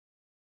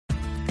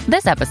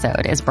This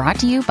episode is brought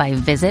to you by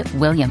Visit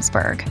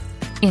Williamsburg.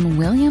 In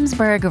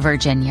Williamsburg,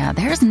 Virginia,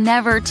 there's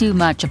never too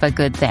much of a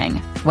good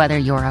thing. Whether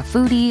you're a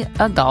foodie,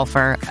 a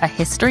golfer, a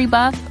history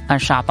buff, a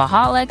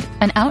shopaholic,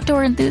 an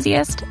outdoor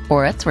enthusiast,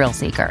 or a thrill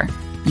seeker,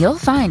 you'll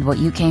find what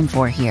you came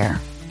for here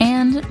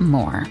and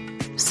more.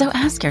 So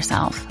ask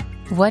yourself,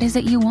 what is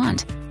it you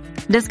want?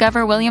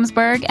 Discover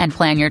Williamsburg and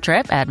plan your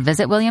trip at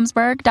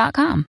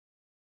visitwilliamsburg.com.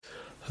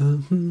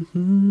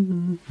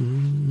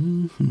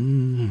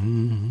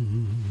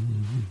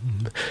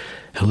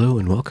 Hello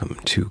and welcome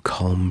to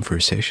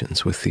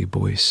Conversations with the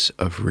Voice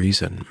of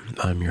Reason.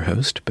 I'm your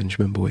host,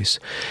 Benjamin Boyce,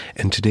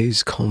 and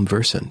today's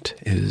conversant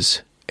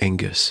is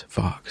Angus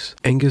Fox.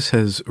 Angus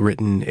has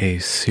written a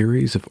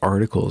series of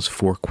articles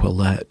for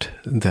Quillette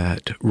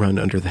that run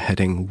under the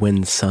heading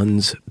When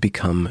Sons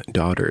Become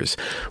Daughters.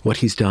 What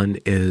he's done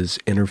is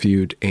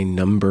interviewed a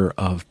number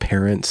of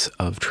parents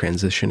of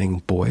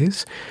transitioning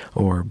boys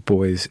or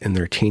boys in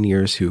their teen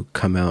years who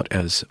come out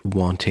as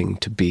wanting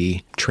to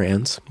be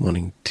trans,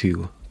 wanting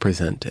to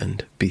present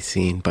and be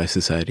seen by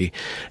society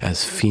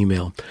as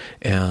female.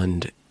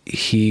 And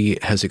he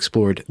has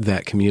explored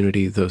that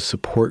community, those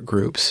support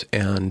groups,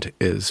 and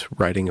is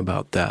writing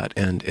about that.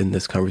 And in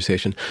this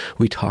conversation,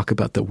 we talk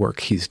about the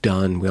work he's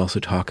done. We also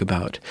talk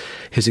about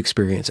his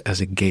experience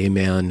as a gay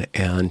man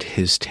and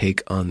his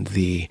take on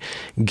the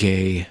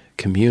gay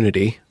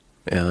community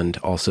and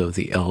also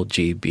the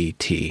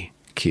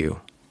LGBTQ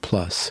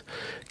plus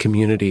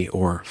community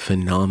or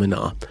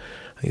phenomena.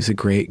 He's a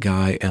great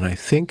guy, and I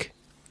think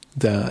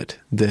that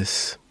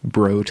this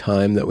bro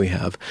time that we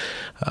have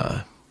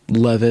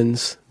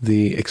leavens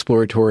the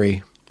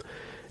exploratory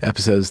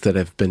episodes that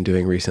I've been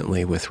doing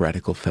recently with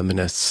radical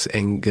feminists.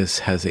 Angus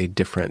has a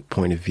different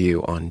point of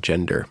view on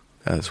gender,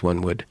 as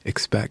one would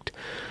expect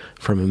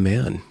from a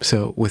man.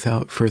 So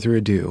without further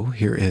ado,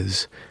 here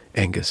is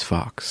Angus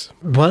Fox.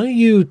 Why don't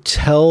you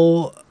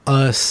tell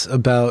us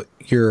about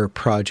your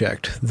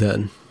project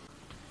then?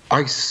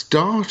 I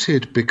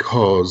started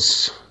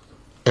because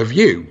of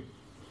you.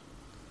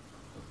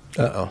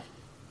 Uh-oh.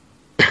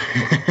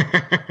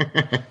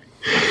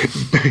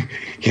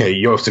 Yeah,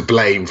 you're to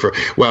blame for...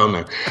 Well,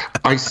 no.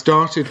 I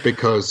started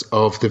because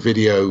of the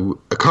video,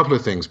 a couple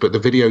of things, but the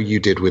video you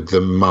did with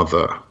the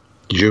mother.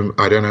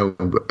 I don't know,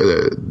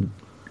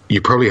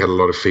 you probably had a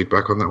lot of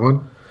feedback on that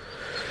one.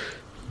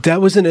 That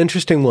was an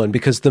interesting one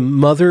because the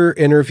mother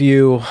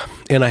interview,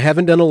 and I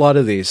haven't done a lot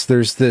of these,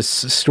 there's this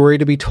story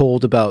to be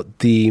told about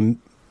the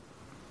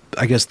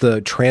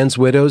trans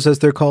widows, as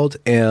they're called,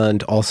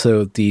 and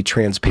also the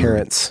trans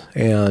parents.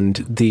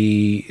 And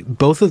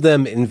both of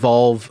them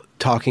involve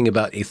talking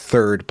about a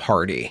third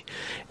party.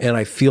 And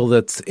I feel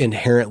that's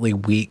inherently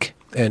weak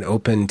and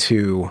open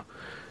to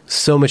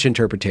so much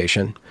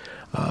interpretation.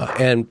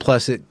 And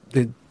plus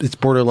it's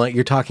borderline.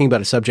 You're talking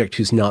about a subject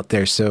who's not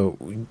there. So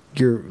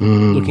you're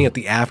looking at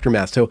the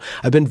aftermath. So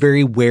I've been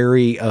very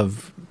wary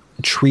of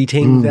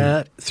treating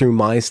that through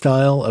my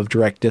style of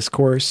direct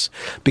discourse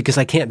because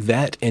I can't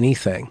vet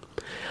anything.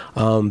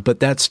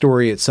 But that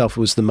story itself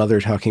was the mother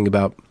talking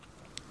about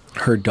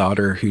her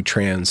daughter who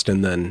transed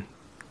and then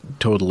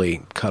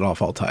totally cut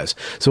off all ties.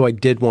 So I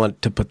did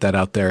want to put that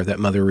out there. That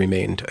mother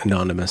remained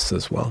anonymous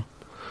as well.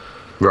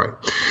 Right.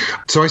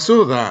 So I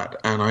saw that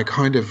and I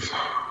kind of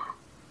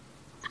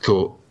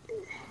thought,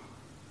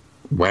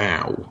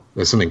 wow,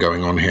 there's something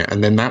going on here.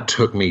 And then that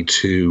took me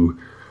to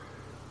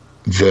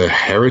the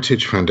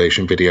Heritage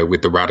Foundation video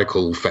with the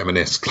radical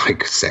feminist,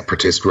 like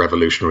separatist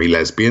revolutionary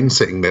lesbian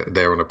sitting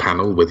there on a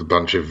panel with a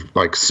bunch of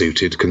like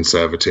suited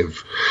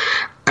conservative.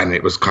 And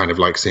it was kind of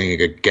like seeing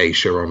a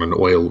geisha on an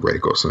oil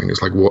rig or something.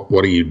 It's like,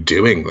 what are you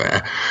doing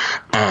there?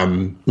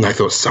 And I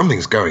thought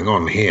something's going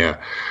on here.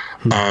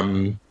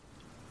 But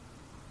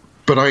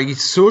I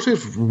sort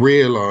of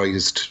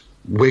realized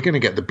we're going to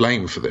get the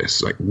blame for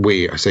this. Like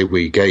I say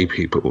we gay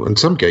people, and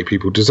some gay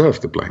people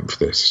deserve the blame for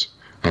this,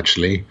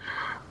 actually.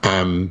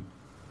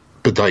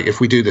 But like, if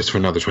we do this for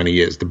another 20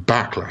 years, the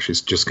backlash is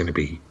just going to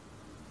be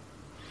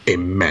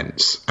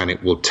immense, and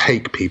it will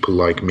take people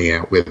like me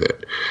out with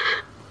it.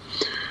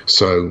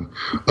 So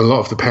a lot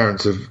of the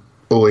parents have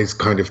always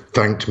kind of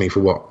thanked me for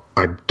what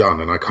I've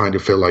done, and I kind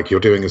of feel like you're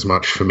doing as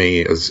much for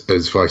me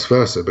as vice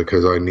versa,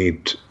 because I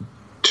need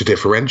to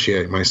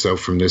differentiate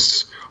myself from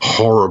this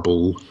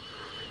horrible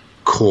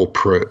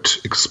corporate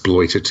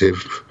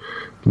exploitative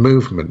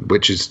movement,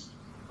 which is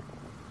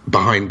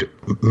behind,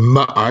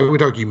 I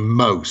would argue,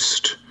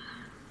 most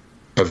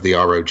of the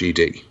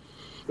ROGD,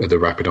 the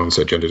rapid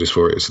onset gender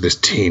dysphoria, so this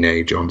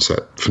teenage onset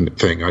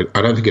thing.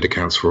 I don't think it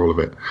accounts for all of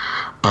it.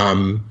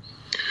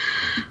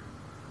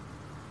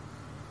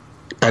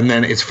 And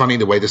then it's funny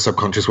the way the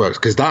subconscious works,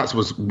 because that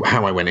was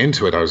how I went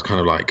into it. I was kind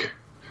of like,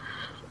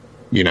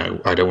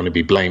 I don't want to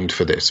be blamed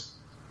for this.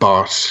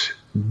 But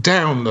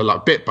down the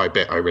line, bit by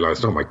bit, I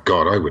realized, oh my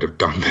God, I would have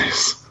done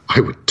this. I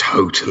would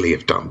totally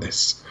have done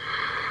this.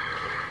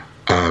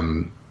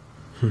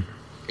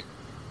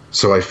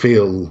 So I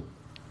feel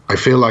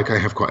like I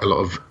have quite a lot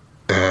of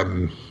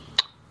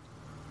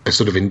a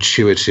sort of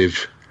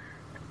intuitive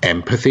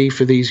empathy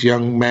for these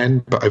young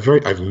men, but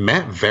I've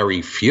met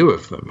very few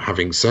of them,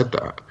 having said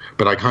that,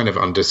 but I kind of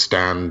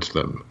understand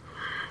them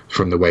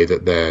from the way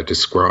that they're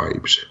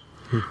described.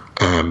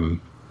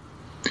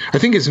 I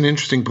think it's an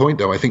interesting point,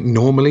 though. I think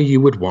normally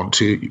you would want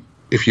to,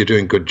 if you're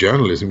doing good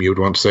journalism, you would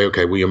want to say,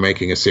 okay, well, you're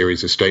making a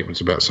series of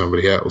statements about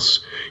somebody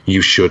else.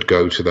 You should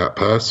go to that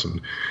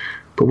person.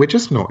 But we're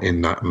just not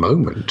in that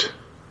moment.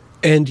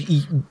 And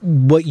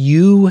what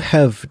you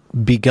have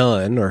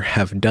begun or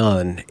have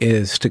done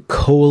is to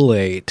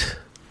collate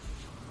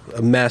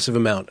a massive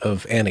amount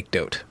of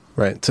anecdote,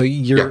 right? So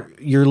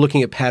you're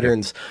looking at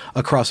patterns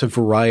across a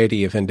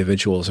variety of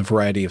individuals, a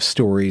variety of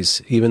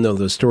stories. Even though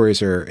those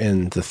stories are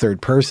in the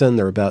third person,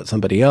 they're about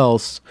somebody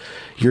else,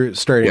 you're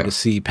starting to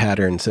see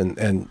patterns,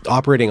 and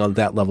operating on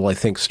that level, I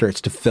think, starts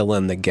to fill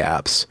in the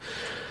gaps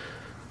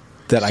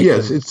that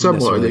it's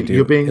somewhat do,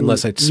 you're being,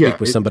 unless I speak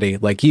with somebody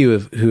like you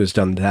who has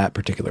done that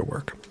particular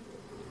work.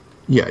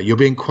 Yeah, you're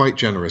being quite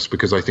generous,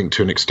 because I think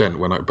to an extent,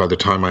 by the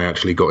time I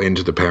actually got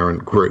into the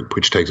parent group,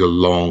 which takes a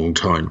long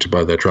time to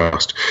buy their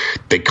trust,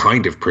 they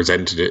kind of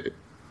presented it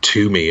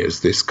to me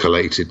as this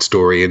collated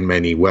story in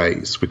many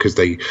ways, because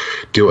they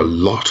do a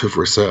lot of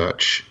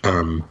research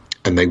and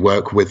they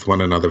work with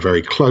one another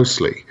very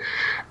closely.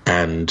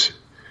 And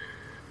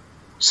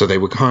so they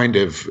were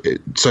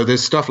so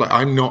there's stuff like,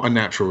 I'm not a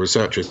natural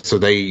researcher. So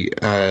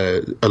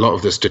a lot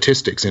of the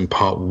statistics in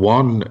part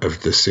 1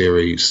 of the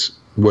series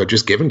were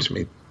just given to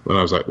me. And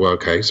I was like, well,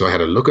 okay. So I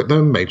had a look at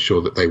them, made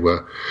sure that they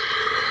were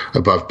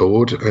above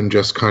board, and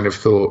just kind of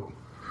thought,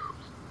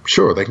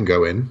 sure, they can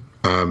go in.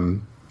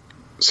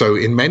 So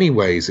in many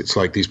ways, it's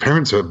like these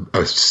parents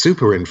are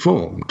super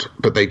informed,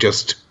 but they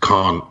just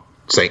can't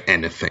say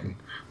anything.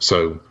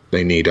 So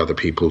they need other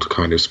people to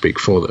kind of speak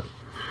for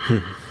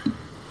them.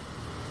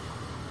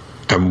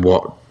 And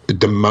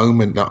the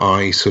moment that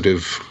I sort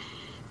of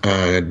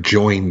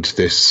joined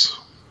this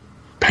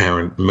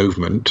parent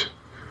movement,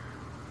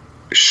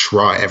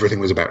 Schreier, everything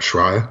was about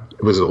Schreier.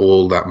 It was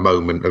all that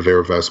moment of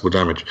irreversible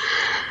damage.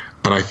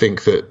 And I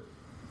think that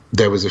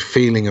there was a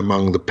feeling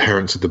among the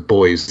parents of the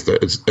boys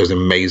that as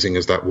amazing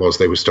as that was,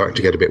 they were starting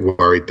to get a bit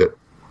worried that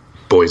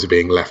boys are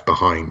being left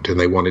behind, and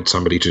they wanted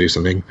somebody to do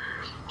something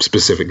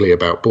specifically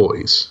about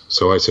boys.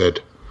 So I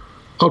said,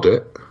 I'll do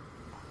it.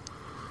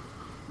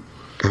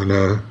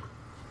 And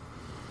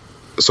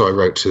so I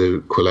wrote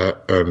to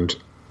Quillette and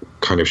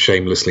kind of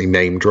shamelessly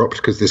name dropped,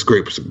 because this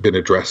group's been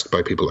addressed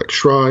by people like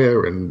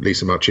Schreier and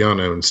Lisa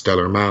Marciano and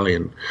Stella O'Malley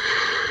and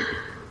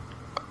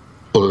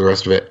all of the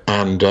rest of it.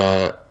 And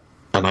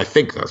I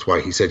think that's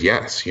why he said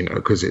yes,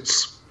 because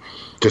it's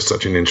just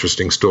such an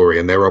interesting story.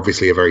 And they're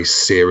obviously a very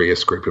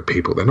serious group of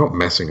people. They're not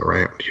messing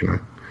around,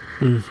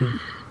 Mm-hmm.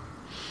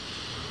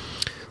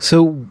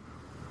 So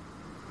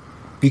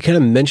you kind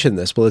of mentioned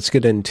this, but let's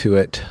get into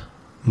it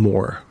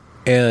more.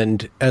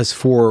 And as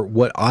for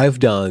what I've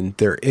done,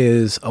 there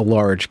is a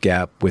large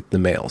gap with the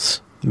males.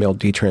 Male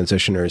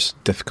detransitioners,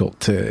 difficult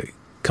to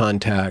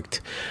contact.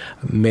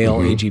 Male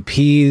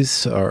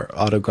AGPs or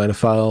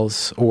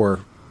autogynephiles, or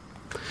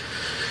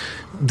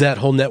that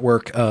whole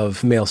network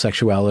of male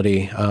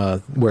sexuality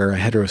where a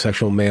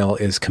heterosexual male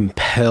is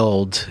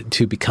compelled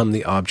to become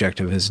the object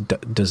of his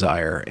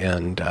desire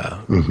and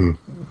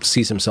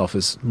sees himself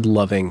as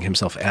loving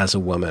himself as a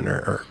woman,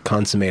 or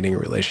consummating a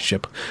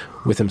relationship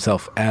with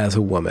himself as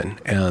a woman.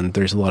 And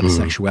there's a lot of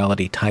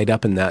sexuality tied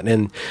up in that.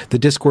 And the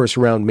discourse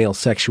around male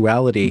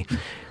sexuality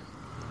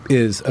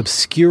is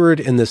obscured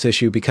in this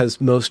issue because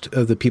most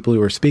of the people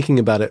who are speaking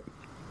about it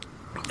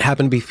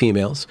happen to be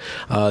females.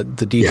 The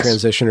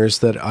detransitioners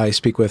that I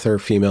speak with are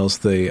females.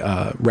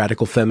 The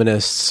radical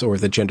feminists or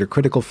the gender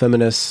critical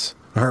feminists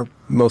are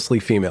mostly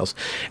females.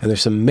 And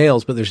there's some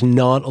males, but there's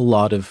not a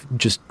lot of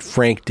just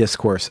frank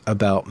discourse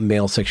about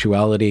male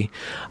sexuality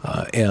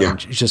and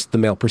just the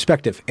male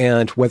perspective.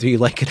 And whether you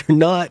like it or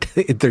not,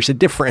 there's a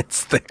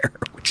difference there,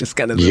 which is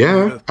kind of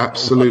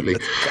absolutely.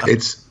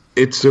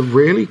 It's a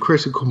really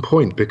critical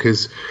point,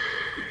 because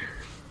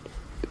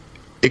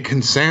it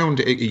can sound,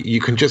 you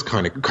can just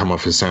kind of come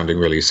off as sounding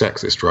really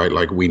sexist, right?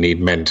 Like, we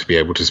need men to be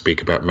able to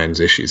speak about men's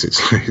issues.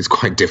 It's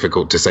quite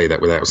difficult to say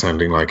that without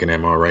sounding like an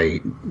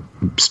MRA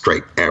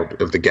straight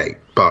out of the gate.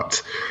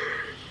 But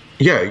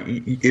yeah,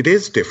 it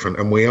is different,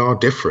 and we are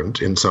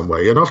different in some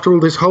way. And after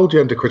all, this whole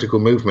gender critical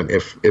movement,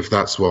 if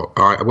that's what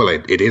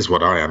it is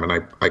what I am,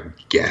 and I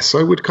guess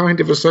I would kind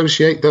of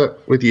associate that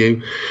with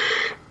you.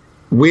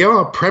 We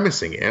are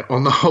premising it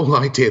on the whole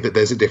idea that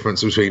there's a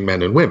difference between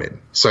men and women.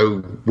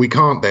 So we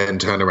can't then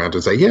turn around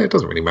and say, yeah, it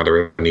doesn't really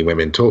matter if any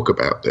women talk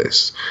about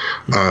this.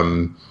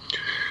 And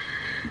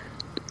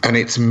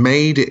it's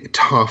made it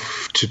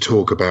tough to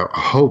talk about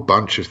a whole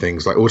bunch of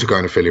things, like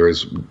autogynephilia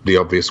is the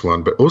obvious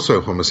one, but also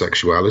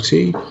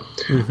homosexuality.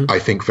 I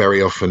think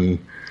very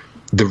often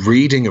the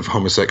reading of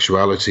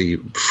homosexuality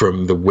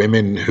from the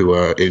women who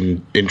are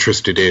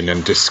interested in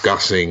and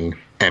discussing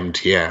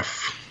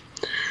MTF,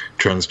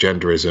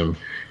 transgenderism,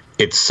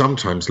 it's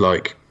sometimes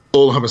like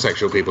all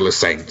homosexual people are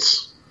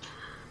saints.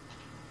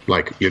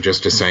 Like, you're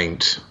just a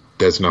saint.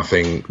 There's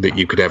nothing that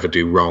you could ever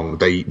do wrong.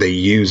 They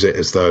use it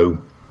as though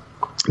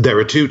there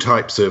are two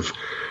types of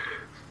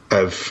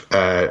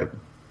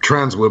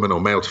trans women,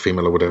 or male to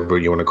female, or whatever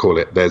you want to call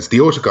it. There's the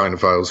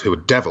autogynephiles, who are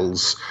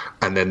devils,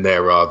 and then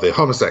there are the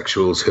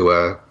homosexuals, who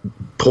are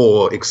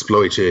poor,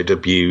 exploited,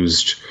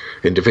 abused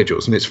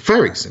individuals. And it's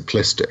very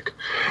simplistic.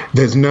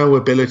 There's no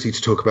ability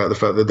to talk about the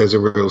fact that there's a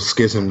real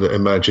schism that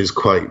emerges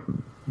quite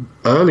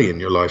early in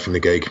your life in the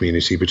gay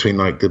community between,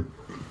 like,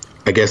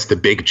 the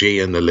big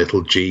G and the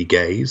little G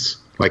gays.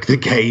 Like the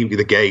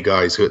gay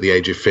guys who at the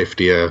age of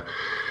 50 are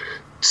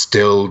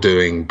still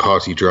doing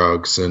party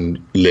drugs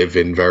and live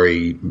in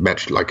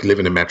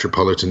a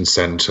metropolitan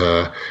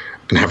center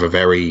and have a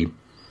very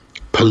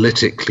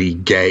politically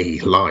gay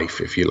life,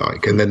 if you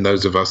like. And then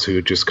those of us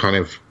who just kind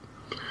of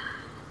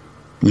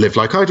live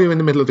like I do in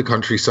the middle of the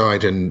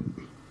countryside and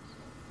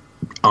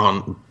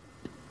aren't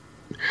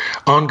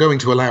going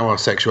to allow our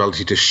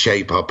sexuality to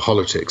shape our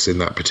politics in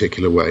that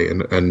particular way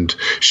and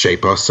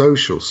shape our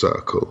social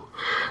circle.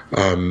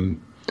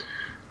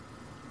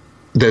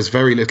 There's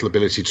very little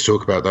ability to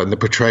talk about that, and the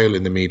portrayal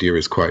in the media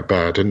is quite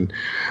bad. And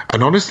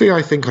honestly,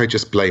 I think I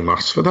just blame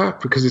us for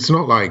that, because it's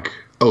not like,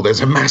 oh,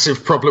 there's a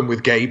massive problem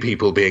with gay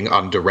people being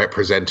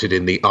underrepresented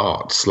in the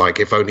arts. Like,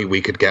 if only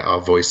we could get our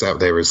voice out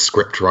there as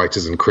script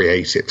writers and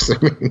creatives. I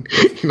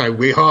mean,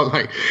 we are,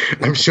 like,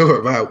 I'm sure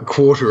about a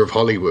quarter of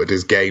Hollywood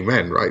is gay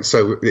men, right?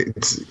 So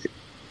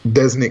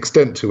there's an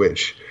extent to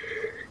which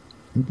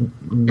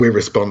we're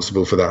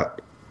responsible for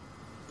that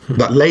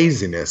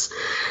laziness.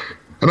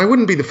 And I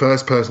wouldn't be the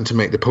first person to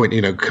make the point,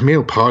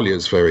 Camille Paglia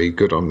is very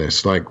good on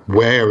this. Like,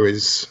 where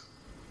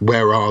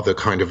are the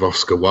kind of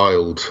Oscar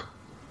Wilde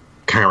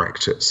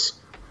characters?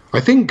 I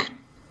think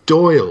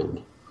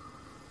Doyle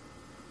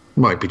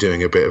might be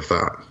doing a bit of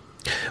that,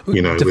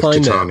 Define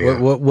with Titania.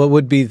 What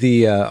would be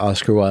the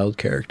Oscar Wilde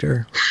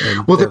character?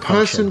 Well, the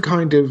person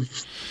kind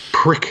of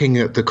pricking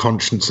at the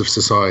conscience of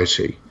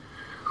society.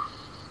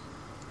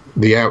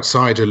 The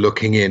outsider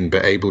looking in,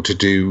 but able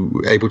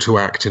to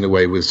act in a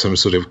way with some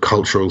sort of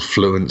cultural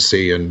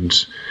fluency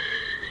and,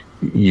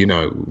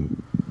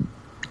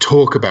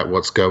 talk about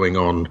what's going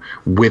on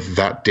with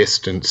that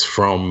distance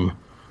from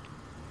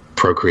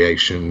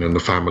procreation and the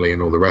family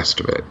and all the rest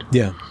of it.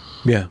 Yeah.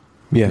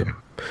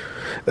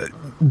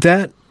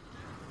 That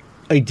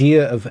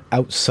idea of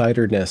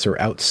outsiderness or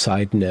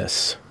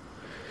outsideness,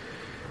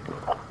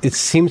 it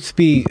seems to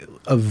be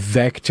a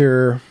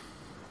vector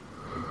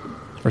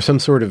or some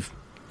sort of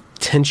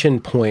tension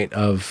point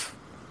of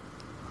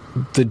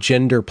the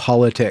gender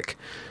politic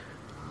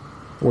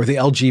or the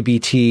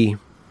LGBT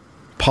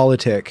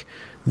politic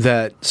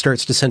that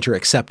starts to center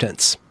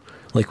acceptance.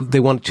 Like, they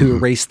want to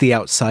erase the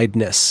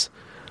outsideness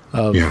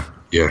of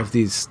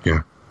these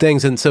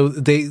things. And so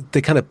they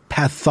kind of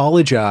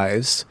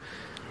pathologize,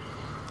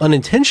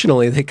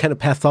 unintentionally, they kind of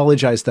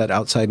pathologize that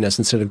outsideness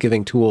instead of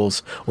giving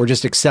tools or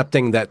just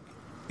accepting that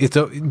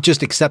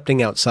just accepting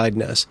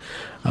outsideness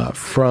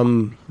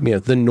from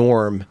the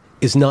norm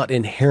is not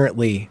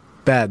inherently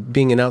bad.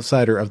 Being an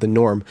outsider of the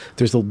norm,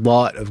 there's a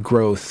lot of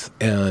growth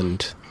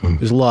and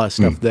there's a lot of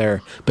stuff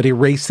there. But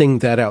erasing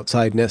that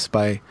outsideness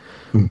by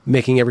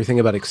making everything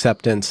about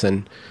acceptance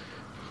and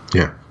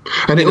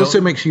it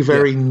also makes you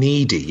very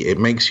needy. It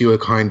makes you a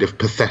kind of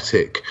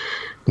pathetic,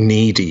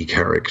 needy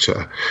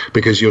character,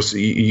 because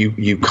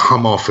you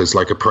come off as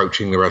like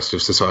approaching the rest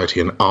of society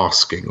and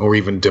asking or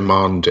even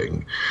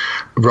demanding,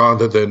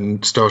 rather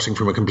than starting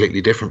from a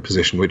completely different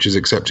position, which is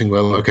accepting,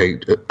 well, okay,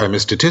 I'm a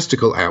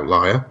statistical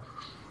outlier.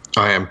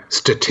 I am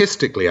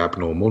statistically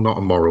abnormal, not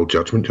a moral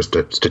judgment, just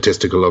a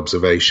statistical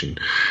observation.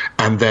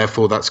 And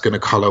therefore that's going to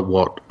color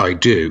what I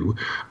do.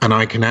 And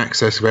I can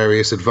access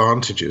various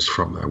advantages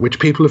from that, which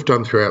people have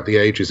done throughout the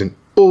ages in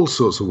all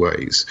sorts of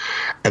ways.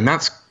 And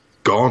that's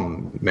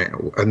gone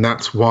now. And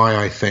that's why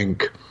I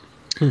think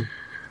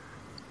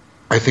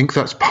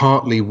that's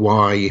partly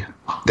why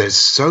there's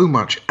so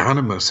much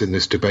animus in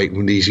this debate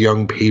when these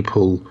young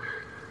people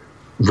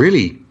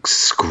really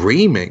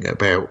screaming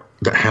about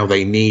how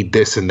they need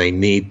this and they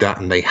need that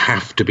and they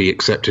have to be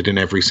accepted in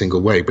every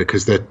single way,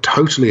 because they're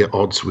totally at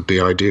odds with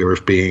the idea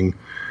of being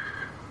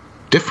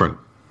different,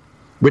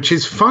 which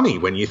is funny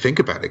when you think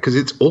about it, because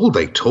it's all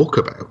they talk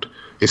about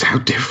is how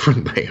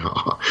different they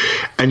are.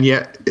 And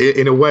yet,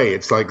 in a way,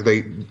 it's like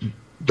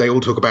they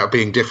all talk about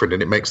being different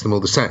and it makes them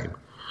all the same.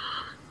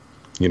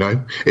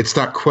 It's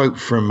that quote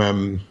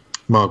from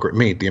Margaret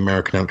Mead, the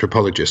American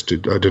anthropologist.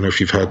 I don't know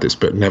if you've heard this,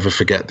 but never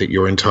forget that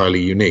you're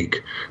entirely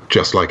unique,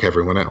 just like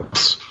everyone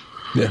else.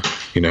 Yeah.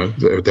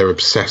 They're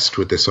obsessed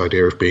with this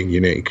idea of being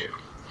unique.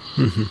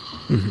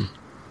 Mm-hmm.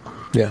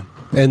 Mm-hmm. Yeah.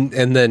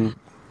 And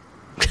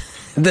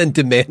then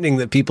demanding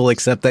that people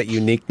accept that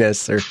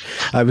uniqueness. Or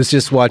I was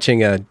just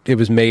watching It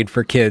Was Made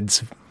for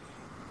Kids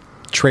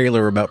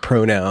trailer about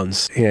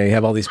pronouns. You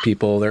have all these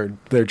people,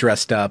 they're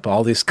dressed up,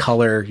 all this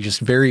color, just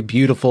very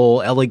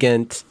beautiful,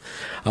 elegant,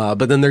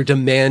 but then they're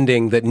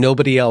demanding that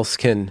nobody else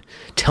can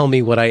tell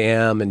me what I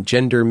am and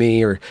gender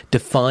me or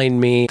define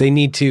me. They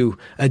need to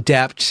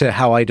adapt to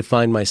how I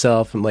define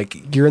myself. I'm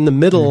like, you're in the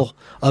middle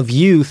of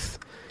youth,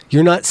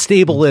 you're not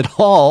stable at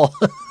all.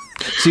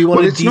 So you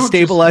want to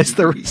destabilize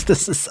the rest of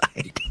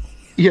society.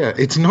 Yeah,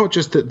 it's not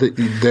just that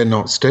they're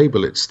not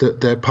stable, it's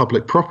that they're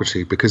public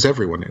property, because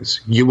everyone is.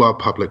 You are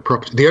public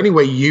property. The only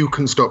way you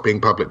can stop being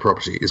public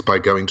property is by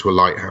going to a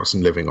lighthouse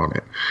and living on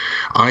it.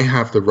 I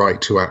have the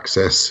right to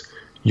access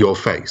your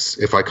face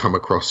if I come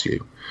across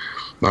you.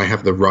 I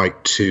have the right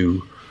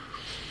to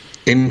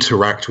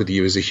interact with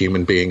you as a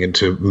human being and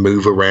to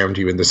move around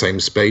you in the same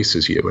space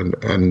as you.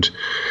 And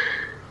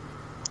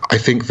I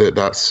think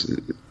that's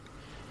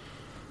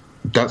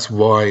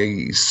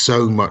why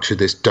so much of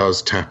this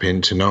does tap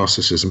into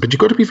narcissism. But you've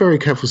got to be very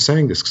careful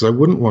saying this, because I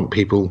wouldn't want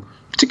people,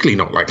 particularly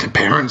not like the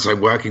parents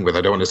I'm working with,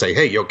 I don't want to say,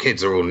 hey, your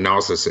kids are all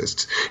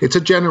narcissists. It's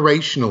a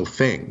generational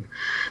thing,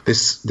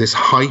 this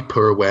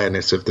hyper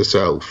awareness of the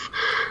self.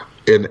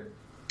 And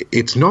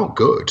it's not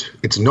good.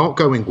 It's not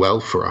going well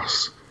for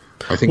us.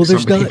 I think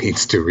somebody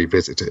needs to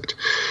revisit it.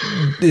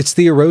 It's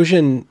the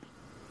erosion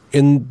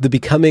in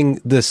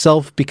the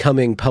self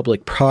becoming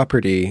public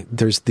property.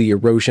 There's the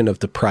erosion of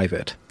the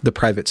private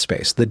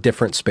space, the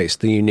different space,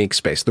 the unique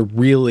space, the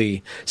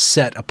really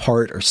set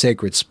apart or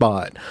sacred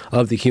spot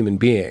of the human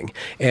being.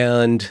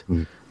 And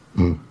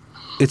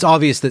it's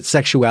obvious that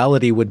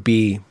sexuality would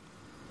be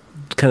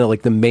kind of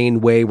like the main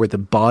way where the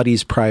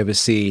body's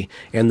privacy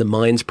and the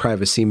mind's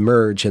privacy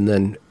merge and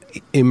then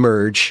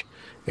emerge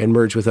and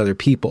merge with other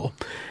people.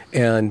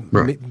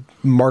 And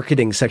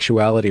marketing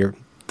sexuality, or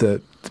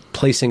the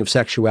placing of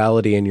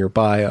sexuality in your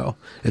bio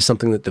as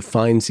something that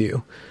defines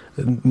you,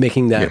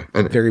 making that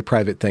very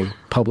private thing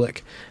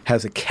public,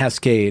 has a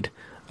cascade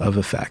of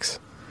effects.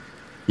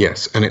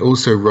 Yes, and it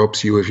also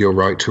robs you of your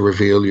right to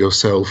reveal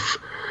yourself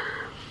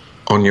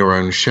on your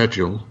own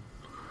schedule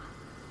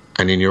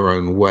and in your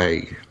own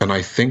way. And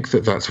I think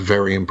that that's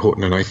very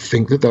important, and I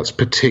think that that's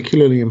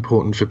particularly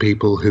important for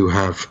people who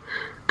have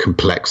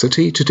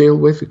complexity to deal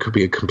with. It could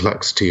be a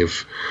complexity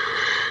of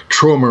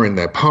trauma in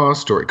their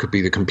past, or it could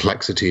be the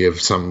complexity of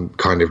some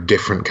kind of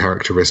different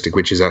characteristic,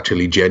 which is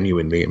actually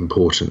genuinely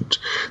important.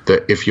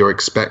 That if you're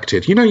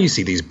expected, you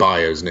see these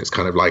bios and it's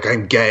kind of like,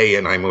 I'm gay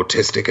and I'm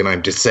autistic and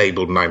I'm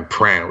disabled and I'm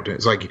proud. And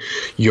it's like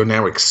you're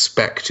now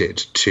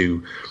expected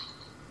to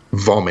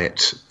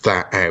vomit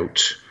that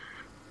out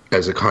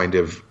as a kind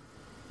of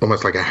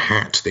almost like a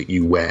hat that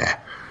you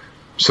wear,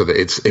 so that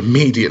it's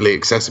immediately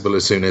accessible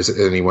as soon as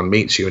anyone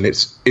meets you. And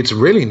it's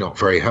really not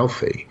very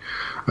healthy.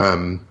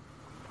 And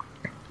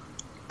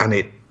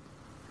I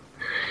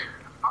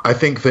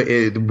think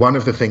that one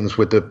of the things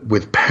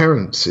with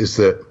parents is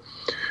that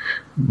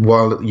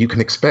while you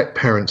can expect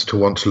parents to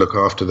want to look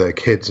after their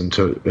kids and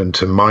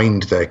to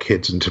mind their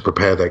kids and to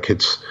prepare their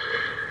kids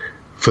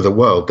for the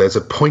world, there's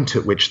a point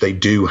at which they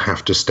do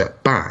have to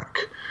step back.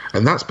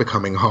 And that's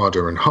becoming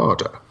harder and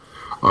harder,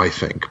 I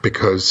think,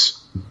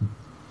 because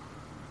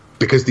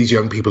these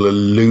young people are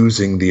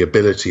losing the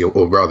ability,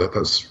 or rather,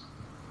 let's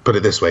put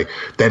it this way,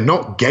 they're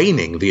not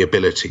gaining the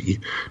ability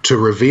to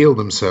reveal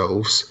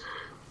themselves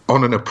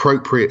on an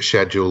appropriate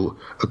schedule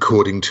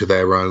according to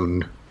their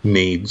own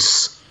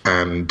needs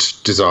and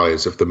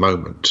desires of the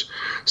moment.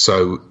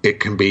 So it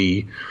can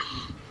be,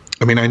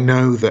 I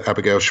know that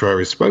Abigail Shrier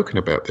has spoken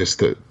about this,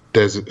 that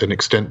there's an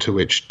extent to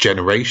which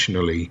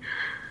generationally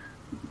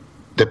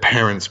the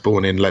parents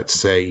born in, let's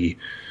say,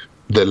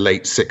 the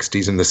late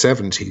 60s and the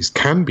 70s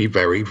can be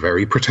very,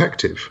 very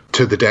protective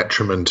to the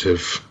detriment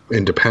of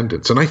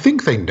independence. And I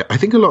think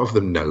a lot of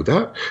them know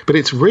that, but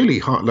it's really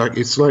hard. Like,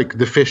 it's like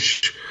the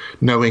fish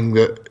knowing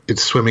that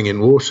it's swimming in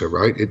water,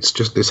 right? It's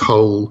just this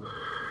whole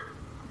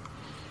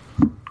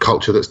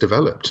culture that's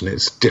developed, and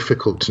it's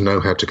difficult to know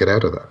how to get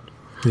out of that.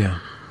 Yeah.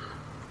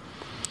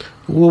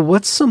 Well,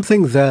 what's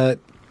something that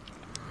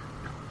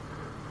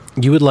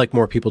you would like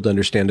more people to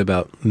understand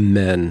about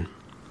men,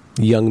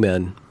 young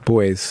men,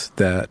 boys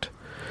that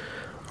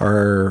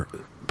are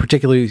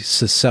particularly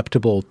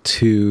susceptible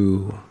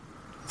to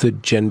the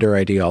gender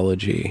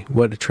ideology?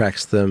 What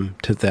attracts them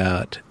to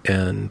that?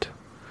 And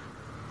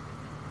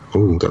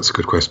oh, that's a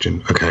good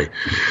question. Okay.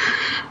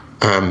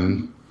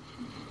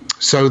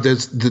 So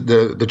there's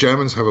the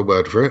Germans have a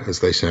word for it, as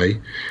they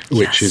say,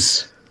 which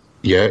is,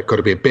 got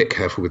to be a bit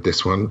careful with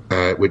this one,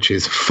 which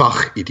is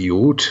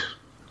Fachidiot.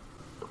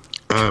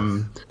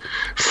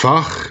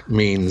 Fach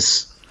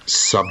means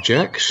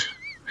subject.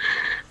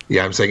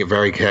 Yeah, I'm saying it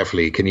very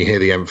carefully. Can you hear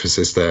the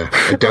emphasis there?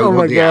 I don't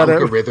want the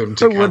algorithm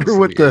to cancel. I wonder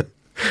what the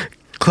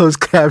closed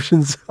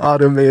captions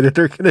automated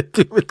are going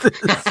to do with this.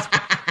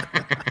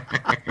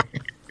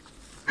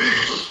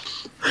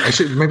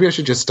 Maybe I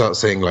should just start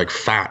saying like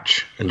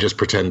fatch and just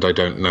pretend I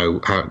don't know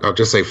how. I'll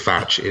just say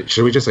fatch.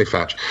 Should we just say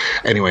fatch?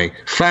 Anyway,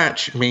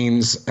 fatch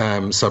means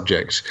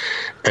subject,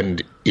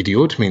 and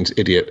idiot means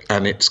idiot,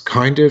 and it's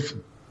kind of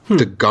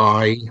the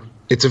guy.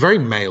 It's a very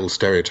male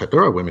stereotype.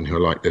 There are women who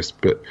are like this,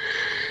 but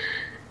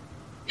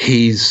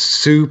he's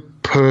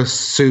super,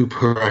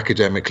 super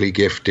academically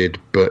gifted,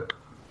 but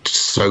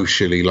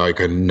socially like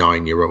a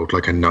 9-year-old,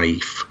 like a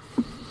naif,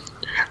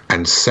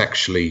 and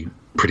sexually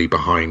pretty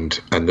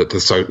behind, and that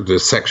the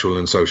sexual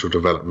and social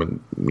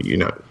development,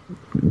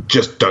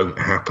 just don't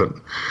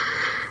happen.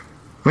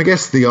 I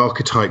guess the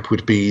archetype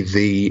would be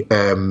the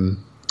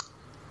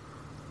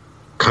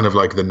kind of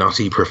like the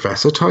Nutty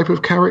Professor type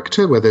of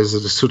character, where there's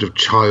a sort of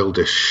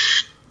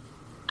childish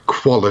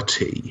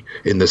quality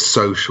in the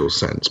social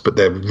sense, but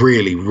they're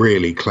really,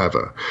 really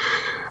clever.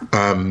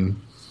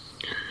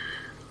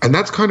 And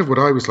that's kind of what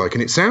I was like.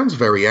 And it sounds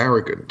very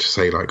arrogant to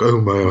say, like,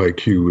 oh, my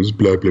IQ was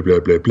blah, blah, blah,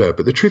 blah, blah.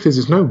 But the truth is,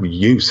 there's no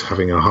use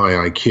having a high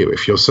IQ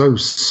if you're so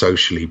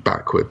socially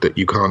backward that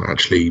you can't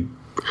actually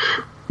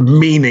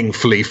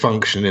meaningfully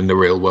function in the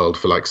real world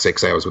for like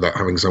 6 hours without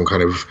having some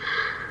kind of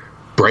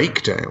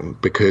breakdown,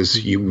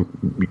 because you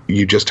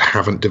just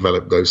haven't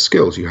developed those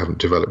skills. You haven't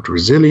developed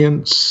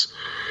resilience.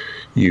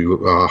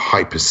 You are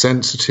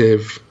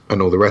hypersensitive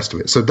and all the rest of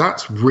it. So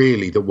that's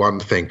really the one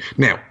thing.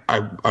 Now,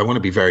 I want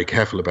to be very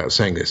careful about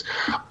saying this.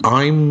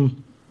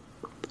 I'm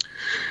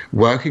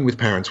working with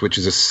parents, which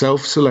is a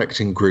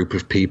self-selecting group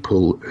of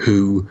people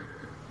who,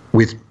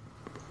 with,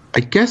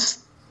 I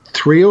guess,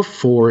 3 or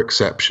 4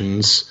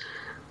 exceptions,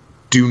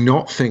 do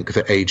not think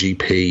that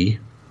AGP,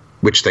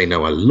 which they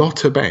know a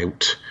lot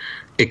about,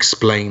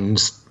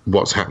 explains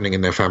what's happening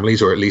in their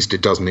families, or at least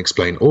it doesn't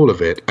explain all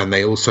of it. And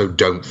they also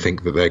don't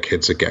think that their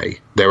kids are gay.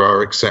 There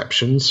are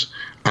exceptions,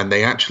 and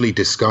they actually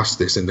discuss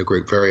this in the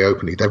group very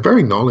openly. They're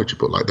very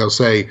knowledgeable. Like, they'll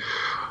say,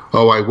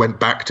 oh, I went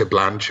back to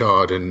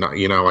Blanchard and,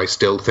 you know, I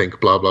still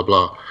think blah, blah,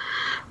 blah.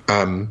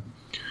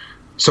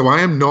 So I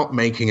am not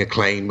making a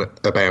claim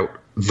about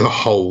the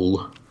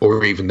whole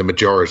or even the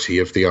majority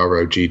of the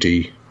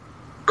ROGD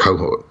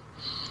cohort.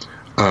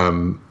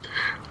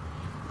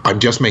 I'm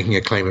just making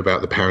a claim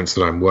about the parents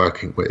that I'm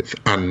working with.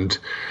 And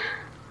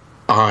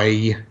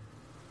I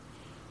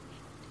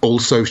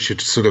also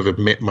should sort of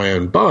admit my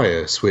own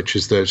bias, which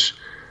is that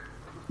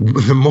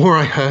the more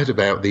I heard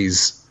about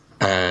these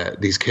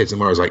kids, the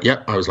more I was like,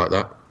 yeah, I was like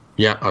that.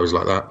 Yeah, I was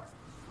like that.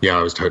 Yeah,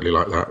 I was totally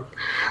like that.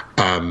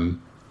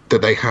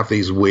 That they have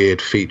these weird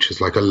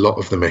features. Like, a lot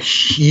of them are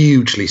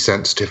hugely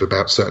sensitive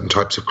about certain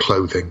types of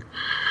clothing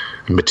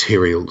and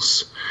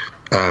materials.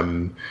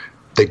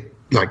 They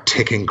like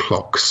ticking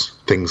clocks,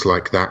 things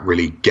like that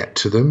really get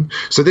to them.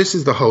 So this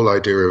is the whole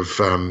idea of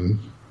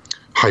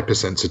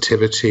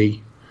hypersensitivity,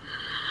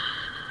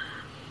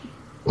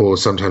 or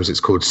sometimes it's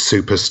called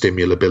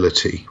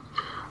superstimulability,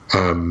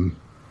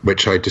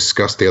 which I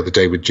discussed the other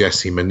day with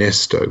Jesse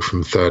Monisto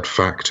from Third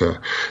Factor,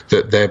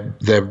 that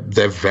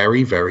they're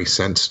very, very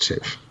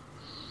sensitive.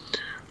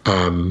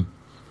 And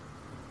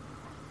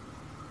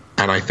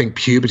I think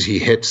puberty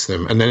hits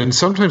them. And then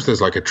sometimes there's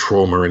like a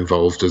trauma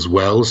involved as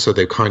well. So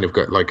they've kind of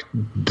got like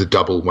the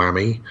double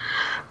whammy,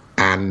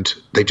 and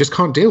they just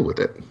can't deal with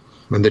it.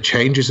 And the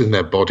changes in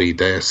their body,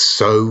 they're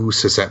so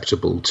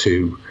susceptible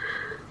to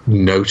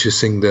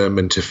noticing them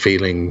and to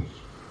feeling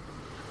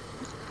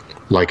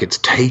like it's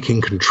taking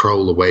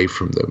control away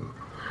from them.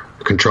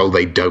 Control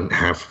they don't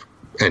have,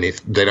 and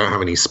if they don't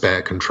have any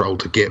spare control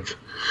to give.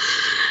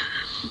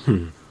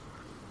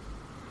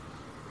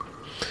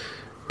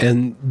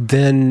 And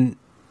then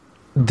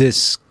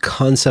this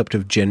concept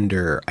of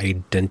gender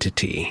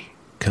identity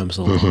comes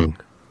along.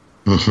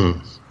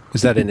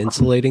 Is that an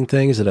insulating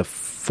thing? Is it a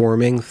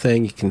forming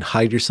thing? You can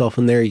hide yourself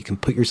in there. You can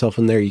put yourself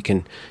in there. You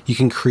can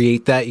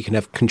create that. You can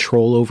have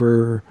control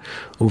over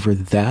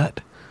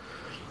that.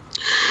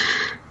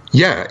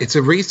 Yeah, it's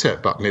a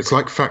reset button. It's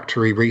like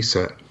factory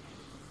reset.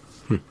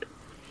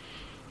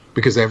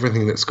 Because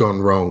everything that's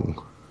gone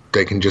wrong,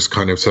 they can just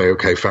kind of say,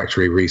 okay,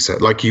 factory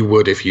reset, like you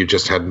would if you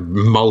just had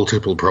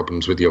multiple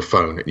problems with your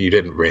phone and you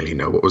didn't really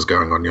know what was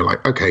going on. You're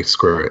like, okay,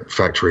 screw it,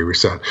 factory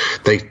reset.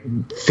 They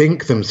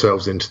think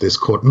themselves into this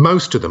corner.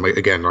 Most of them,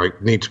 again, I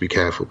need to be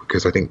careful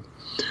because I think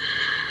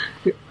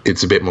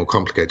it's a bit more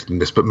complicated than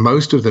this, but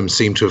most of them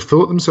seem to have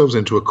thought themselves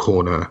into a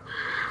corner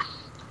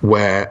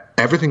where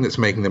everything that's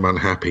making them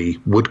unhappy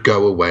would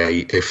go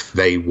away if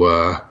they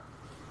were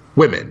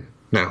women.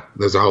 Now,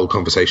 there's a whole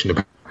conversation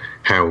about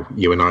how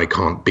you and I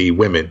can't be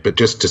women, but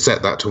just to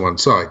set that to one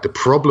side, the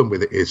problem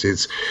with it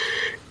is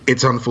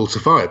it's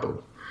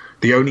unfalsifiable.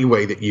 The only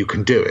way that you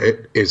can do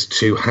it is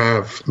to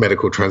have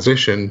medical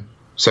transition,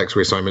 sex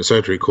reassignment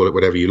surgery, call it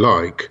whatever you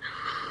like,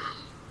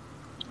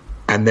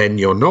 and then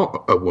you're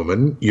not a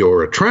woman,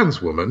 you're a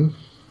trans woman,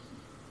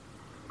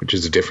 which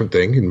is a different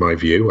thing in my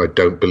view. I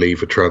don't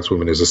believe a trans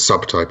woman is a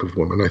subtype of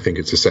woman. I think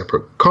it's a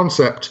separate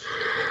concept.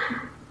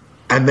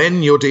 And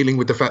then you're dealing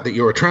with the fact that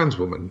you're a trans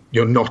woman,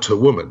 you're not a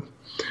woman.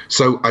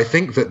 So I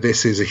think that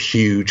this is a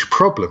huge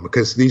problem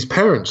because these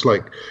parents,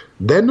 like,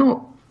 they're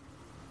not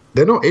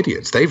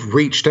idiots. They've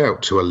reached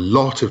out to a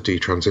lot of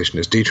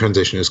detransitioners.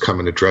 Detransitioners come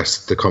and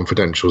address the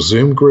confidential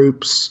Zoom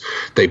groups.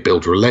 They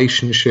build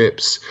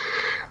relationships.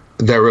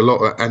 There are a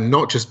lot, and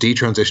not just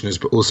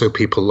detransitioners, but also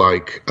people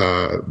like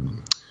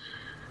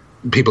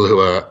people who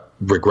are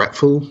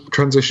regretful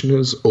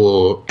transitioners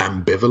or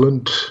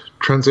ambivalent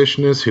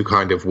transitioners who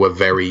kind of were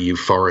very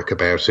euphoric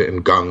about it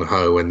and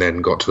gung-ho and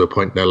then got to the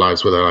point in their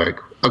lives where they're like,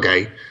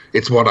 okay,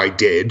 it's what I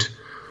did.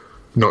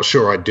 Not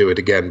sure I'd do it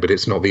again, but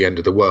it's not the end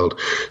of the world.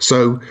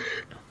 So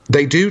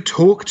they do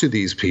talk to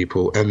these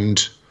people,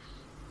 and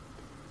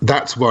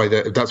that's why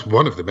that's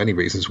one of the many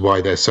reasons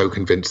why they're so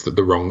convinced that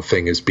the wrong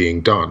thing is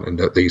being done and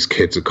that these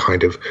kids are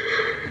kind of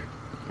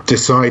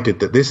decided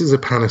that this is a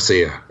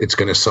panacea. It's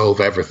going to solve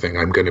everything.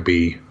 I'm going to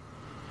be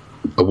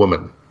a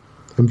woman.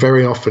 And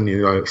very often,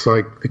 it's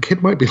like the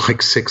kid might be like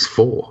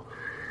 6'4",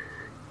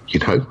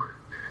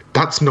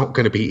 That's not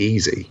going to be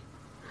easy.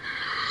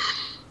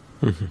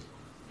 Mm-hmm.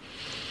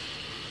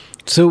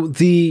 So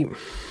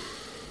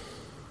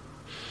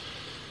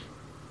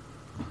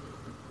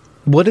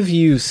what have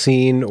you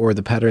seen, or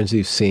the patterns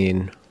you've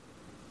seen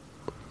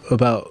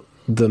about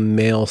the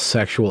male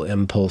sexual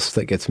impulse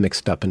that gets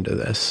mixed up into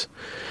this?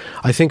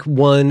 I think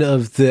one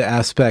of the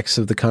aspects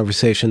of the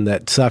conversation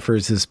that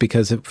suffers is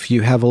because if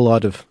you have a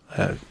lot of,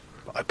 I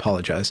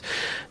apologize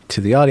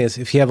to the audience,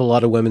 if you have a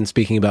lot of women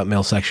speaking about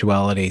male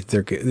sexuality,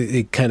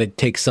 it kind of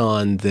takes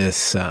on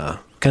this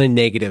kind of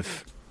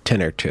negative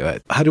tenor to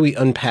it. How do we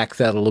unpack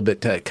that a little bit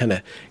to kind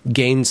of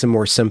gain some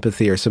more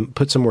sympathy, or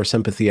put some more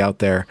sympathy out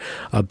there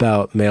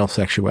about male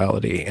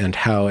sexuality and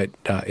how it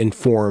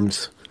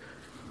informs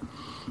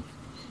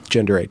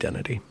gender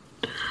identity?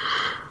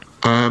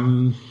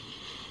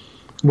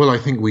 Well, I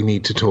think we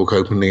need to talk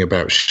openly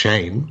about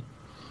shame.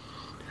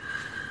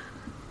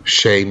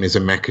 Shame is a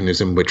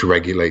mechanism which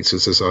regulates a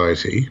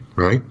society,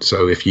 right?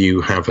 So if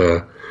you have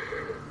a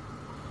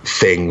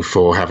thing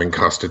for having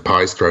custard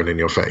pies thrown in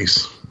your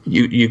face,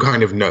 you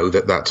kind of know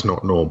that that's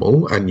not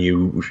normal, and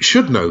you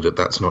should know that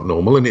that's not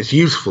normal, and it's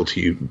useful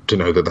to you to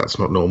know that that's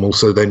not normal.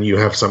 So then you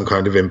have some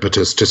kind of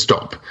impetus to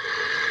stop,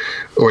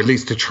 or at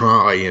least to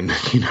try and,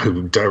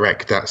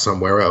 direct that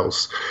somewhere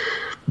else.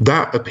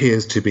 That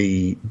appears to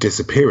be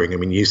disappearing. I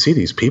mean, you see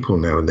these people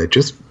now, and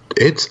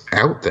it's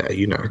out there,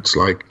 it's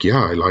like,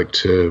 yeah, I like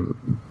to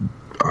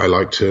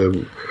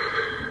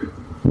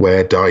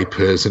wear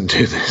diapers and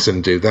do this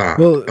and do that.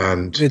 Well,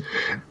 and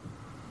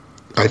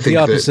I think the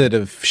opposite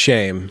of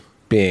shame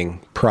being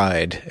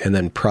pride, and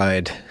then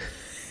pride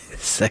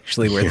is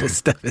actually where this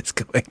stuff is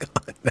going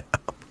on now.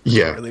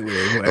 Yeah. Really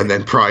weird way. And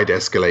then pride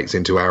escalates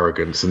into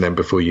arrogance, and then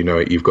before you know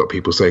it, you've got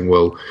people saying,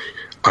 well,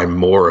 I'm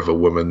more of a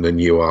woman than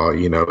you are,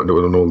 and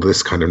all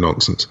this kind of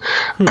nonsense.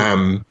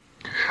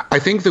 I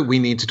think that we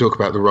need to talk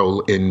about the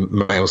role in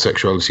male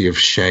sexuality of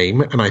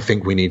shame, and I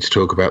think we need to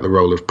talk about the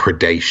role of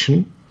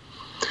predation.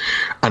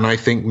 And I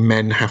think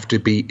men have to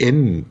be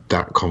in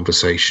that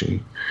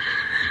conversation.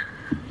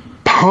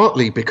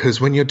 Partly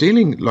because when you're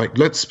dealing,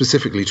 let's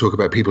specifically talk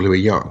about people who are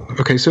young.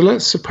 Okay, so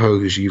let's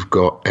suppose you've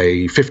got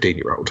a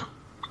 15-year-old.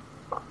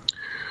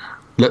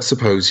 Let's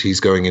suppose he's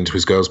going into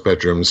his girl's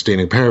bedroom,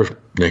 stealing a pair of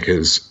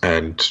knickers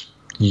and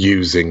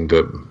using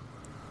them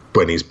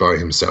when he's by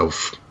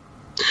himself.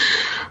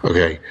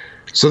 Okay,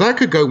 so that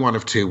could go one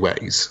of two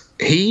ways.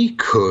 He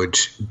could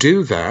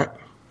do that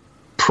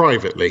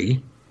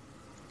privately,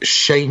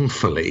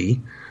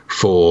 shamefully,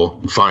 for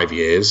 5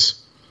 years,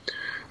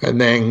 and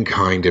then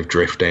kind of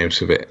drift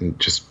out of it and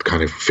just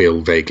kind of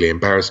feel vaguely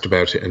embarrassed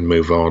about it and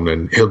move on.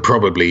 And he'll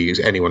probably,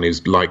 anyone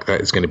who's like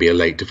that is going to be a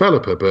late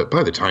developer, but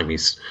by the time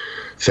he's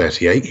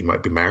 38, he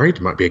might be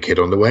married, might be a kid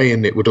on the way,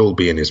 and it would all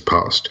be in his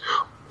past.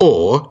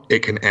 Or it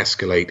can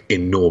escalate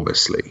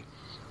enormously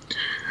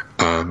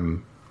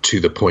to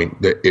the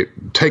point that it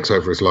takes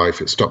over his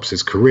life, it stops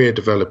his career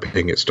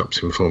developing, it stops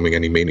him forming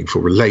any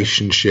meaningful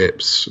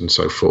relationships, and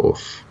so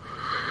forth.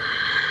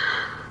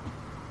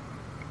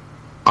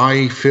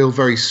 I feel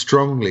very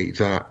strongly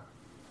that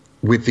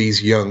with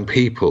these young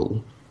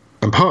people,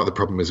 and part of the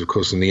problem is, of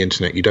course, in the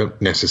internet, you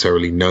don't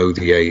necessarily know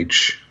the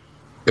age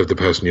of the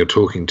person you're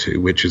talking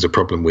to, which is a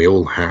problem we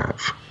all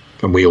have,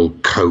 and we all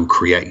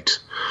co-create.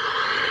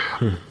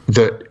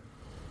 That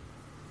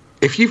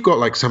if you've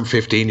got some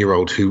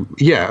 15-year-old who,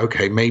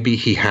 maybe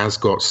he has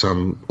got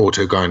some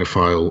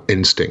autogynephile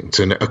instincts,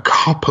 and a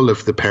couple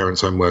of the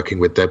parents I'm working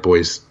with, their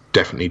boys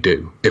definitely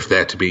do, if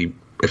they're to be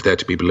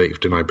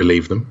believed, and I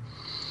believe them.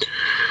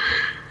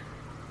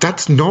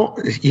 That's not,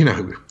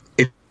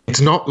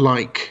 it's not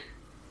like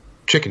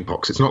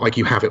chickenpox. It's not like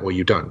you have it or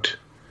you don't.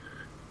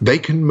 They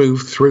can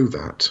move through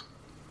that.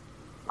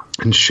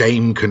 And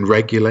shame can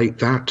regulate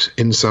that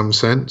in some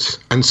sense.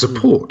 And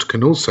support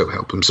can also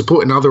help them.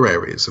 Support in other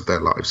areas of their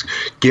lives.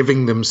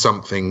 Giving them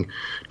something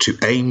to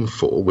aim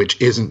for,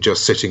 which isn't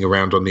just sitting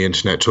around on the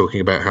internet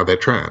talking about how they're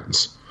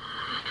trans.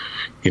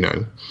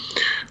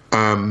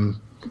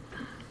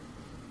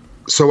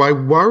 So I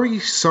worry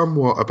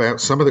somewhat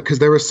about some of the, because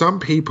there are some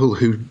people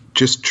who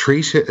just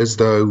treat it as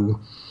though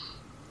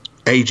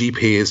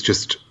AGP is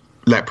just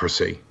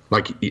leprosy.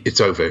 Like, it's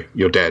over,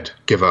 you're dead,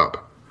 give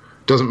up.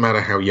 Doesn't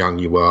matter how young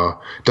you are,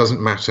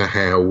 doesn't matter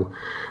how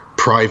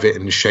private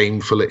and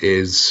shameful it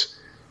is.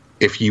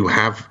 If you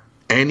have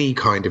any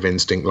kind of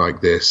instinct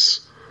like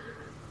this,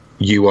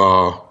 you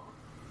are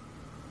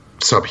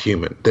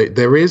subhuman.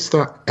 There is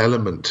that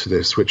element to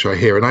this which I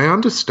hear, and I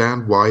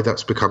understand why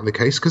that's become the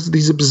case, because of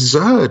these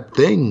absurd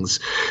things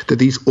that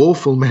these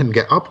awful men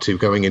get up to,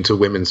 going into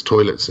women's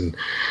toilets and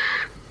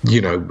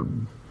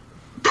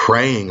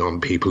preying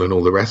on people and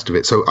all the rest of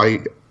it. So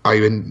I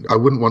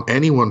wouldn't want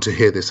anyone to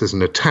hear this as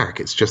an attack.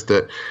 It's just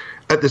that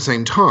at the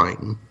same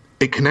time,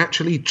 it can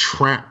actually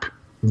trap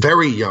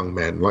very young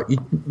men, like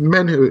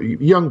men who are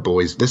young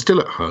boys, they're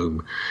still at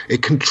home.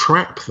 It can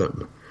trap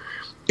them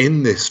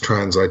in this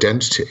trans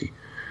identity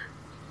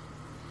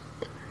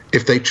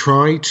if they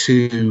try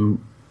to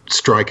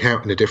strike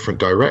out in a different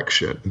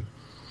direction,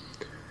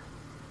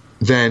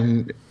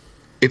 then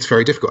it's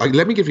very difficult.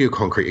 Let me give you a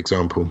concrete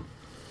example.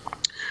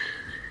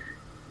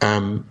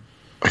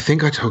 I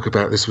think I talked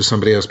about this with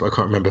somebody else, but I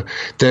can't remember.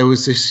 There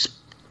was this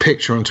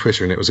picture on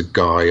Twitter, and it was a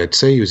guy. I'd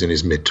say he was in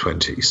his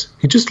mid-20s.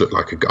 He just looked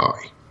like a guy,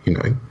 you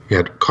know. He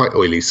had quite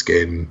oily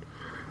skin,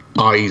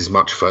 eyes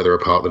much further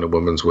apart than a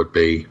woman's would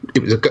be. He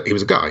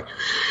was a guy.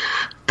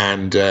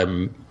 And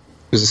it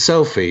was a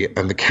selfie,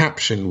 and the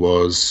caption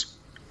was,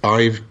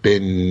 "I've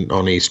been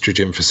on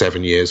estrogen for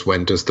 7 years.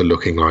 When does the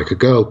looking like a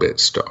girl bit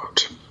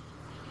start?"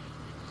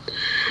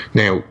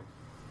 Now,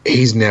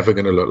 he's never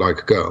going to look like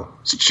a girl.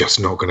 It's just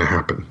not going to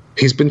happen.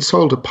 He's been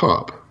sold a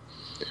pup.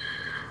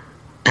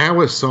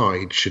 Our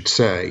side should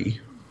say,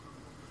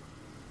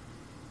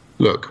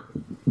 look,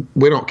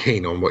 we're not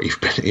keen on what you've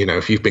been, you know,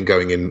 if you've been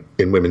going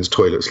in women's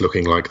toilets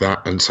looking like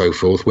that and so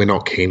forth, we're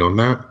not keen on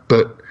that.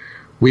 But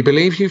we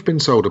believe you've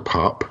been sold a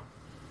pup.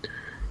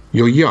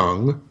 You're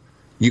young.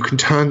 You can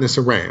turn this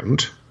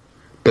around,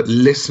 but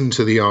listen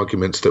to the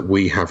arguments that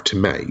we have to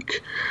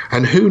make.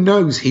 And who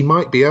knows, he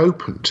might be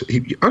open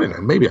to, I don't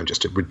know, maybe I'm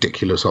just a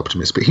ridiculous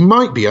optimist, but he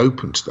might be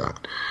open to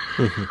that.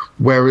 Mm-hmm.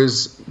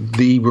 Whereas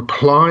the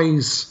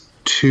replies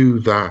to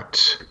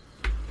that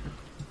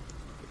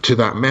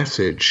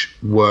message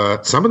were,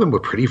 some of them were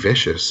pretty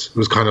vicious. It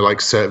was kind of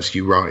like, serves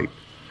you right.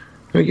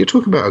 Now, you're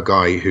talking about a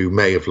guy who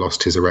may have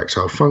lost his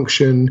erectile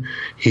function.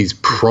 He's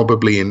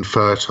probably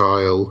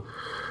infertile.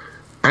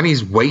 And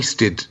he's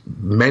wasted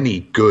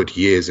many good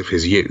years of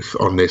his youth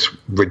on this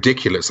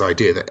ridiculous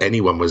idea that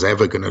anyone was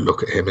ever going to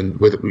look at him, and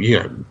with, you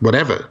know,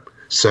 whatever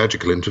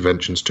surgical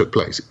interventions took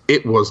place,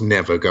 it was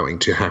never going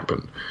to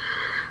happen,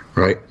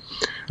 right?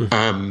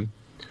 Mm-hmm.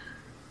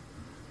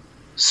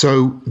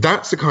 So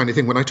that's the kind of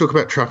thing, when I talk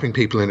about trapping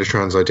people in a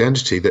trans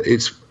identity, that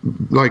it's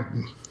like,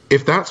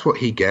 if that's what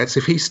he gets,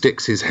 if he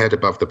sticks his head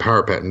above the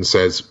parapet and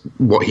says,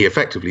 what he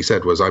effectively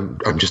said was, I'm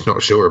just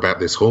not sure about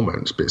this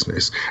hormones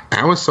business,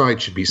 our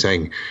side should be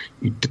saying,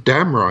 you're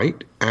damn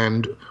right,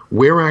 and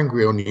we're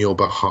angry on your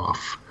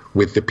behalf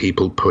with the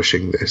people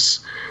pushing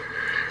this.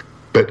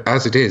 But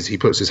as it is, he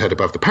puts his head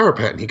above the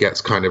parapet and he gets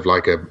kind of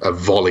like a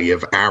volley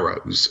of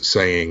arrows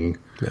saying,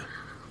 yeah,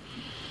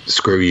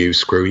 screw you.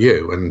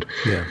 And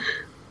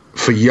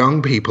for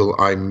young people,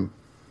 I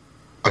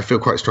feel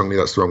quite strongly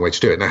that's the wrong way to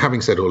do it. Now, having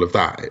said all of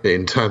that,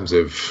 in terms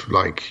of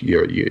like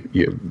your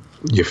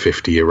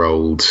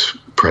 50-year-old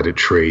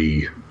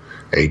predatory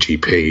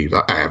AGP,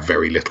 I have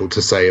very little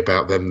to say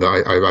about them.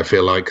 I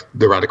feel like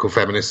the radical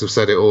feminists have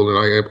said it all, and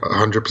I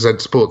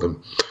 100% support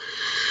them.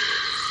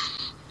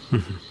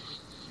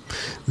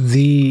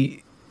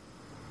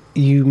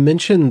 You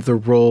mentioned the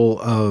role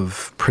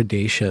of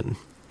predation.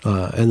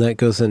 And that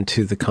goes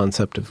into the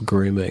concept of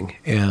grooming.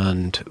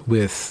 And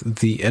with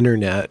the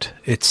internet,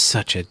 it's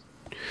such a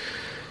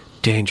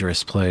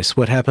dangerous place.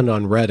 What happened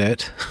on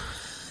Reddit,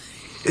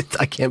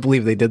 I can't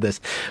believe they did this,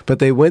 but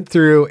they went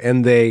through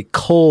and they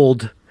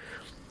culled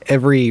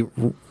every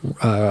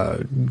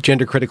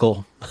gender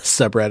critical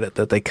subreddit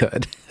that they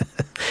could,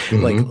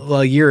 mm-hmm.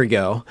 like a year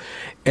ago.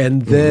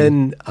 And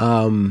then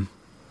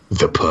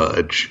the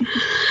purge.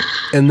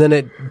 And then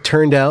it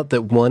turned out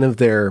that one of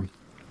their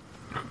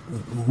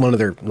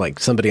like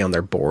somebody on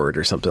their board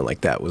or something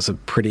like that was a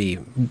pretty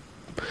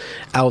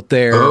out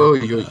there. Oh,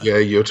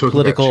 you're talking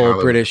political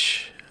about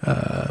British.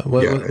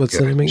 What's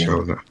the name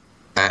again?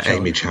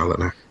 Amy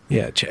Challoner.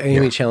 Yeah,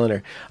 Amy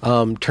Challoner.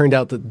 Turned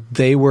out that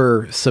they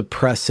were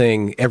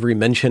suppressing every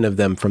mention of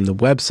them from the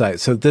website.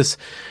 So this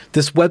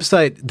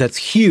website that's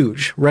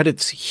huge,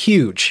 Reddit's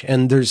huge,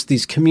 and there's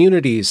these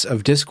communities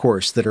of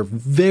discourse that are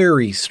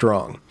very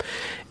strong.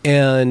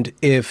 And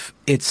if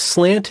it's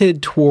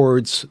slanted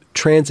towards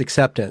trans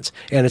acceptance,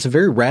 and it's a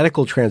very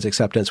radical trans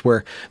acceptance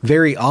where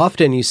very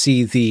often you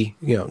see the,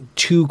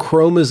 2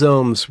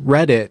 chromosomes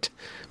Reddit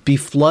be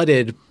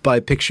flooded by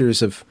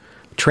pictures of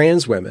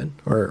trans women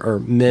or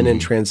men in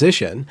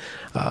transition,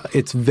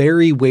 it's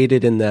very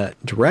weighted in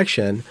that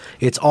direction.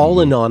 It's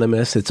all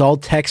anonymous. It's all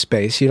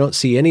text-based. You don't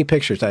see any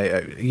pictures.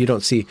 You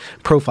don't see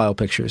profile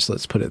pictures,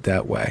 let's put it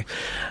that way.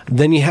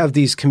 Then you have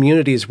these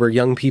communities where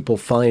young people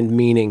find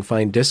meaning,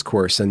 find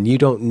discourse, and you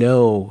don't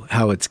know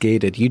how it's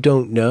gated. You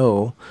don't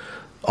know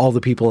all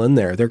the people in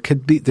there.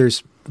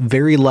 There's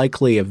very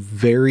likely a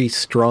very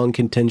strong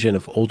contingent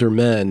of older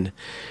men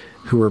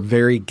who are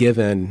very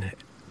given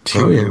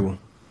to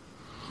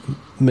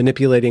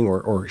manipulating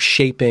or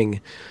shaping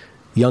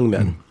young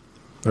men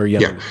or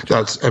young. Yeah,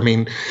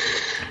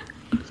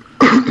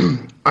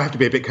 I have to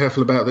be a bit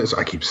careful about this.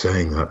 I keep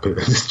saying that, but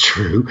it's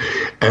true,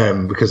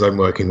 because I'm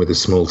working with a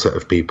small set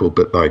of people,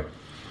 but like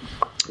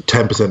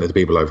 10% of the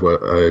people I've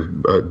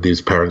worked,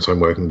 these parents I'm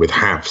working with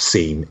have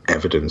seen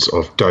evidence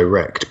of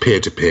direct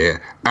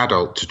peer-to-peer,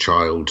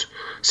 adult-to-child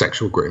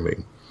sexual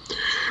grooming,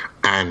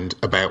 and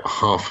about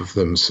half of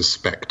them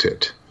suspect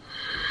it.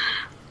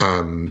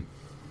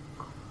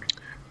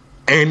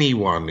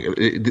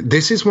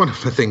 This is one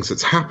of the things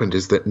that's happened,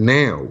 is that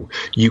now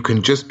you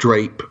can just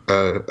drape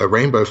a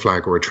rainbow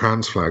flag or a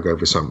trans flag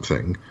over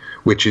something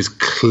which is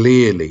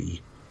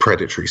clearly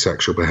predatory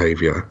sexual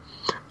behavior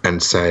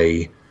and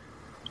say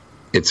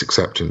it's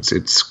acceptance,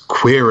 it's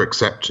queer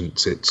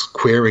acceptance, it's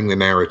queering the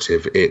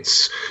narrative,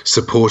 it's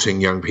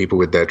supporting young people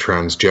with their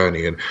trans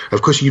journey. And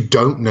of course, you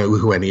don't know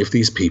who any of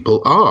these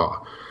people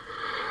are.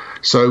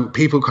 So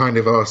people kind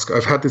of ask,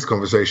 I've had this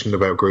conversation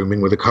about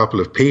grooming with a couple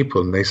of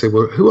people, and they say,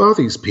 well, who are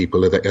these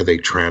people? Are they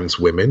trans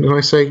women? And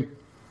I say,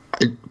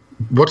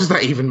 what does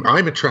that even,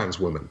 I'm a trans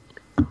woman.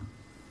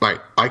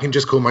 Like, I can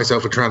just call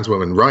myself a trans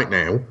woman right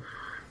now.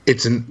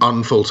 It's an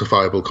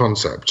unfalsifiable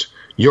concept.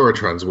 You're a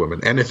trans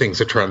woman.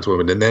 Anything's a trans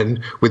woman. And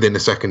then within a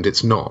second,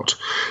 it's not.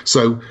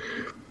 So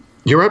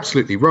you're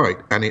absolutely right.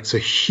 And it's a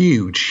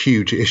huge,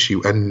 huge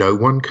issue. And no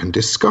one can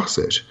discuss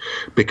it.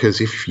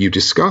 Because if you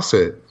discuss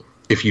it,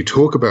 if you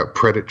talk about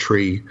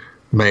predatory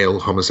male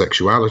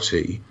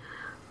homosexuality,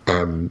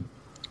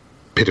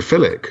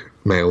 pedophilic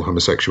male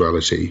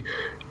homosexuality,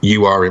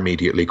 you are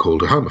immediately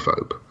called a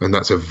homophobe. And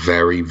that's a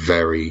very,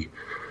 very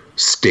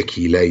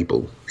sticky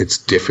label. It's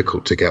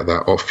difficult to get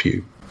that off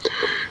you.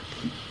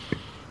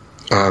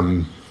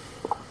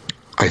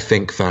 I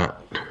think that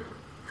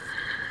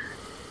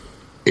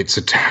it's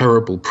a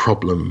terrible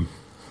problem,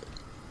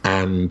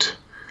 and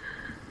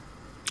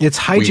it's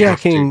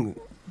hijacking.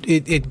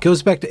 It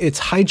goes back to, it's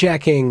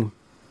hijacking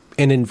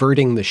and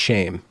inverting the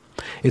shame.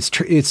 It's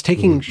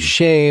taking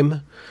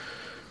shame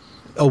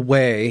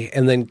away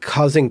and then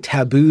causing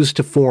taboos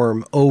to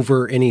form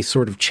over any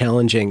sort of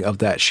challenging of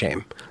that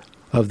shame,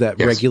 of that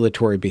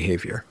regulatory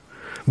behavior.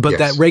 But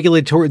that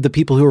regulatory, the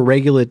people who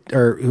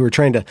are who are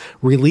trying to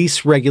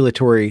release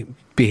regulatory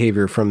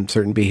behavior from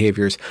certain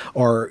behaviors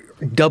are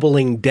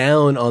doubling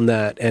down on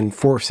that and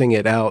forcing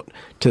it out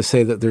to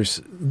say that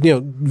there's,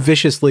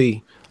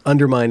 viciously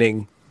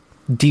undermining,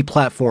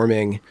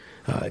 deplatforming.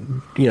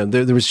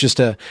 There was just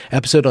a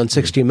episode on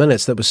 60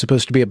 Minutes that was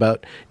supposed to be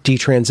about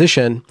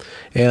detransition,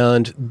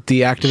 and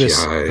the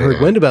activists heard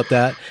wind about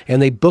that,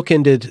 and they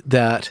bookended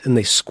that, and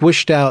they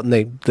squished out, and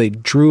they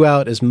drew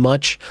out as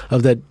much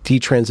of that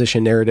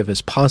detransition narrative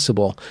as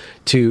possible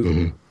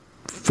to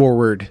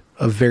forward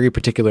a very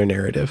particular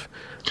narrative.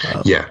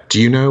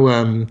 Do you know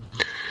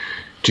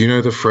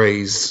the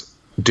phrase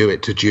 "do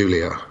it to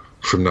Julia"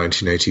 from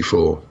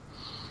 1984?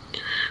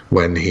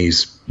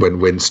 When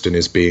Winston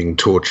is being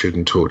tortured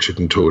and tortured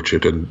and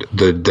tortured, and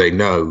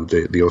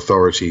the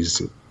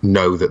authorities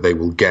know that they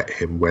will get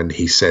him when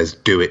he says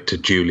 "do it to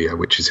Julia,"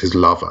 which is his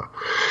lover.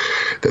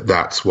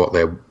 That's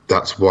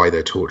why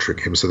they're torturing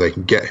him, so they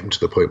can get him to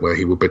the point where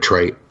he will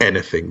betray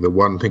anything, the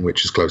one thing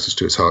which is closest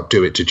to his heart.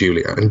 Do it to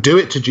Julia. And "do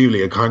it to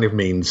Julia" kind of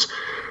means,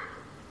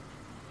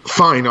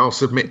 fine, I'll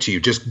submit to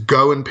you. Just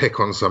go and pick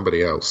on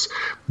somebody else.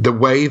 The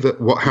way that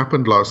what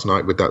happened last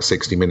night with that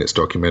 60 Minutes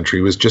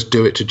documentary was just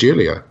do it to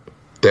Julia.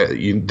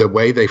 The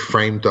way they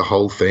framed the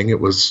whole thing,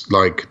 it was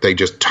like they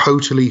just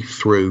totally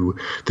threw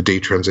the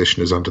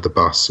detransitioners under the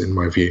bus, in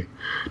my view.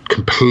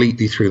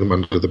 Completely threw them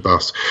under the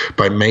bus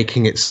by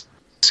making it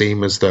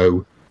seem as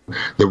though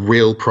the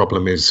real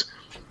problem is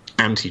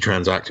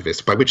anti-trans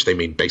activists, by which they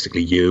mean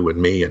basically you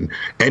and me and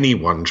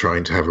anyone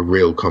trying to have a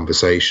real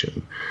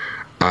conversation.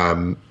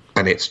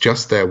 And it's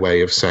just their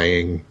way of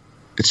saying,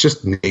 it's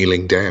just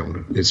kneeling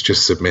down. It's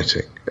just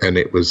submitting. And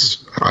it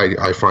was,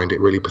 I find it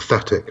really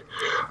pathetic,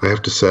 I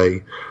have to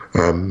say.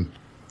 I'm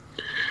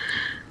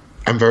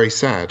very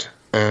sad.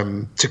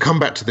 To come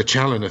back to the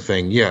Challoner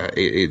thing,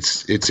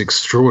 it's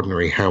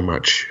extraordinary how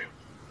much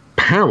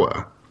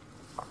power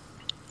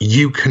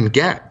you can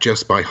get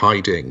just by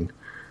hiding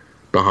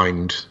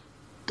behind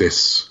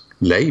this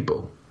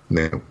label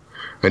now.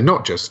 And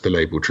not just the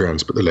label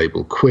trans, but the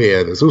label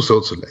queer. There's all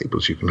sorts of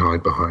labels you can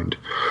hide behind.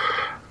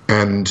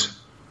 And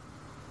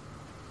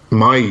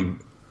my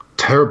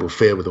terrible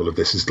fear with all of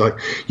this is, like,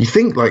 you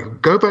think,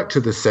 like, go back to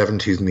the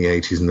 70s and the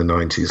 80s and the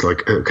 90s.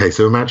 Like, okay,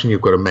 so imagine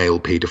you've got a male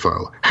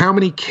paedophile. How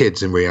many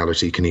kids in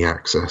reality can he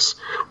access?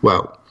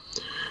 Well,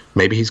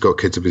 maybe he's got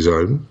kids of his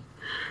own.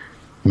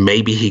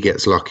 Maybe he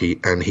gets lucky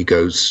and he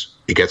gets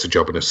a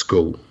job in a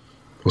school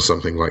or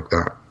something like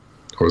that,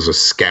 or as a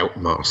scout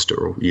master,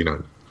 or,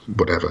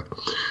 whatever.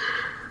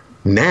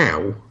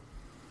 Now,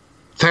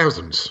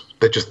 thousands.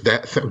 They're just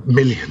there,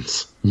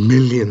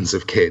 millions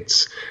of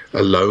kids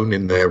alone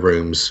in their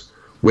rooms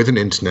with an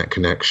internet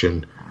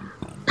connection,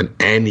 and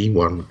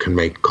anyone can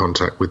make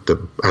contact with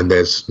them, and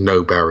there's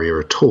no barrier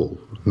at all,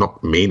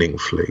 not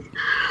meaningfully.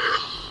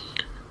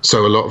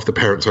 So a lot of the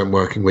parents I'm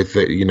working with,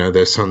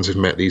 their sons have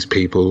met these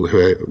people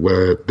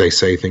where they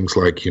say things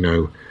like,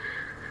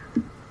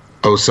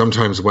 oh,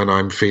 sometimes when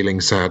I'm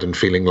feeling sad and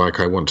feeling like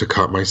I want to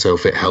cut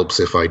myself, it helps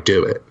if I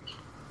do it.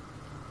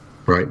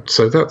 Right?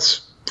 So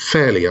that's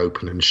fairly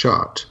open and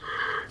shut.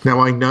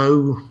 Now, I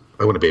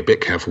want to be a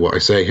bit careful what I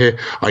say here.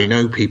 I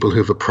know people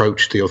who've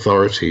approached the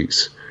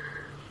authorities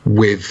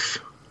with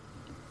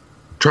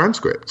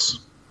transcripts,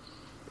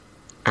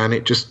 and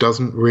it just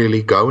doesn't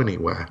really go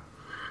anywhere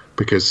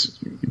because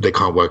they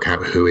can't work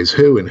out who is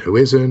who and who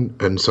isn't,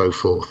 and so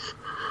forth.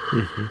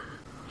 Mm-hmm.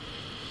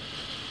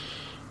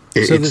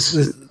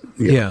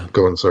 Yeah.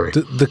 Go on, sorry.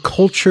 The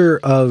culture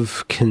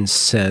of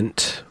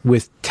consent,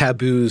 with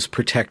taboos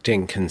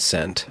protecting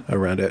consent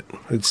around it,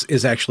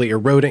 is actually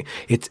eroding.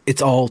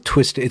 It's all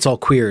twisted. It's all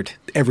queered.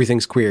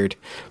 Everything's queered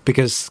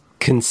because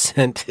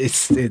consent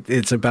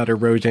it's about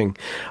eroding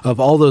of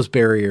all those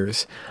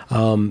barriers.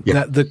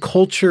 The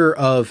culture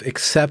of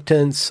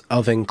acceptance,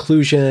 of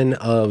inclusion,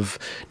 of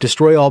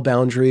destroy all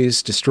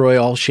boundaries, destroy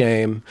all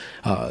shame.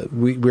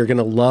 We're going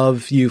to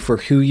love you for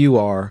who you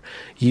are.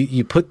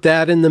 You put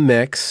that in the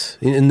mix,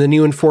 and then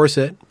you enforce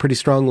it pretty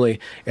strongly.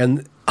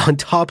 And on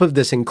top of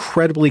this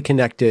incredibly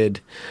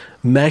connected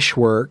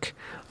meshwork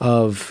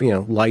of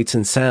lights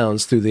and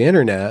sounds through the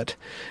internet,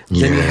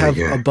 then you have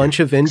a bunch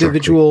of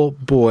individual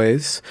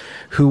boys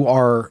who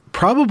are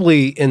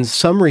probably in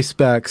some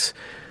respects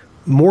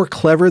more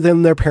clever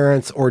than their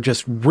parents, or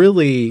just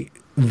really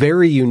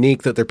very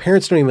unique that their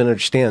parents don't even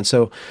understand.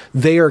 So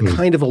they are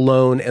kind of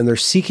alone, and they're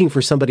seeking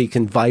for somebody who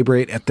can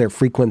vibrate at their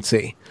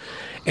frequency.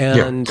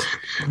 And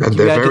they're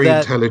very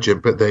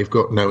intelligent, but they've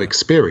got no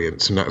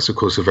experience. And that's, of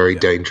course, a very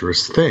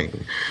dangerous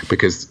thing,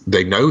 because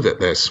they know that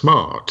they're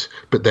smart,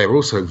 but they're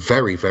also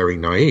very, very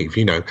naive.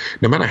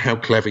 No matter how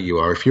clever you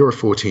are, if you're a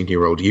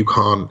 14-year-old, you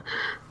can't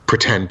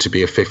pretend to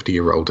be a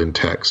 50-year-old in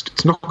text.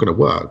 It's not going to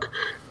work.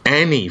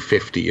 Any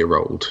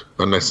 50-year-old,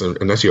 unless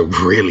you're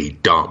really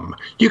dumb,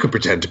 you can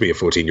pretend to be a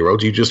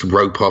 14-year-old. You just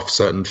rope off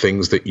certain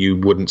things that you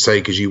wouldn't say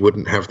because you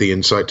wouldn't have the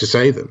insight to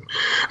say them.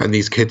 And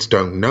these kids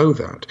don't know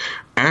that.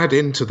 Add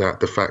into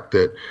that the fact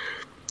that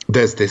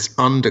there's this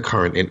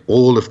undercurrent in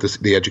all of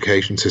the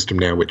education system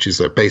now, which is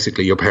that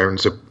basically your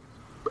parents are,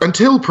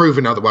 until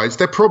proven otherwise,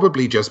 they're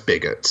probably just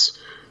bigots.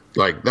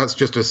 Like, that's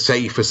just a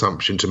safe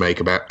assumption to make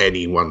about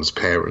anyone's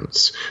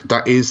parents.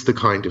 That is the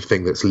kind of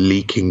thing that's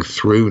leaking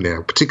through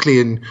now,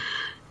 particularly in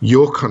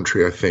your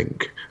country, I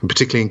think, and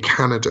particularly in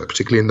Canada,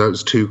 particularly in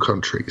those two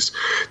countries.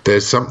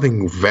 There's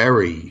something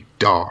very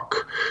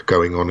dark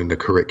going on in the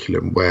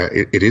curriculum where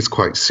it is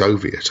quite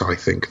Soviet, I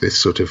think, this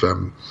sort of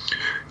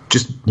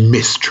just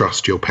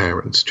mistrust your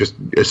parents, just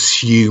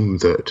assume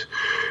that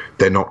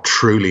they're not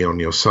truly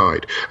on your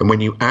side. And when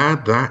you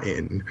add that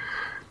in,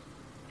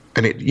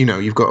 and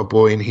you've got a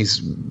boy and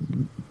he's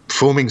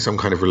forming some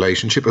kind of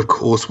relationship. Of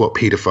course, what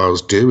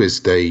pedophiles do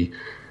is they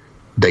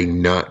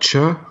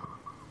nurture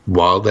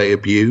while they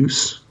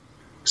abuse.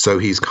 So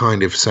he's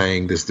kind of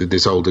saying,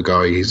 this older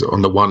guy, he's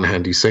on the one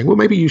hand, he's saying, well,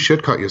 maybe you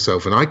should cut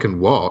yourself and I can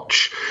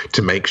watch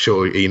to make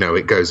sure,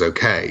 it goes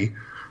okay.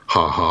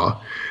 Ha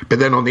ha. But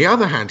then on the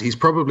other hand, he's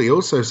probably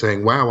also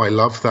saying, wow, I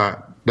love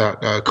that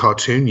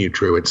cartoon you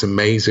drew. It's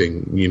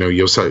amazing.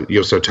 You're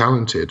so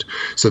talented.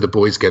 So the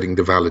boy's getting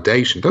the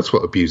validation. That's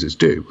what abusers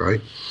do,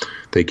 right?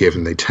 They give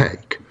and they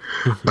take.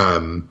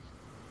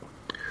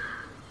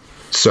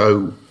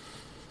 So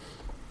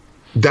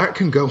that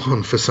can go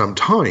on for some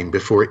time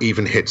before it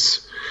even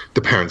hits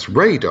the parents'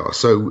 radar.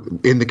 So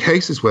in the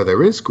cases where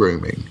there is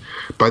grooming,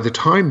 by the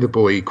time the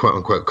boy, quote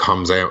unquote,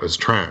 comes out as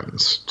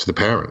trans to the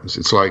parents,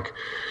 it's like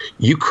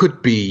you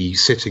could be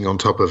sitting on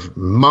top of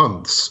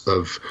months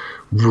of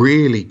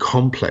really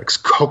complex,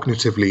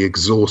 cognitively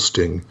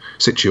exhausting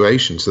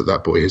situations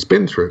that boy has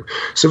been through.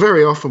 So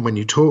very often when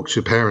you talk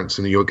to parents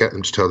and you'll get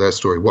them to tell their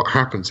story, what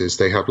happens is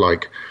they have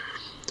like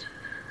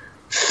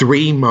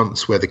 3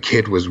 months where the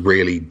kid was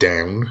really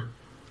down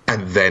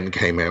and then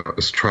came out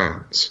as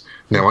trans.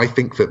 Now, I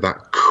think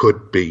that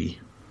could be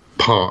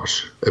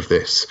part of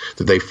this,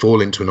 that they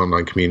fall into an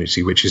online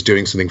community which is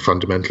doing something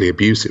fundamentally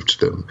abusive to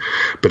them.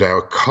 But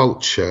our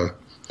culture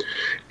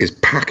is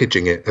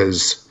packaging it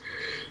as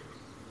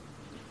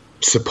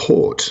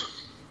support,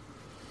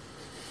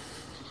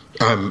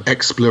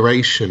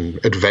 exploration,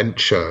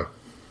 adventure,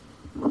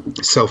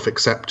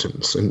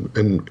 self-acceptance, and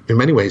in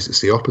many ways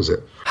it's the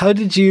opposite. How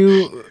did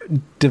you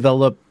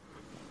develop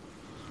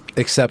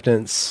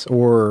acceptance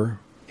or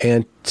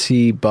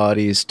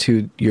antibodies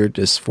to your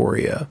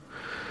dysphoria?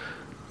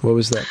 What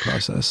was that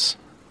process?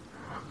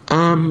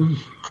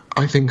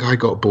 I think I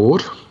got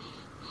bored.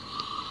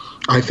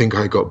 I think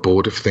I got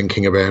bored of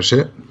thinking about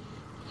it.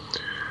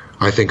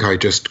 I think I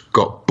just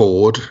got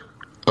bored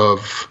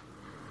of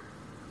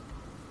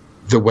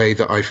the way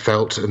that I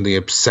felt and the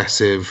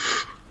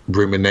obsessive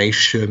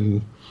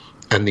rumination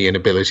and the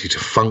inability to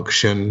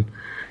function.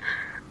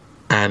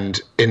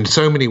 And in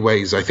so many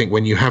ways, I think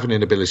when you have an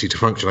inability to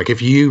function, like if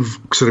you've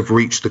sort of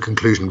reached the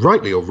conclusion,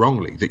 rightly or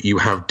wrongly, that you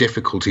have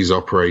difficulties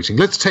operating,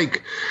 let's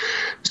take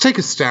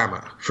a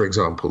stammer, for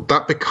example.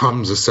 That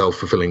becomes a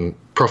self-fulfilling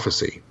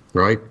prophecy,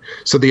 right?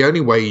 So the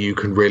only way you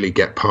can really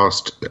get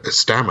past a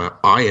stammer,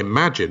 I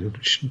imagine,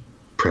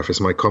 preface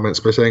my comments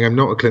by saying I'm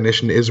not a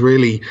clinician, is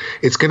really,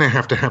 it's going to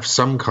have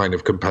some kind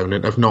of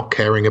component of not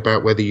caring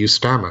about whether you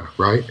stammer,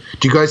 right?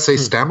 Do you guys say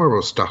stammer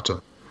or stutter?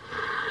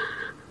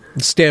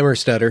 Stammer,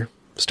 stutter.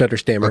 Stutter,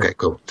 stammer. Okay,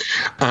 cool.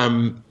 I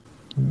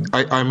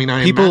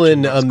mean, people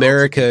in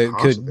America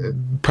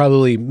could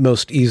probably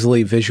most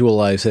easily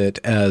visualize it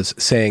as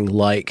saying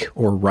like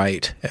or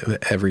right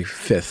every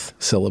fifth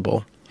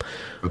syllable.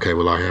 Okay,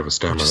 well, I have a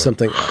stammer. Which is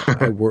something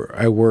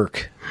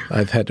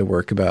I've had to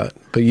work about.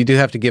 But you do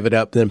have to give it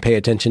up, then pay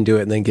attention to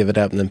it, and then give it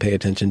up, and then pay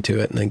attention to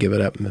it, and then give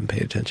it up, and then pay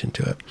attention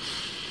to it.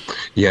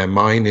 Yeah,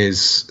 mine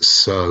is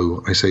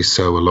so. I say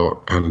so a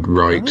lot, and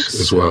right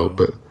as so. well.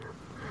 But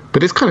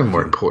it's kind of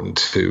more important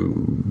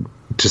to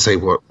say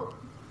what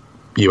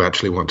you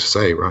actually want to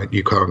say, right?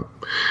 You can't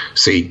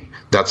see.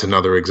 That's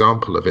another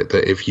example of it,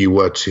 that if you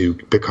were to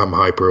become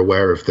hyper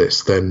aware of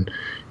this, then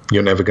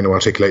you're never going to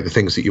articulate the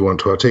things that you want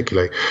to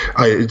articulate.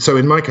 So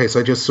in my case,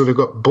 I just sort of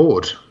got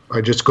bored.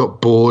 I just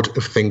got bored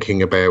of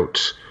thinking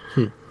about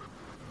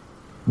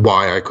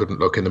why I couldn't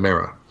look in the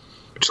mirror.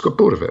 I just got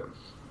bored of it.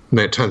 And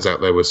it turns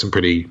out there were some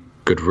pretty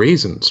good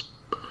reasons.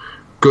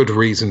 Good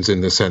reasons in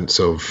the sense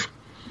of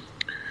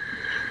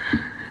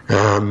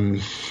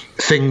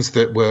things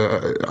that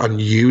were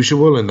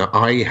unusual and that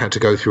I had to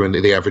go through and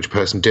that the average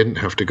person didn't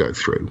have to go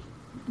through.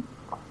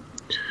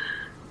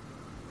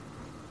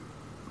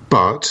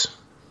 But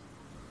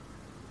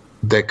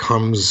there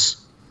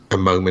comes a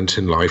moment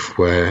in life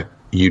where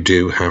you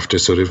do have to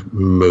sort of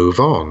move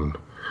on,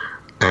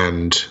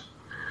 and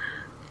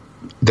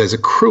there's a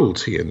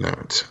cruelty in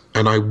that.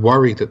 And I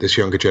worry that this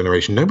younger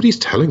generation, nobody's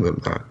telling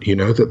them that,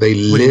 that they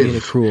live. What do you mean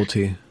a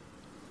cruelty?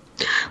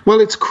 Well,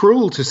 it's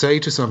cruel to say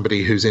to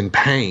somebody who's in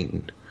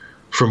pain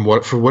for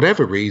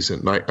whatever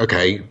reason, like,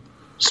 okay,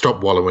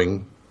 stop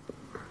wallowing,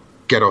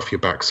 get off your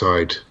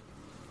backside,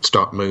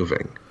 start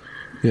moving.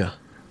 Yeah.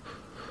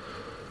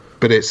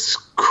 But it's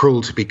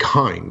cruel to be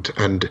kind,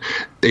 and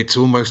it's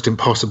almost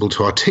impossible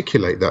to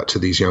articulate that to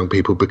these young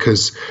people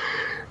because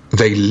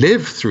they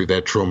live through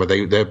their trauma.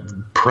 They're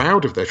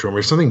proud of their trauma.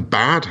 If something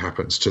bad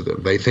happens to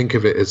them, they think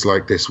of it as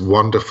like this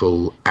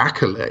wonderful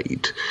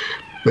accolade,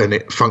 and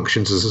it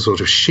functions as a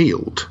sort of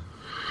shield.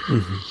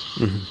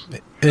 Mm-hmm. Mm-hmm.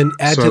 And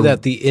add to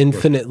that the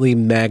infinitely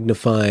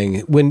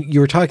magnifying. When you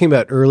were talking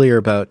about earlier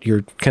about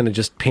you're kind of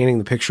just painting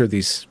the picture of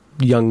these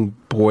young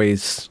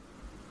boys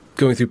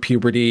going through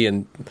puberty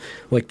and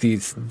like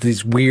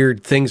these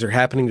weird things are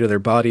happening to their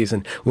bodies.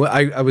 And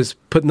I was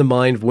put in the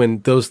mind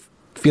when those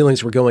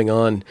feelings were going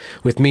on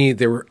with me,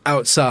 they were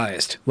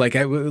outsized. Like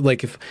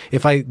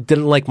if I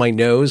didn't like my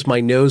nose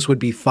would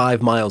be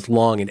 5 miles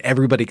long and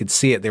everybody could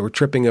see it. They were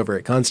tripping over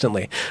it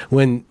constantly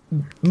when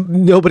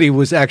nobody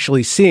was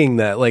actually seeing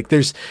that. Like there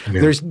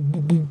was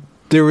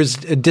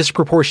a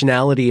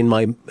disproportionality in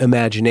my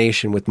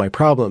imagination with my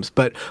problems.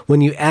 But when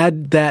you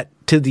add that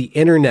to the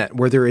internet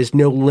where there is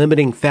no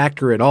limiting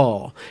factor at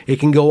all, it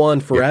can go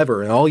on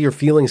forever, and all your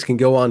feelings can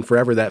go on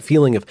forever. That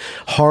feeling of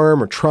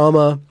harm or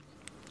trauma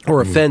or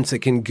offense, it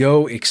can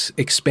go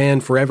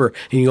expand forever,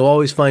 and you'll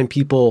always find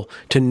people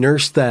to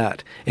nurse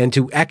that and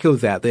to echo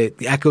that. The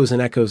echoes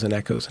and echoes and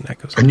echoes and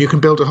echoes. And you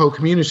can build a whole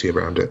community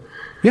around it.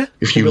 Yeah.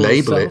 If you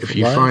label it, if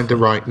you find the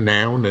right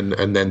noun,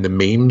 and then the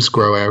memes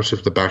grow out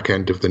of the back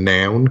end of the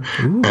noun,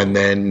 and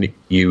then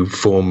you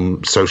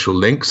form social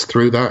links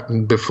through that,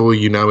 and before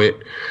you know it,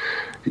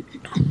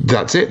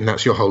 that's it, and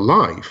that's your whole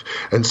life.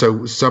 And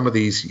so some of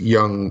these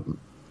young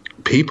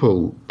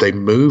people, they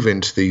move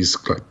into these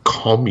like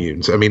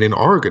communes. I mean, in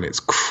Oregon, it's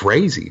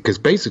crazy because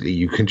basically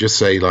you can just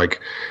say like,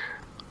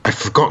 I've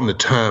forgotten the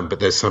term, but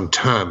there's some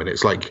term, and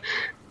it's like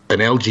an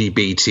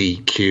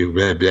LGBTQ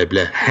blah blah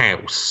blah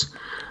house,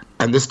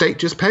 and the state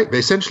just pay.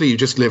 Essentially, you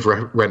just live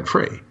rent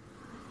free,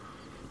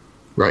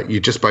 right? You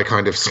just by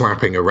kind of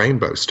slapping a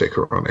rainbow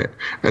sticker on it,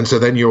 and so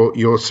then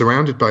you're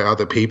surrounded by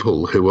other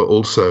people who are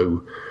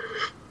also,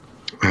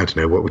 I don't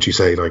know, what would you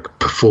say, like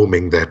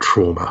performing their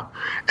trauma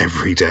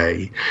every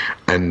day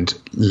and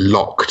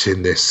locked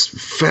in this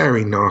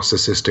very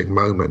narcissistic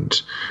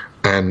moment.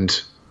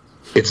 And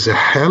it's a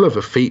hell of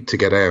a feat to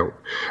get out.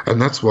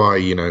 And that's why,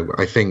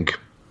 I think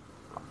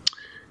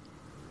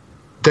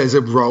there's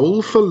a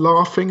role for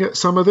laughing at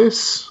some of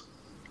this.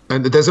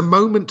 And there's a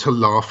moment to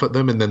laugh at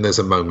them, and then there's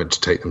a moment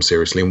to take them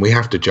seriously. And we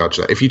have to judge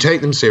that. If you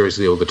take them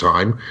seriously all the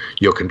time,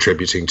 you're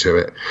contributing to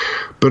it.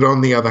 But on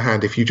the other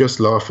hand, if you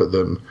just laugh at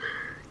them,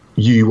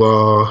 you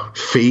are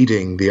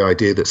feeding the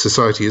idea that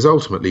society has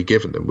ultimately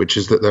given them, which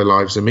is that their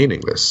lives are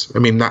meaningless. I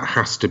mean, that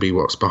has to be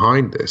what's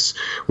behind this.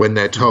 When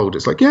they're told,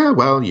 it's like,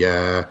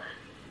 yeah,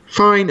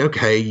 fine,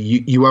 okay,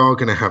 you are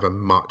going to have a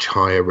much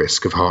higher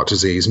risk of heart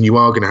disease, and you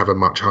are going to have a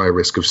much higher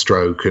risk of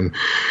stroke, and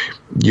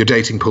your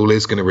dating pool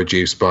is going to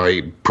reduce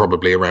by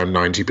probably around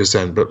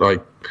 90%, but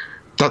like,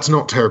 that's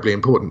not terribly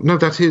important. No,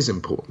 that is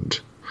important.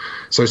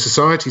 So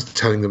society's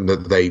telling them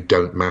that they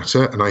don't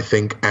matter, and I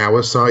think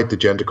our side, the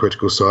gender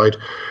critical side,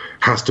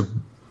 has to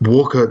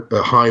walk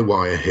a high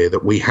wire here,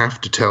 that we have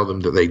to tell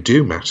them that they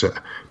do matter,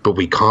 but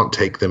we can't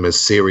take them as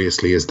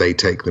seriously as they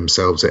take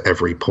themselves at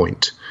every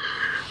point.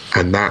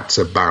 And that's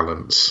a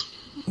balance.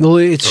 Well,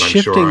 it's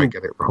shifting. Sure I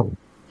get it wrong.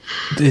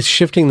 It's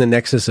shifting the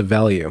nexus of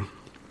value.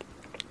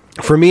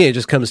 For me, it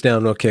just comes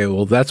down, okay,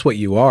 well, that's what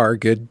you are.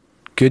 Good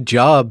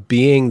job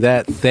being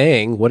that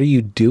thing. What are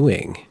you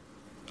doing?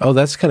 Oh,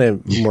 that's kind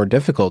of more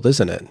difficult,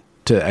 isn't it?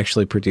 To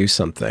actually produce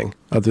something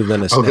other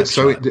than a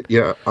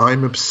snapshot.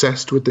 I'm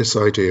obsessed with this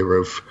idea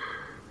of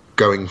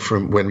going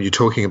from, when you're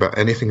talking about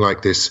anything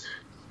like this,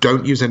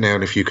 don't use a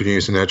noun if you can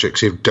use an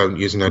adjective. Don't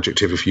use an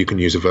adjective if you can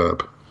use a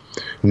verb.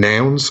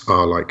 Nouns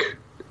are like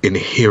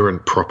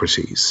inherent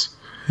properties.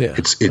 Yeah.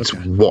 It's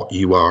what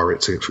you are.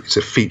 It's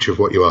a feature of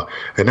what you are.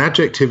 An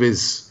adjective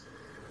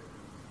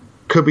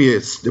could be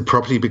a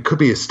property, but could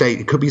be a state.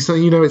 It could be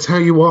something, it's how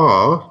you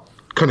are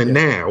kind of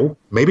now.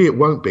 Maybe it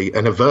won't be.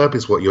 And a verb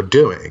is what you're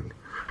doing.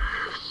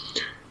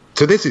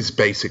 So this is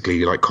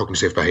basically like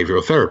cognitive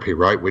behavioral therapy,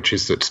 right? Which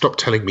is that stop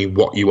telling me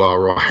what you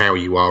are or how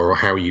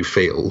you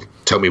feel.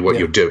 Tell me what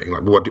you're doing.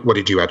 Like, what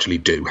did you actually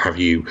do? Have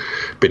you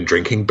been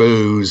drinking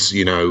booze?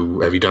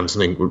 Have you done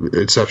something,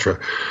 etc.?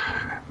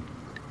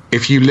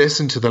 If you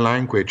listen to the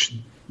language,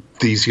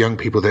 these young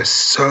people, they're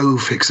so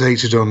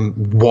fixated on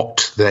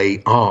what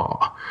they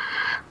are.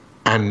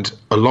 And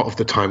a lot of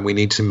the time we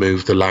need to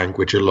move the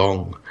language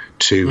along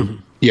to,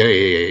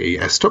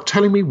 stop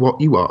telling me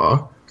what you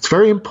are. It's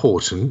very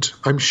important,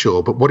 I'm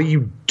sure, but what are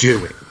you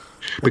doing?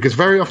 Because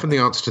very often the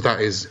answer to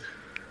that is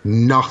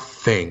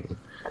nothing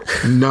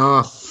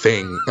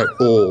at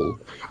all.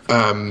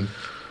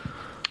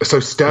 So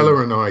Stella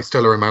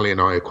O'Malley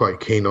and I are quite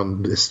keen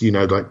on this,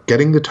 like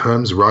getting the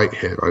terms right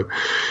here. Right?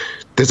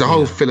 There's a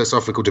whole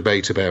philosophical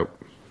debate about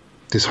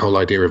this whole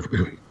idea of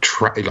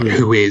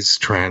who is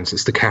trans.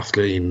 It's the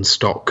Kathleen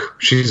Stock.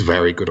 She's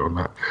very good on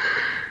that.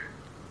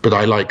 But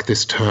I like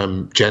this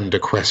term gender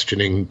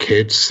questioning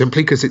kids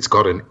simply because it's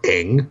got an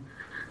ing.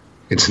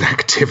 It's an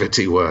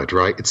activity word,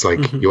 right? It's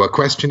like you are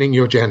questioning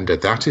your gender.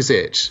 That is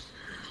it.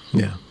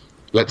 Yeah.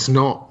 Let's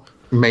not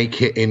make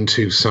it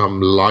into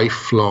some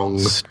lifelong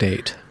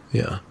state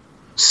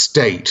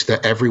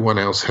that everyone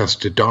else has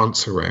to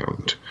dance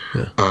around.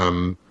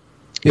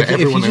 If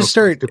you just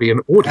start to be an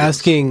audience.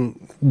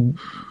 Asking,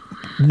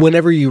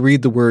 whenever you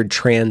read the word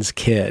trans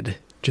kid,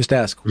 just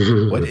ask,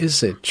 what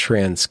is a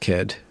trans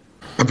kid?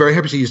 I'm very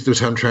happy to use the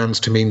term trans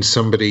to mean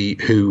somebody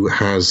who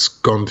has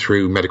gone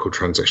through medical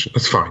transition.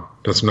 That's fine.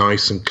 That's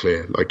nice and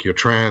clear. Like, you're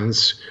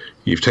trans,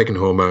 you've taken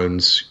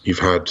hormones, you've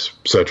had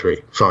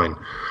surgery. Fine.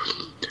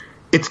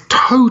 It's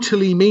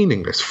totally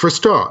meaningless. For a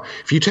start,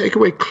 if you take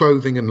away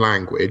clothing and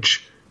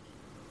language,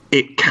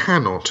 it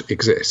cannot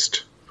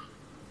exist.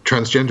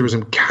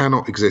 Transgenderism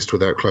cannot exist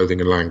without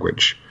clothing and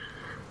language.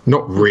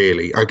 Not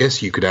really. I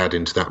guess you could add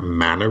into that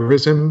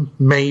mannerism,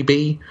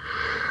 maybe.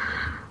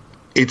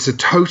 It's a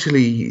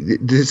totally,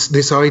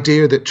 this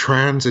idea that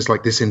trans is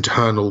like this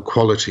internal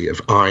quality of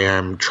I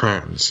am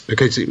trans.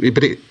 Okay,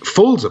 but it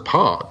falls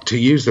apart, to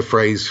use the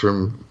phrase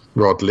from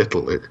Rod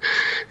Little.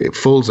 It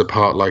falls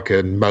apart like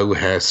a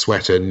mohair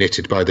sweater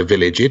knitted by the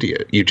village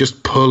idiot. You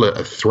just pull at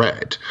a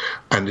thread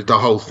and the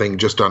whole thing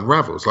just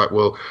unravels. Like,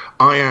 well,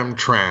 I am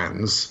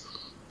trans.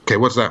 Okay,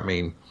 what does that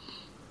mean?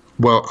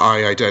 Well,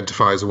 I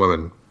identify as a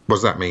woman. What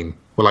does that mean?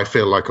 Well, I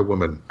feel like a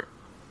woman.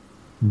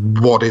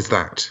 What is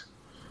that?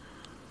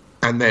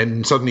 And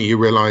then suddenly you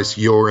realize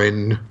you're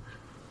in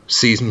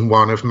season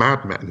 1 of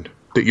Mad Men,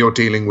 that you're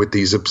dealing with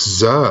these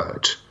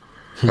absurd,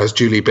 as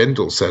Julie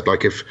Bindel said,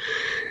 like if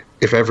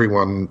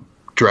everyone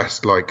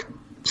dressed like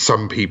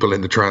some people in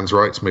the trans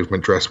rights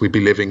movement dress, we'd be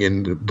living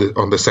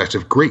on the set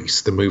of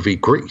Grease, the movie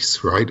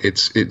Grease, right?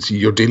 It's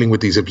you're dealing with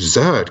these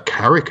absurd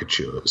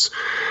caricatures,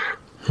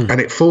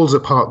 and it falls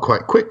apart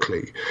quite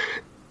quickly.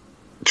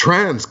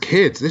 Trans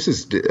kids,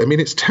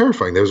 it's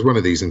terrifying. There was one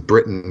of these in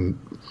Britain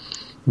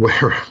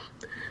where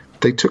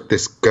they took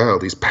this girl,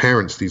 these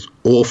parents, these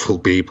awful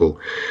people,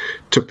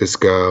 took this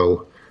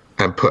girl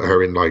and put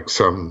her in like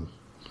some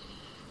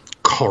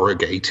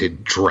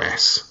corrugated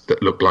dress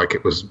that looked like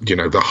it was,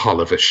 the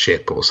hull of a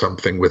ship or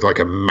something, with like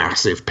a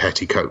massive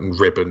petticoat and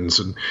ribbons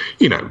and,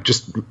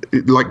 just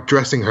like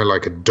dressing her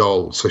like a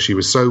doll. So she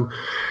was so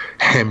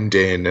hemmed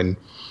in, and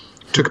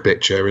took a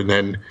picture, and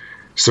then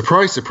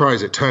surprise,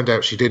 surprise, it turned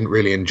out she didn't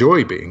really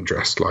enjoy being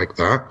dressed like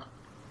that.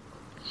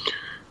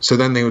 So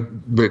then they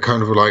were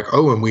kind of like,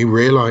 oh, and we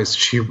realized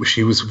she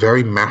was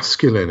very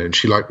masculine and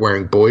she liked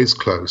wearing boys'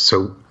 clothes.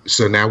 So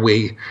now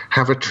we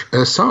have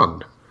a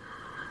son.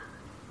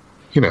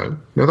 Now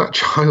that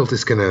child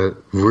is going to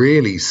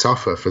really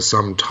suffer for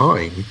some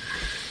time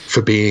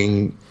for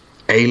being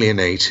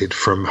alienated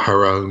from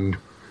her own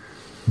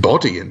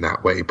body in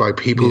that way by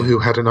people who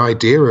had an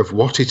idea of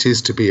what it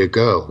is to be a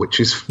girl, which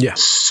is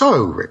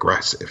so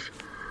regressive.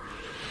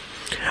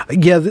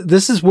 Yeah,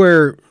 this is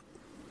where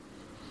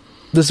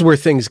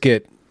things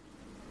get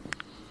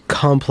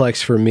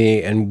complex for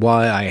me, and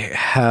why I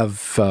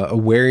have a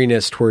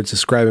wariness towards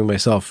describing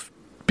myself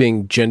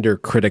being gender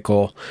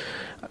critical,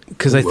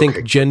 because I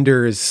think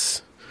gender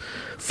is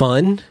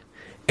fun,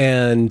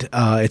 and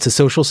it's a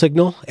social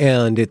signal,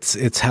 and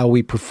it's how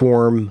we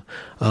perform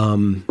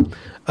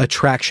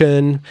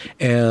attraction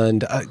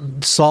and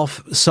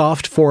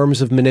soft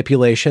forms of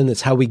manipulation.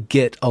 That's how we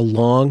get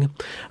along.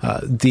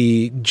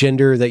 The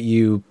gender that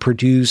you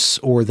produce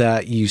or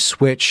that you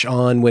switch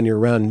on when you're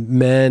around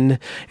men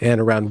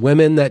and around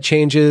women, that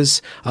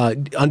changes.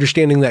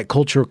 Understanding that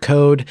cultural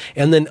code,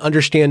 and then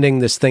understanding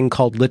this thing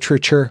called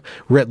literature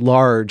writ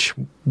large,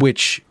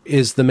 which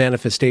is the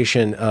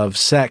manifestation of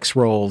sex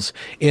roles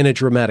in a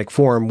dramatic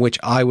form, which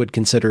I would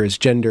consider as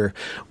gender.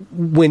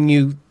 When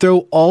you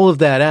throw all of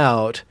that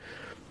out,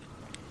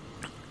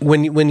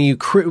 when you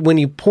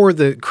pour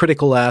the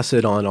critical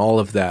acid on all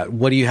of that,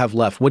 what do you have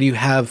left? What do you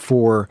have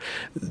for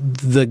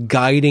the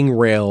guiding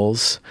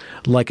rails,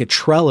 like a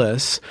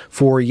trellis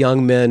for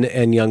young men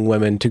and young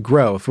women to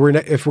grow? If we're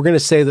going to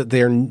say that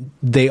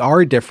they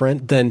are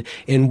different, then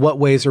in what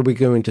ways are we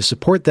going to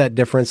support that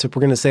difference? If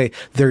we're going to say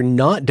they're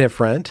not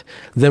different,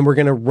 then we're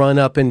going to run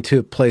up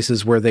into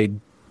places where they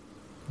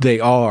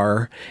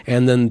are,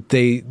 and then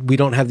we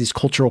don't have these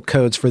cultural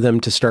codes for them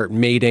to start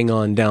mating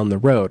on down the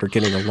road or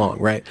getting along,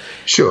 right?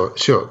 Sure.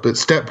 But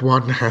step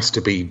one has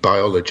to be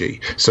biology.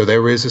 So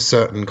there is a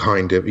certain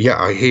kind of,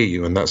 I hear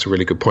you, and that's a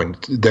really good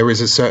point. There is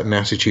a certain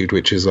attitude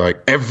which is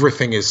like,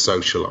 everything is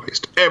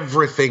socialized.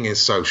 Everything is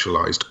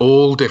socialized.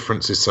 All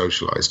difference is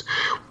socialized.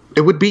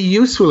 It would be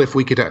useful if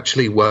we could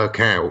actually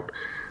work out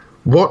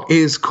what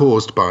is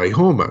caused by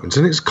hormones,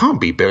 and it can't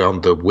be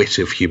beyond the wit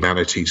of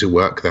humanity to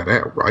work that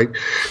out, right?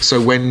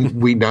 So when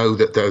we know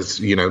that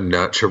there's,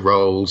 nurture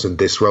roles and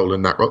this role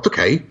and that role,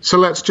 okay, so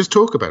let's just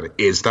talk about it.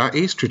 Is that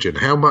estrogen?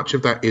 How much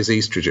of that is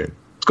estrogen?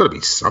 It's got to be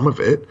some of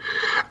it.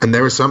 And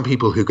there are some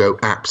people who go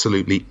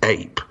absolutely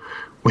ape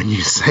when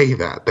you say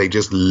that. They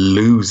just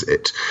lose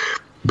it,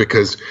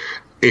 because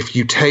if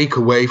you take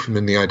away from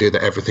them the idea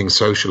that everything's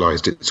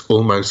socialized, it's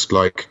almost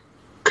like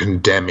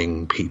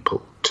condemning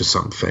people to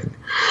something.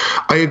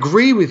 I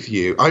agree with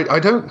you. I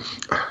don't.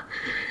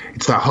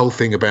 It's that whole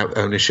thing about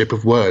ownership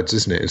of words,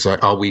 isn't it? It's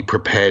like, are we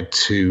prepared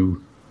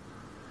to?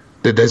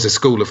 There's a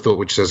school of thought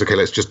which says, okay,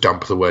 let's just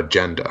dump the word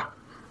gender.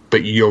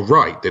 But you're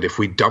right that if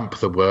we dump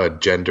the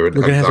word gender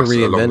and thus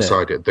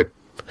alongside it,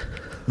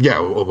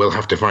 or we'll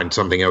have to find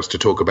something else to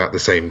talk about the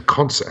same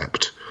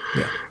concept,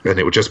 and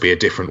it would just be a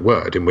different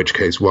word. In which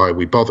case, why are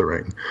we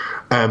bothering?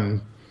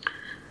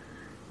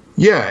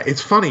 Yeah,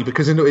 it's funny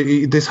because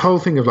this whole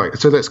thing of like,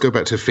 so let's go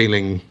back to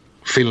feeling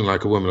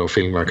like a woman or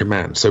feeling like a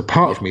man. So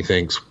part of me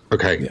thinks,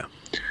 okay,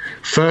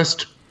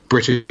 first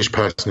British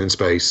person in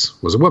space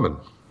was a woman,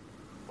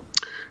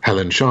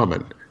 Helen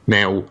Sharman.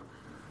 Now,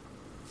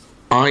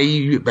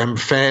 I am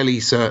fairly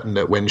certain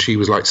that when she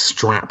was like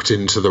strapped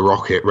into the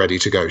rocket ready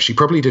to go, she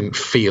probably didn't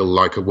feel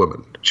like a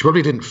woman. She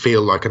probably didn't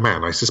feel like a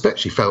man. I suspect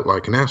she felt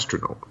like an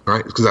astronaut,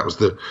 right? Because that was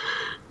the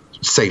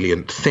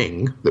salient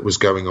thing that was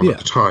going on at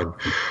the time.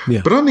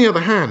 But on the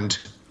other hand,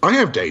 I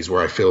have days where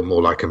I feel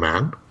more like a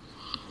man.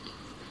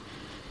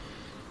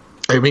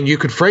 I mean, you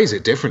could phrase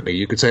it differently.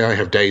 You could say I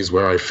have days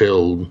where I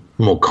feel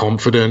more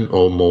confident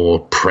or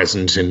more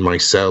present in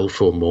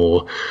myself or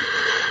more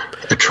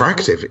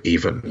attractive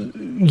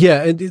even.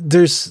 Yeah,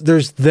 there's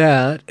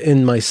that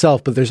in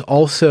myself, but there's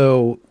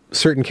also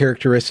certain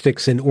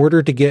characteristics. In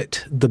order to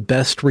get the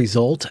best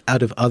result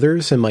out of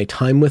others in my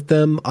time with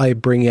them, I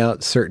bring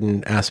out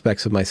certain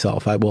aspects of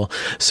myself. I will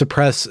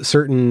suppress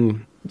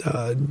certain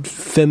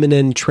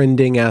feminine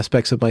trending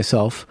aspects of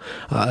myself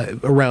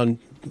around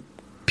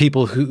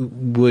people who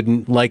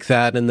wouldn't like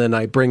that, and then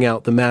I bring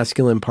out the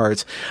masculine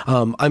parts.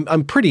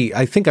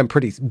 I think I'm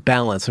pretty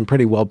balanced. I'm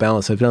pretty well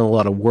balanced. I've done a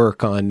lot of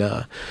work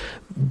on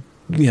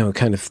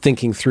kind of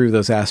thinking through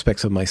those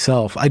aspects of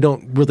myself. I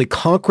don't really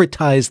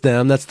concretize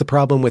them. That's the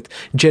problem with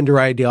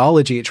gender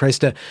ideology. It tries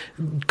to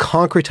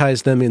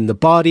concretize them in the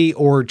body,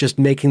 or just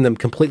making them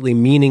completely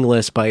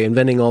meaningless by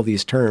inventing all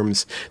these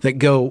terms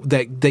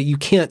that you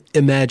can't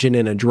imagine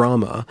in a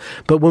drama.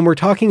 But when we're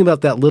talking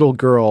about that little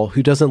girl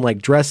who doesn't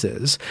like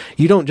dresses,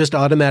 you don't just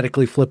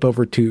automatically flip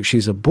over to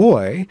she's a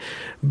boy,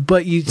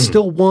 but you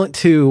still want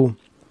to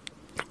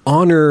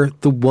honor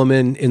the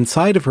woman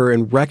inside of her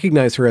and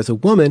recognize her as a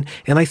woman.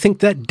 And I think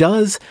that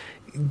does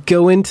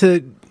go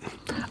into,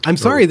 I'm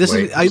sorry, this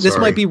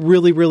might be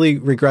really, really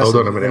regressive.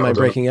 Hold on a minute. Am I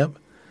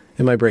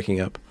breaking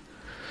up?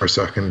 For a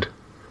second.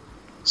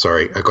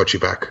 Sorry, I got you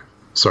back.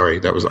 Sorry,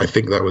 I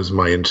think that was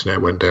my internet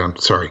went down.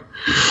 Sorry.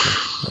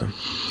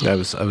 I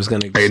was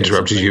going to. I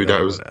interrupted you.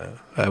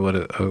 I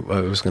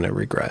was going to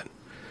regret.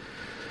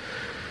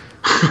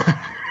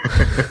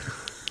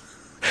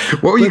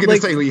 What were you going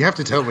to say? Well, you have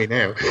to tell me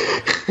now.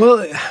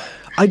 Well,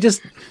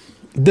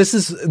 this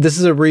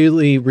is a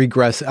really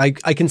regressive. I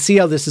can see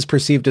how this is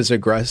perceived as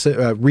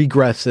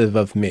regressive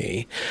of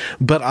me,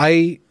 but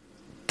I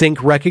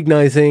think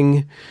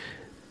recognizing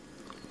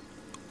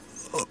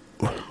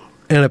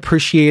and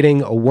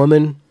appreciating a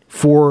woman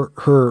for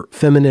her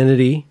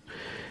femininity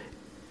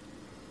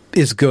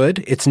is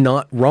good. It's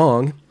not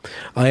wrong.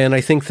 And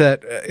I think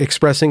that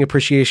expressing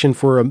appreciation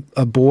for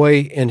a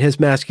boy and his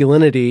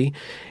masculinity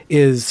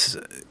is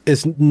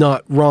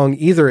not wrong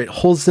either. It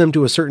holds them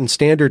to a certain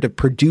standard of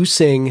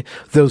producing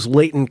those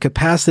latent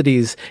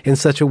capacities in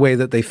such a way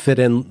that they fit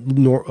in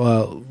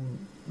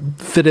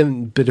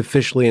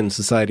beneficially in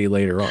society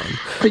later on.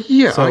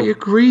 I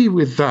agree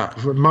with that.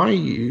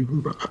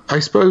 I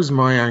suppose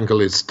my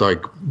angle is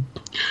like,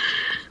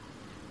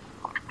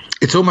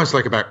 it's almost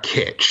like about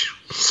kitsch.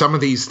 Some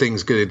of these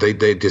things,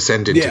 they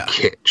descend into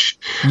kitsch.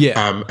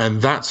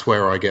 And that's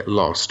where I get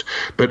lost.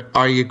 But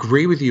I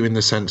agree with you in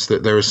the sense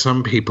that there are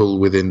some people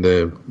within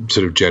the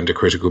sort of gender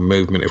critical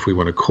movement, if we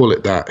want to call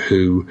it that,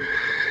 who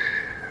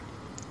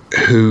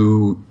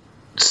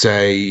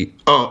say,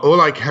 oh, all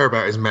I care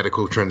about is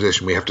medical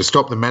transition. We have to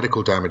stop the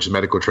medical damage, the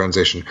medical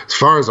transition. As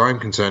far as I'm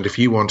concerned, if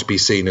you want to be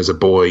seen as a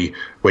boy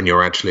when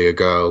you're actually a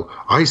girl,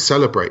 I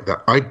celebrate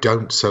that. I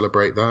don't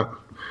celebrate that.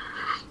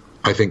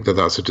 I think that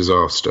that's a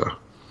disaster.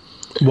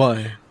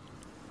 Why?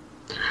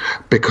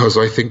 Because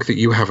I think that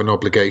you have an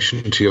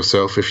obligation to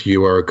yourself if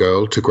you are a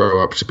girl to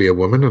grow up to be a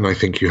woman, and I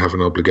think you have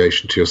an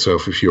obligation to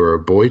yourself if you are a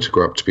boy to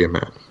grow up to be a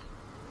man.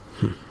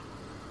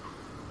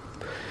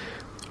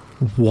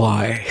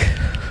 Why?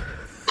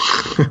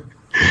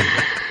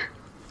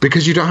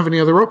 Because you don't have any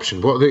other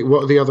option. What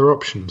are the other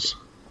options?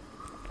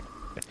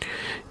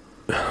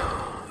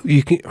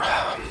 You can.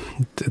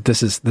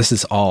 This is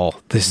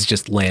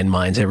just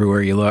landmines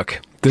everywhere you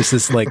look. This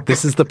is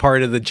the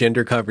part of the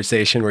gender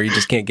conversation where you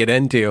just can't get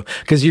into,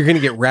 because you're going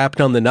to get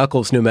rapped on the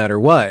knuckles no matter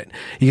what.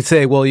 You could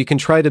say, well, you can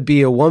try to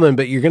be a woman,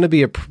 but you're going to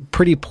be a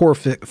pretty poor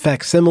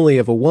facsimile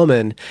of a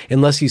woman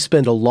unless you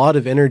spend a lot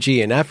of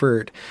energy and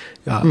effort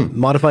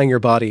modifying your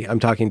body. I'm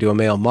talking to a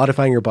male.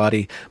 Modifying your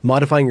body,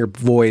 modifying your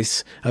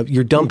voice.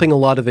 You're dumping a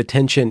lot of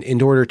attention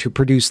in order to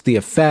produce the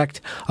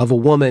effect of a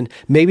woman.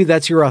 Maybe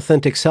that's your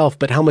authentic self,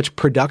 but how much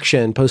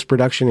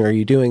post-production are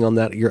you doing on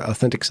that, your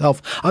authentic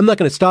self? I'm not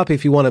going to stop you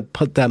if you want to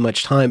put that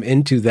much time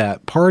into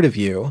that part of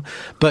you,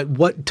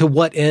 but to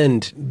what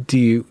end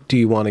do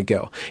you want to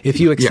go?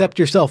 If you accept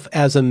yourself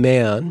as a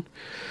man,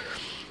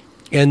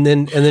 and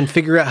then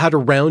figure out how to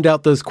round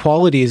out those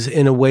qualities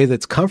in a way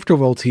that's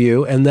comfortable to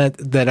you and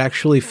that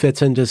actually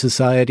fits into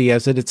society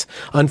as it's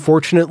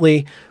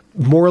unfortunately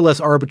more or less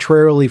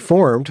arbitrarily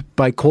formed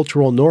by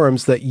cultural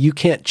norms that you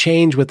can't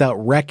change without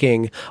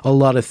wrecking a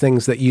lot of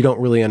things that you don't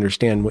really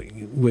understand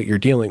what you're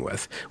dealing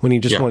with when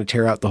you just want to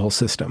tear out the whole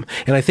system.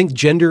 And I think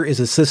gender is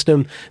a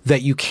system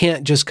that you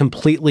can't just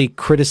completely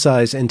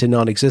criticize into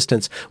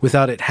non-existence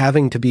without it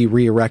having to be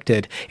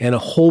re-erected, and a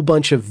whole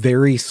bunch of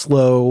very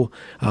slow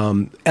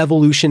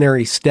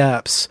evolutionary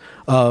steps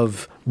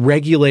of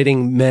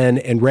regulating men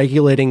and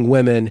regulating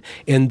women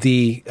in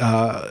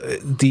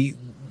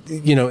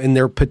in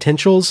their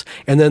potentials,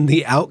 and then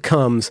the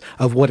outcomes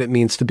of what it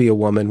means to be a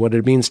woman, what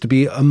it means to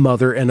be a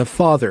mother and a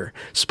father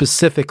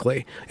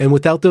specifically. And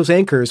without those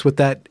anchors, with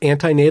that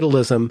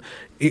antinatalism,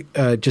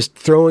 just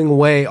throwing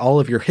away all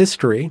of your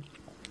history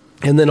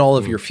and then all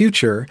of your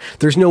future,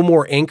 there's no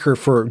more anchor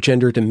for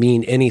gender to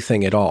mean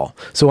anything at all.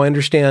 So I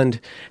understand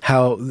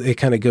how it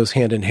kind of goes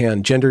hand in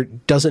hand. Gender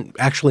doesn't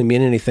actually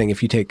mean anything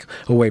if you take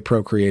away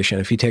procreation,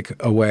 if you take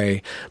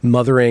away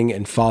mothering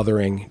and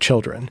fathering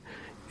children.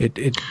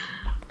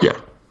 Yeah,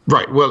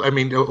 right. Well, I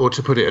mean, or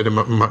to put it at a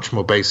much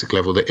more basic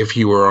level, that if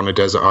you were on a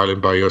desert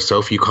island by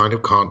yourself, you kind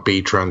of can't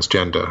be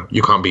transgender.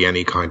 You can't be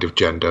any kind of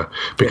gender,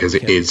 because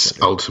it is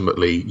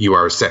ultimately, you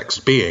are a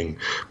sexed being,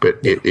 but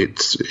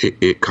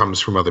it comes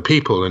from other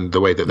people and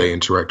the way that they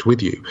interact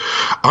with you.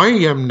 I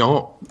am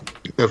not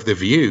of the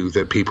view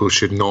that people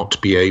should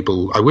not be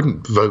able, I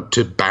wouldn't vote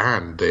to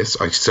ban this.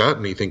 I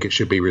certainly think it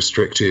should be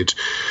restricted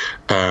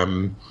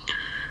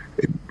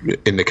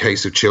in the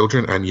case of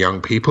children and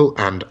young people,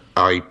 and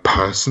I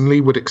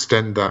personally would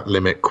extend that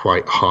limit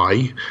quite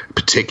high,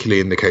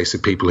 particularly in the case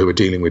of people who are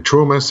dealing with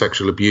trauma,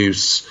 sexual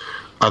abuse,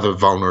 other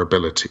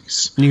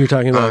vulnerabilities. You're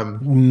talking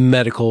about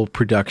medical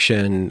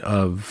production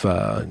of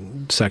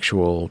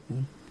sexual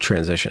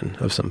transition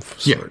of some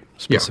sort,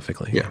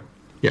 specifically.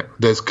 Yeah,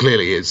 there's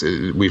clearly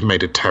we've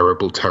made a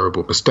terrible,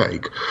 terrible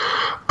mistake.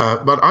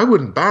 But I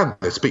wouldn't ban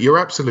this, but you're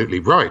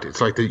absolutely right.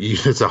 It's like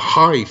there's a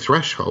high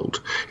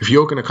threshold. If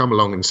you're going to come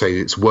along and say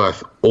it's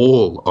worth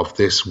all of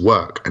this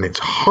work, and it's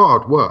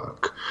hard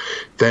work,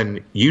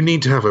 then you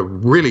need to have a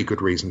really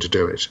good reason to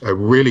do it, a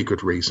really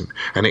good reason.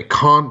 And it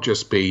can't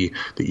just be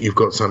that you've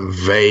got some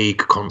vague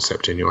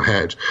concept in your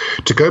head.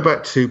 To go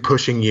back to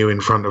pushing you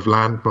in front of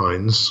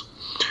landmines,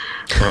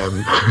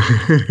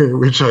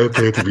 which I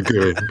appear to be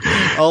doing.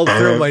 I'll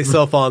throw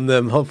myself on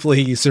them.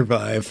 Hopefully you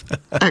survive.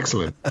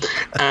 Excellent.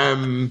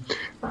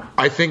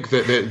 I think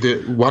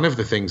that one of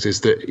the things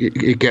is that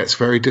it gets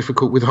very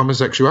difficult with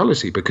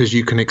homosexuality, because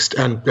you can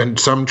and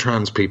some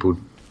trans people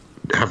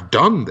have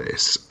done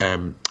this.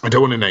 I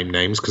don't want to name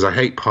names because I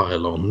hate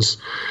pile-ons.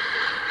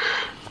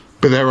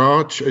 But there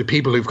are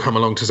people who've come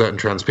along to certain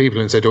trans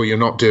people and said, oh, you're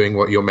not doing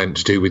what you're meant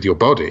to do with your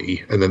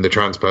body. And then the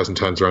trans person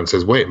turns around and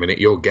says, wait a minute,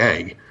 you're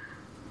gay.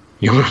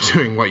 You're not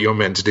doing what you're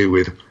meant to do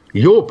with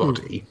your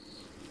body.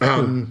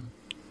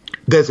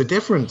 There's a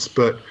difference,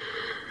 but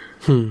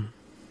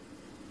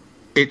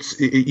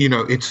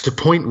it's a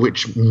point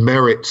which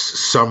merits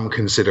some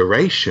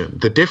consideration.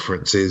 The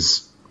difference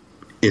is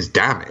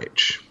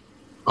damage,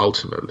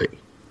 ultimately,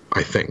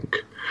 I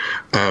think.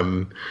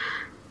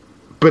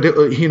 But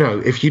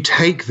if you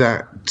take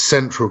that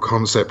central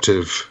concept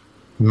of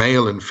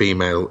male and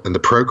female and the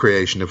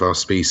procreation of our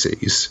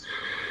species,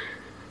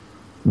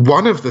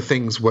 one of the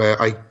things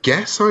where I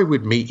guess I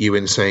would meet you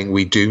in saying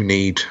we do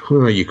need,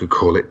 well, you could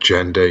call it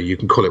gender, you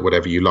can call it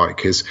whatever you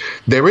like, is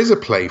there is a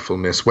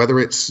playfulness, whether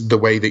it's the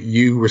way that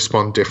you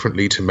respond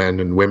differently to men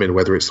and women,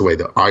 whether it's the way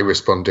that I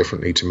respond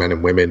differently to men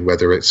and women,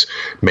 whether it's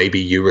maybe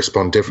you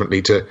respond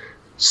differently to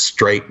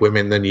straight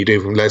women than you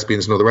do from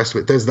lesbians and all the rest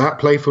of it. There's that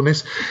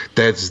playfulness.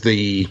 There's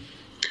the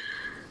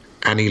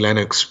Annie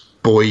Lennox,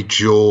 Boy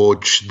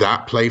George,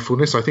 that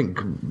playfulness. I think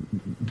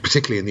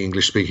particularly in the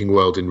English-speaking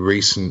world in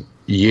recent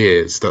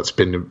years, that's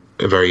been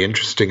a very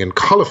interesting and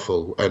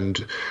colourful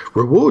and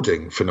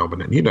rewarding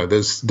phenomenon. You know,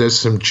 there's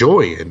some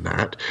joy in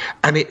that,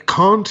 and it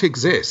can't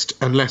exist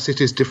unless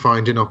it is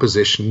defined in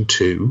opposition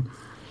to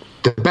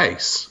the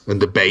base,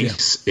 and the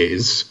base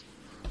is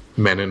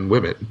men and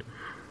women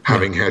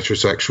having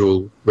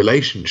heterosexual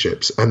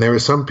relationships. And there are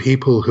some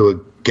people who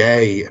are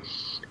gay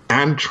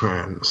and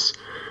trans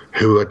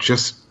who are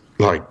just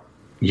like,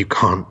 you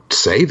can't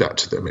say that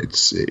to them.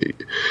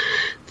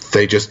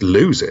 They just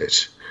lose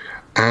it.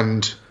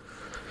 And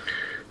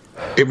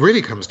it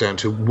really comes down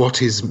to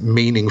what is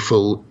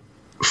meaningful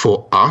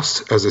for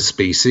us as a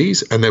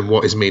species, and then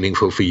what is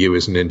meaningful for you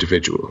as an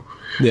individual.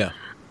 Yeah.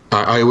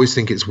 I always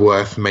think it's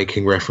worth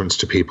making reference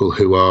to people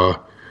who are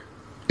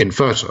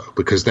infertile,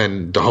 because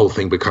then the whole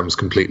thing becomes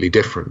completely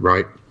different,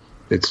 right?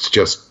 It's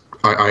just,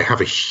 I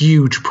have a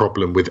huge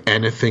problem with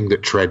anything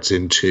that treads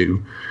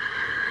into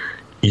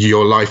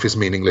your life is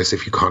meaningless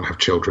if you can't have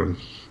children.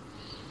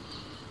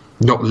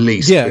 Not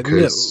least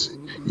because...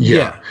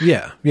 Yeah.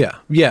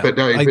 But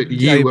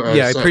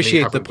I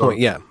appreciate the point,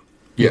 Yeah,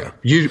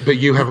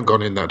 you haven't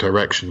gone in that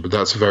direction, but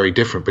that's very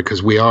different,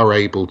 because we are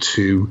able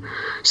to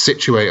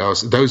situate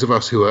those of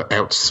us who are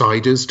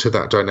outsiders to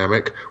that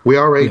dynamic, we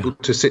are able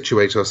to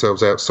situate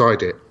ourselves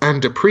outside it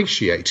and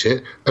appreciate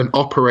it and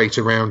operate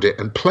around it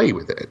and play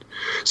with it.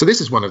 So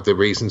this is one of the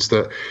reasons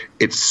that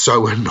it's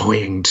so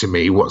annoying to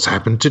me what's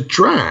happened to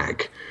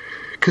drag,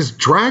 because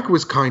drag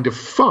was kind of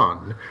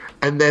fun,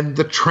 and then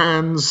the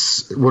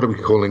trans, what are we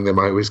calling them?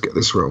 I always get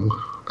this wrong.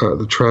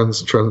 The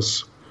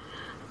trans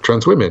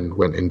women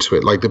went into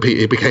it. Like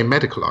it became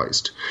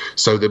medicalized.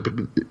 So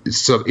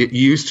it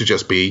used to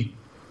just be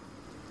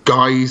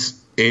guys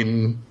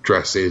in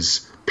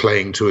dresses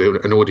playing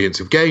to an audience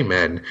of gay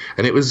men,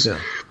 and it was,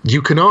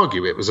 you can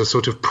argue it was a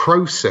sort of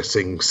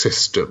processing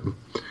system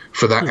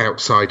for that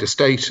outsider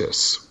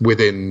status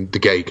within the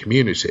gay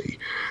community.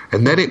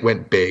 And then it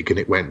went big and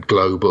it went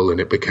global and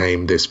it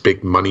became this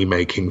big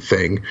money-making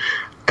thing.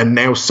 And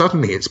now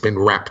suddenly it's been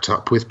wrapped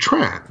up with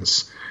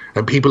trans.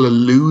 And people are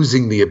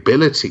losing the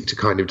ability to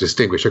kind of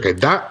distinguish, okay,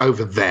 that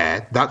over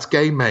there, that's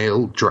gay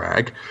male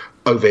drag.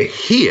 Over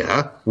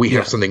here, we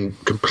have something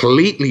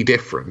completely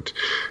different.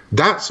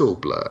 That's all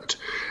blurred.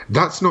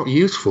 That's not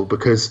useful,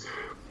 because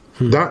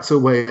that's a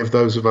way of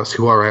those of us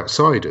who are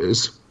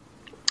outsiders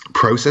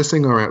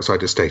processing our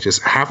outsider status,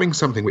 having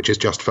something which is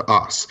just for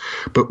us,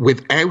 but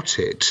without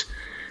it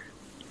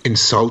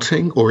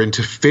insulting or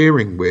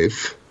interfering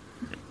with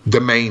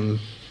the main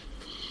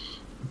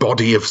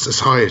body of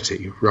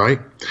society,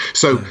 right?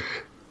 So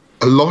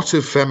a lot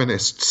of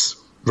feminists,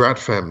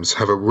 radfems,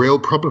 have a real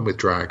problem with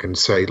drag and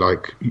say,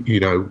 like,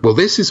 you know, well,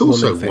 this is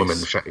also woman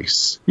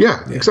face.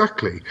 Yeah,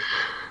 exactly.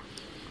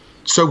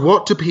 So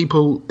what do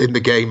people in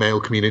the gay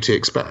male community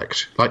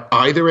expect? Like,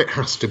 either it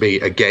has to be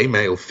a gay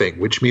male thing,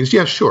 which means,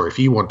 yeah, sure, if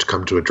you want to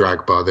come to a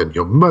drag bar, then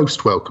you're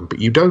most welcome, but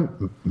you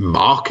don't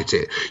market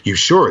it. You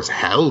sure as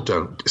hell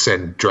don't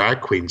send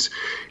drag queens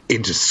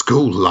into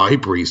school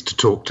libraries to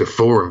talk to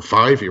 4 and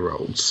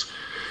 5-year-olds.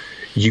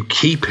 You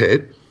keep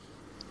it,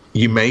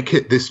 you make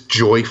it this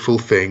joyful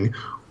thing,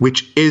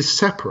 which is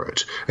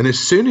separate. And as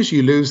soon as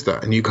you lose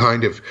that and you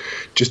kind of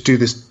just do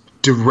this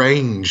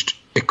deranged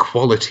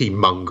equality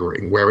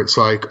mongering where it's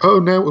like, oh,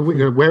 now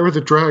where are the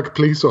drag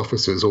police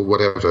officers, or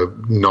whatever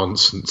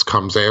nonsense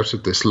comes out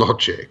of this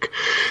logic,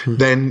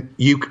 then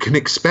you can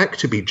expect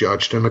to be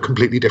judged on a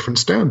completely different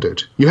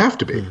standard. You have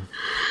to be.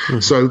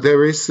 So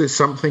there is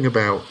something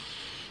about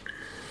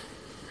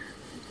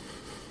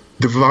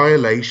the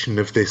violation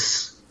of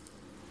this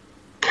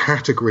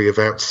category of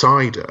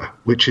outsider,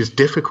 which is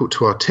difficult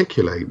to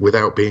articulate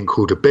without being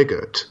called a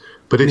bigot,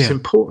 but it's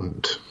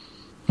important.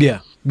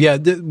 Yeah,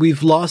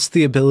 we've lost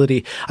the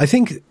ability. I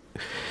think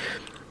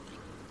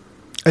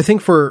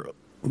for,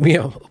 you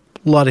know,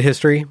 a lot of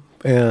history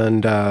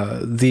and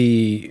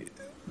the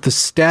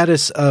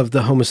status of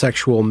the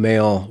homosexual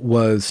male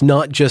was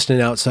not just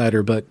an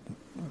outsider, but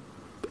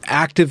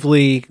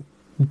actively,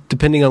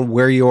 depending on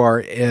where you are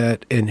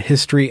in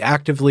history,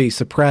 actively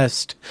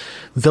suppressed,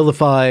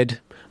 vilified,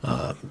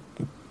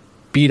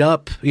 beat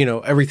up, you know,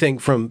 everything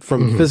from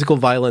physical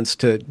violence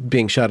to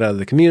being shut out of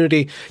the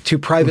community to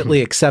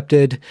privately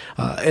accepted.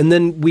 And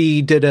then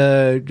we did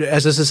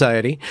as a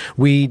society,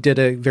 we did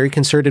a very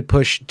concerted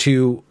push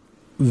to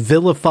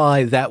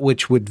vilify that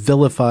which would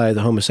vilify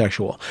the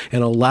homosexual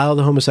and allow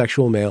the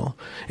homosexual male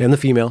and the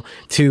female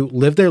to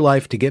live their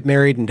life, to get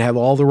married and to have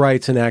all the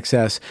rights and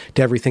access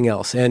to everything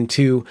else, and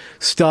to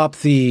stop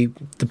the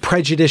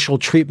prejudicial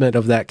treatment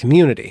of that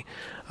community.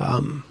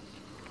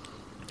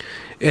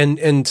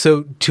 And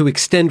so to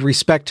extend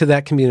respect to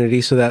that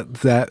community so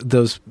that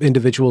those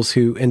individuals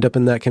who end up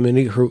in that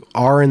community, who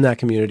are in that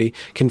community,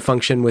 can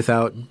function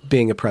without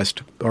being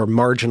oppressed or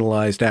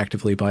marginalized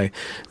actively by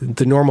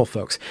the normal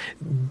folks.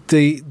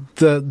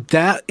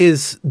 That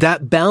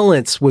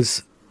balance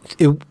was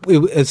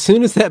as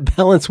soon as that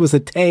balance was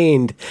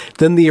attained,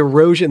 then the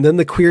erosion, then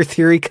the queer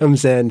theory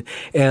comes in.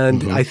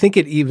 And I think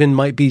it even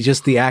might be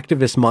just the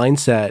activist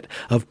mindset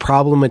of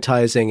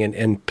problematizing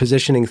and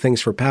positioning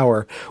things for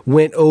power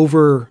went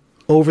over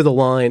the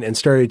line and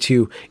started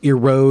to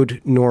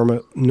erode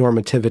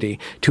normativity,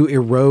 to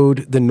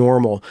erode the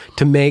normal,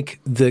 to make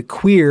the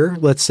queer,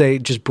 let's say,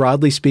 just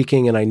broadly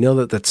speaking, and I know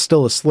that that's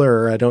still a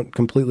slur, I don't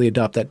completely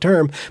adopt that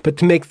term, but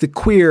to make the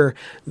queer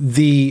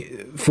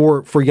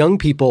for young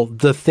people,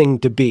 the thing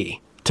to be,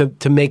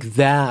 to make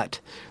that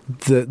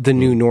the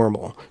new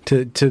normal,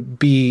 to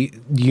be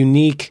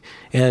unique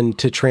and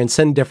to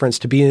transcend difference,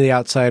 to be the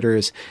outsider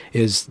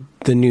is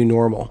the new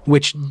normal,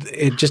 which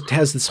it just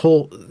has this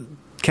whole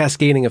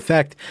cascading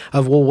effect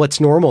of, well, what's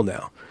normal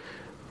now?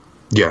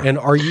 Yeah. And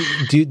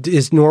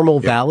is normal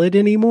valid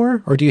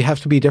anymore, or do you have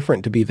to be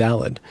different to be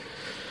valid?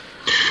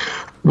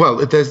 Well,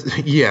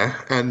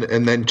 and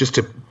then just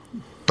to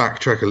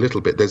backtrack a little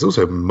bit, there's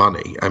also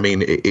money. I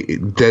mean,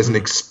 there's an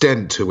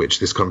extent to which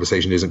this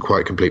conversation isn't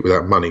quite complete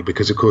without money,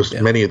 because of course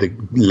many of the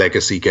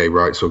legacy gay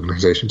rights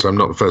organizations, I'm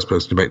not the first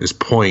person to make this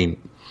point,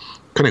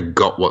 kind of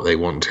got what they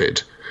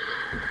wanted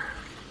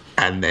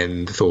and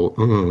then thought,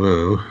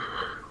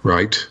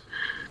 right,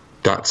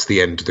 that's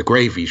the end of the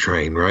gravy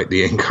train, right?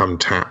 The income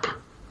tap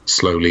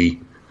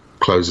slowly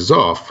closes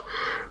off.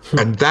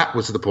 And that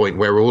was the point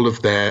where all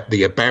of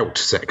the about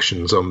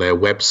sections on their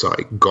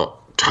website got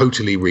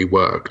totally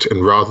reworked.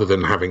 And rather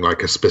than having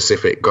like a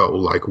specific goal,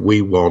 like what do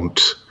we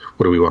want?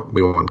 We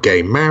want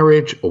gay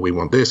marriage, or we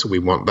want this, or we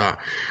want that.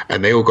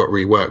 And they all got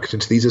reworked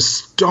into these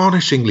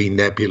astonishingly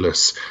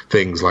nebulous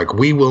things like,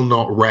 we will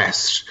not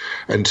rest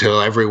until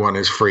everyone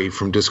is free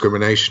from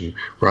discrimination,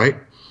 right?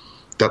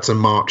 That's a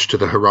march to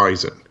the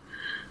horizon.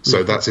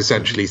 So that's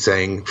essentially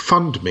saying,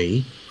 fund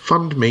me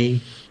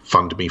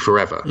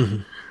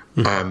forever.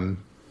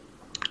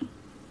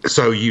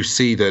 So you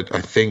see that,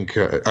 I think,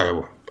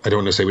 I don't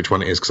want to say which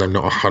one it is because I'm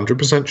not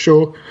 100%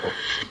 sure.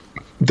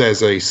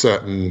 There's a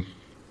certain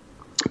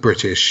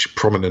British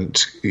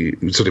prominent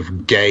sort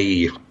of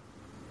gay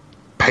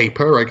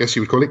paper, I guess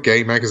you would call it,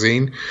 gay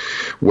magazine,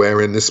 where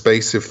in the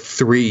space of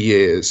 3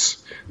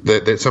 years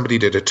that somebody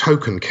did a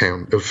token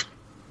count of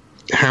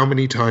how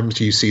many times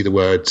do you see the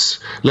words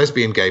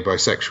lesbian, gay,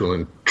 bisexual,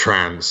 and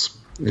trans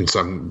in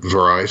some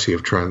variety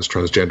of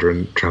transgender,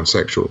 and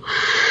transsexual.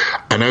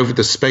 And over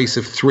the space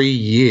of 3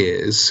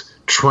 years,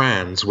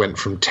 trans went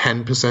from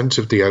 10%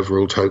 of the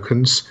overall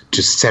tokens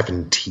to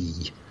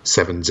 70,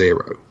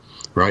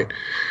 right?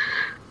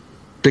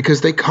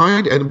 Because they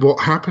and what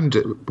happened,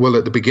 well,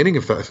 at the beginning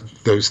of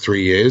those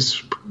 3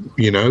 years,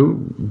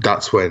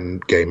 that's when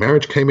gay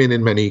marriage came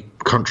in many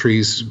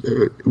countries,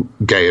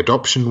 gay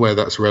adoption where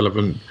that's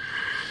relevant.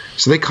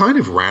 So they kind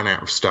of ran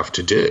out of stuff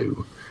to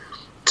do.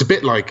 It's a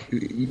bit like,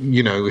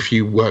 if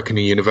you work in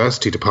a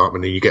university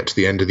department and you get to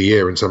the end of the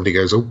year and somebody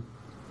goes, oh,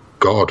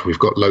 God, we've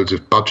got loads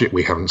of budget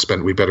we haven't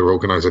spent. We better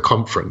organize a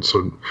conference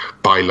and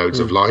buy loads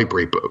of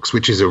library books,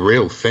 which is a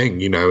real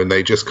thing, and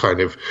they just kind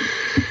of...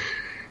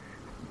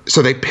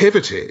 So they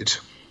pivoted.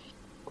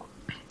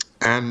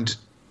 And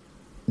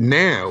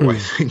now I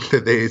think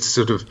that it's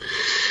sort of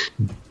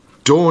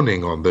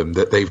dawning on them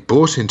that they've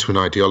bought into an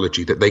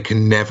ideology that they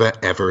can never,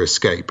 ever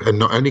escape. And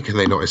not only can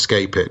they not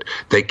escape it,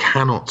 they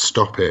cannot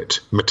stop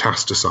it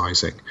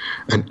metastasizing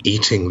and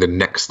eating the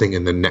next thing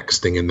and the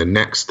next thing and the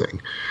next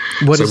thing.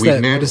 What is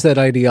that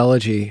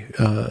ideology?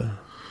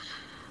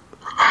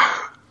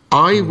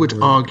 I would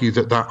argue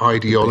that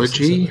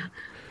ideology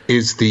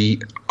is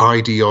the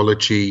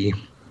ideology...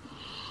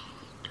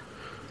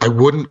 I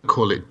wouldn't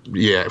call it,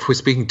 if we're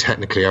speaking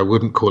technically, I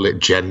wouldn't call it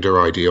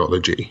gender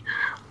ideology.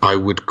 I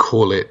would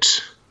call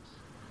it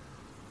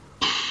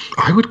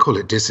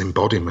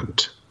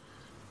disembodiment.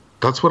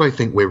 That's what I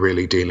think we're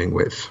really dealing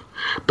with.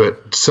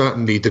 But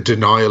certainly the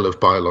denial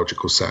of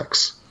biological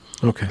sex.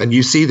 Okay. And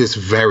you see this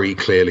very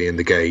clearly in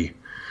the gay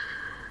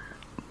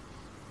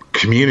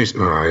community.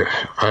 I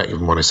don't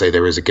even want to say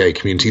there is a gay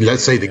community.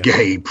 Let's say the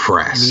gay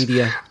press.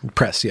 Media,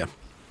 press, yeah.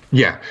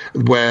 Yeah,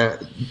 where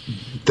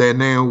they've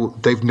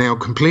now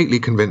completely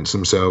convinced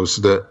themselves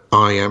that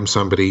I am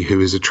somebody who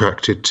is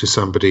attracted to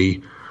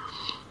somebody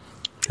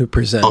who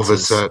presents of a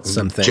certain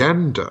something.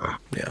 Gender.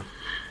 Yeah.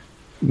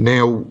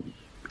 Now,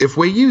 if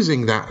we're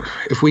using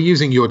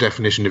your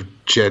definition of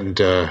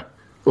gender,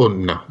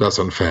 no, that's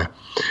unfair.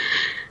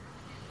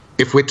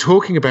 If we're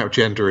talking about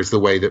gender as the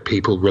way that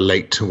people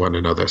relate to one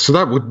another, so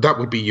that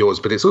would be yours,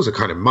 but it's also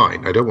kind of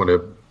mine. I don't want to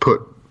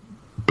put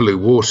blue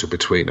water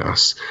between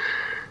us.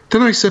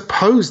 Then I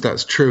suppose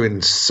that's true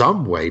in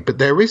some way, but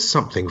there is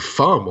something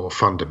far more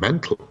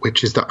fundamental,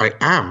 which is that I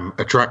am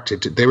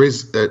attracted to.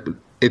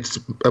 It's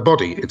a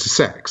body, it's a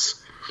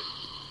sex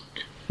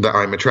that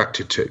I'm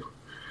attracted to,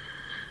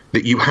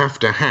 that you have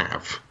to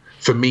have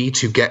for me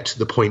to get to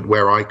the point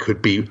where I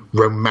could be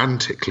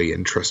romantically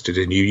interested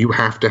in you. You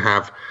have to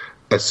have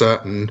a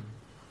certain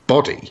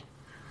body.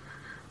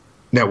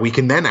 Now, we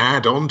can then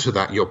add on to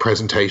that your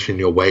presentation,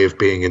 your way of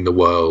being in the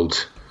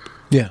world.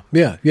 Yeah.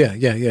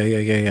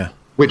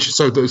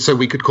 So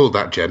we could call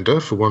that gender,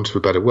 for want of a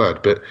better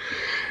word, but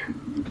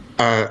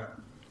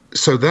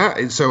so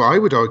I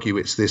would argue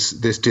it's this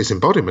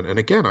disembodiment. And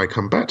again, I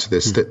come back to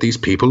this, that these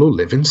people all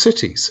live in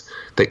cities.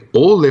 They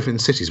all live in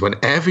cities.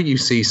 Whenever you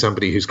see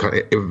somebody who's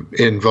kind of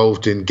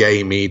involved in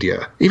gay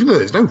media, even though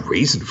there's no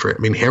reason for it,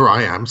 I mean, here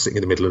I am sitting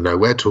in the middle of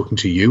nowhere talking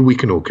to you, we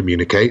can all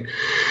communicate.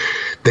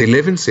 They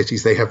live in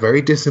cities. They have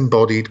very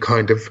disembodied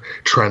kind of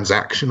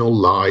transactional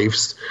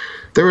lives.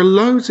 There are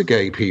loads of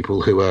gay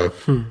people who are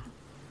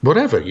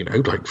whatever,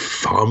 like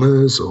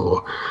farmers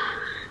or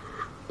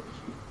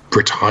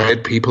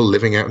retired people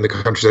living out in the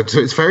countryside. So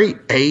it's very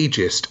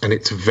ageist, and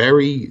it's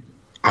very,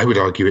 I would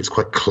argue, it's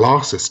quite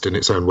classist in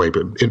its own way,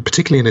 but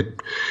particularly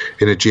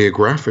in a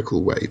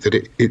geographical way,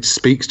 that it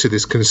speaks to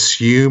this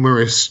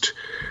consumerist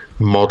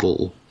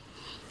model,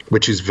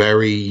 which is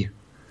very,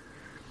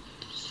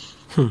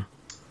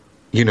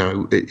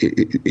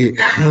 it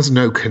has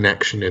no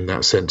connection in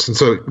that sense. And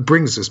so it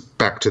brings us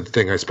back to the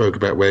thing I spoke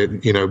about where,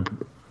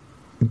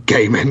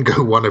 gay men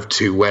go one of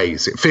two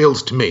ways. It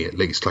feels to me, at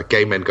least, like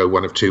gay men go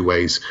one of two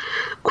ways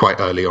quite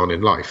early on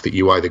in life, that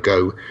you either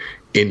go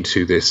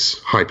into this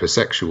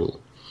hypersexual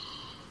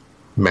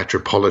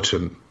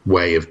metropolitan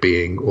way of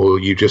being, or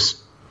you just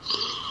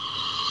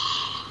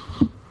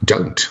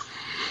don't.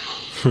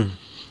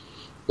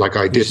 Like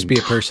I didn't. Just be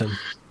a person.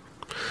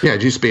 Yeah,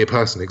 just be a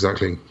person,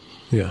 exactly.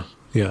 Yeah.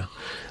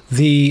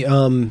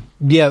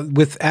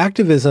 With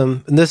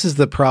activism, and this is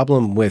the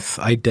problem with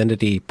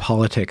identity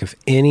politic of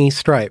any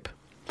stripe,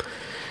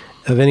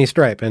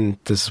 and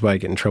this is why I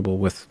get in trouble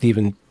with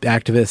even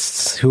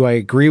activists who I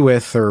agree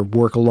with or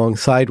work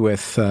alongside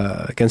with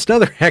against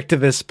other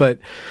activists. But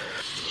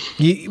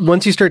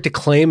once you start to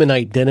claim an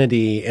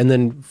identity and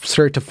then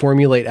start to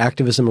formulate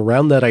activism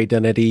around that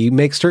identity, you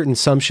make certain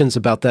assumptions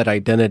about that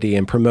identity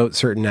and promote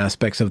certain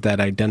aspects of that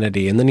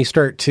identity. And then you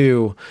start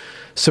to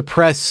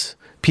suppress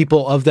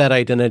people of that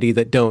identity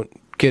that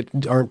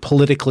aren't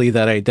politically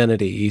that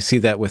identity. You see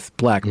that with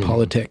black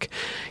politic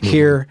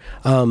here,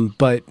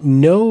 but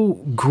no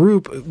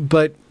group,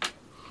 but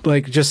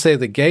like just say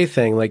the gay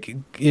thing, like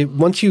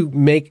once you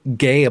make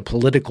gay a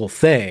political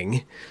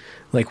thing,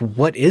 like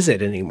what is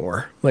it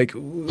anymore? Like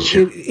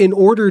in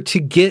order to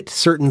get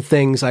certain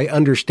things, I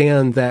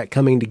understand that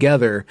coming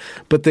together,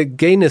 but the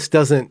gayness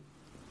doesn't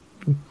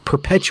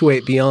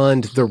perpetuate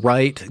beyond the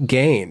right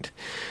gained.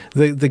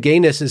 The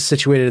gayness is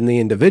situated in the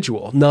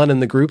individual, not in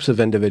the groups of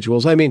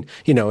individuals. I mean,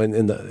 in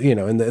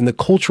the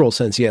cultural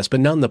sense, yes, but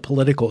not in the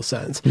political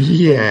sense.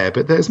 Yeah,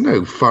 but there's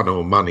no fun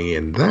or money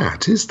in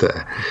that, is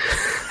there?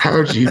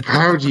 How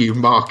do you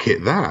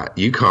market that?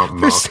 You can't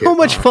market. There's so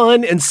much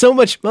fun and so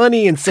much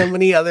money in so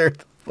many other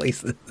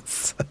places.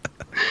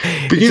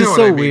 But you know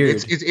what I mean?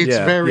 Weird.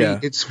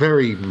 It's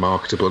very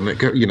marketable,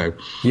 and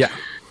Yeah.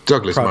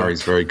 Douglas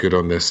Murray's very good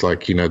on this,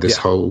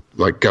 whole,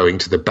 like, going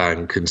to the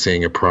bank and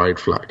seeing a pride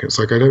flag. It's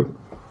like,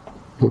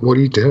 what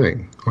are you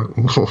doing?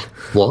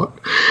 What?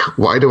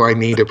 Why do I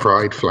need a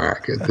pride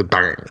flag at the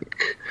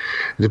bank?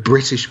 The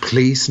British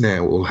police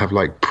now all have,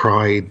 like,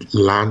 pride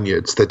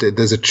lanyards.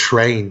 There's a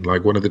train,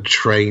 like one of the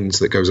trains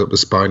that goes up the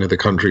spine of the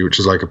country, which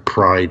is like a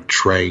pride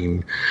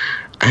train.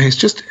 And it's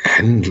just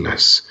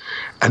endless.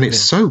 And it's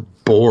so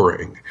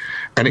boring.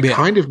 And it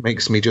kind of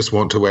makes me just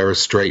want to wear a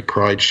straight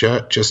pride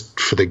shirt just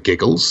for the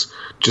giggles,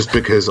 just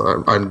because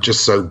I'm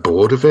just so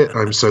bored of it.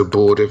 I'm so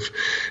bored of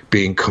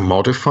being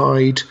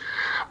commodified.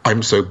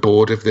 I'm so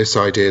bored of this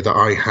idea that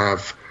I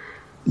have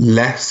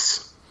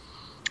less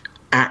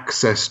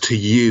access to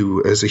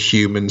you as a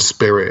human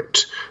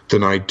spirit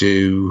than I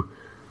do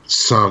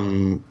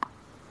some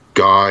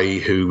guy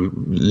who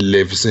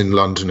lives in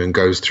London and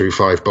goes through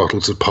 5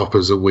 bottles of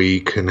poppers a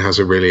week and has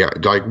a really,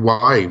 like,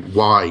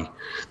 why?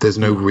 There's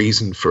no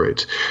reason for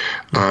it.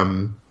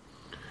 But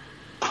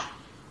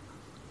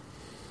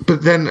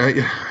then,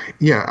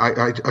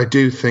 I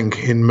do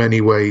think in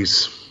many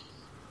ways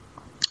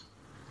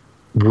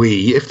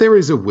if there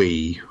is a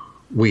we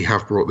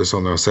have brought this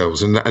on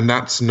ourselves. And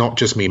that's not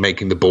just me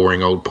making the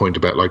boring old point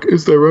about, like,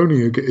 is there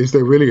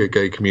really a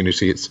gay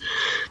community?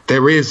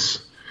 There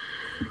is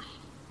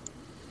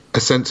a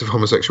sense of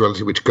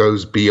homosexuality which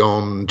goes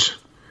beyond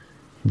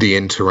the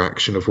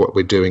interaction of what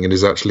we're doing and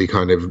is actually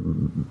kind of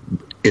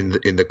in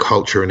the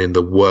culture and in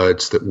the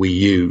words that we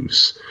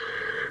use.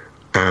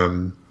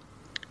 And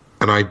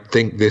I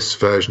think this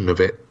version of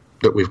it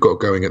that we've got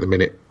going at the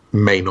minute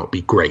may not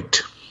be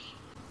great.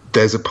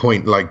 There's a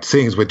point, like,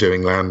 seeing as we're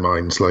doing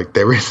landmines, like,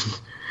 there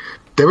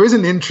is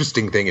an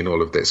interesting thing in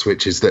all of this,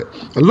 which is that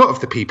a lot of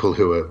the people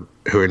who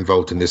are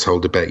involved in this whole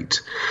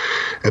debate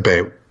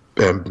about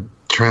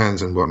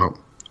trans and whatnot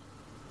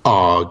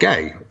are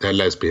gay. They're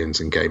lesbians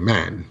and gay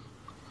men,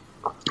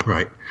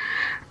 right?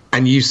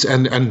 And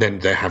and then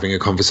they're having a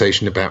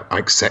conversation about,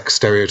 like, sex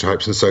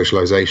stereotypes and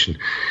socialization.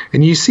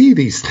 And you see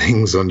these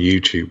things on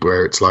YouTube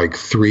where it's like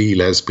 3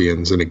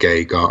 lesbians and a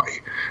gay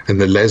guy,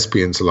 and the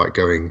lesbians are like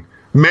going,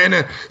 men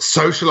are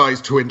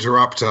socialized to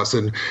interrupt us,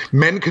 and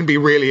men can be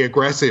really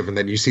aggressive. And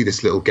then you see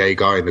this little gay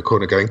guy in the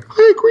corner going,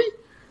 I agree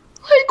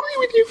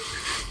with you.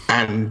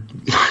 And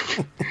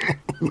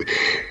like,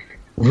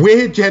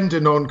 we're gender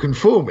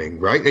non-conforming,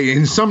 right?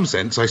 In some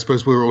sense, I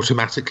suppose we're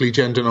automatically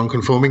gender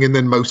non-conforming, and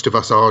then most of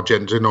us are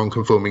gender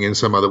non-conforming in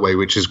some other way,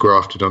 which is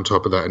grafted on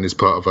top of that and is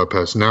part of our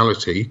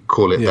personality,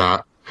 call it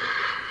that.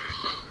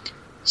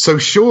 So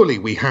surely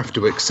we have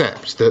to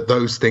accept that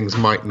those things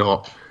might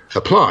not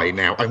apply.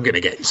 Now, I'm going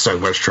to get in so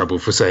much trouble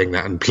for saying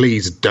that, and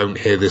please don't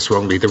hear this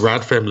wrongly. The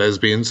Radfem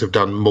lesbians have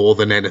done more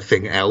than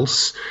anything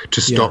else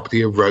to stop the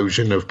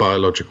erosion of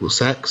biological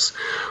sex,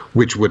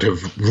 which would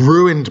have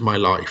ruined my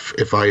life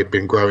if I had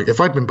been growing.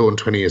 If I'd been born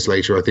 20 years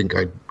later, I think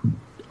I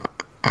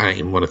don't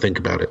even want to think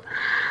about it.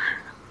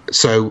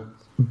 So,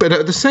 but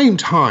at the same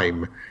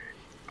time,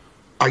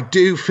 I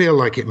do feel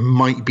like it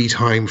might be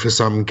time for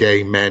some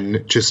gay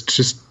men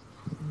just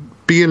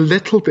be a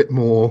little bit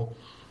more,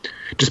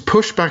 just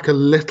push back a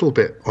little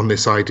bit on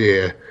this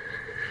idea,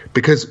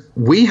 because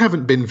we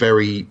haven't been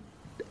very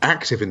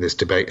active in this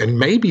debate. And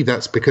maybe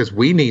that's because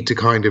we need to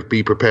kind of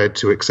be prepared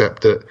to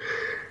accept that,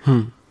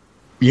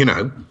 you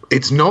know,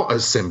 it's not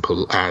as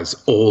simple as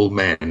all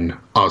men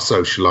are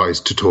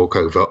socialized to talk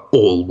over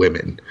all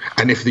women.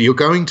 And if you're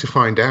going to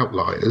find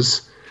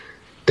outliers,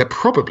 they're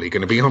probably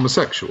going to be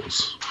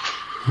homosexuals.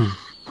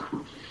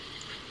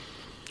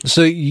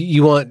 So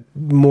you want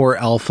more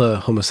alpha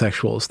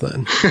homosexuals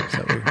then?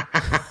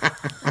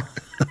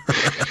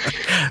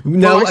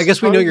 No, well, I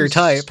guess we know your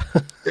type.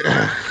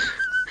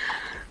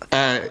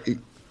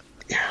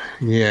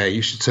 Yeah,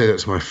 you should say that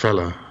to my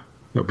fella.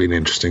 That'd be an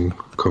interesting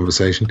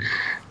conversation.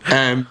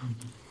 Well,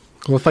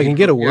 if I can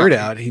get a word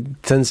out, he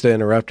tends to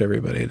interrupt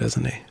everybody,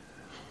 doesn't he?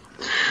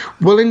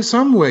 Well, in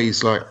some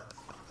ways, like,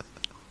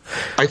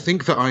 I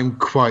think that I'm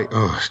quite,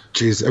 I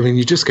mean,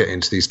 you just get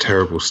into these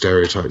terrible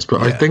stereotypes,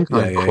 but I think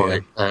I'm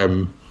quite,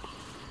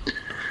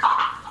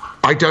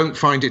 I don't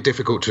find it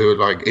difficult to,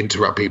 like,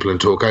 interrupt people and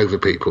talk over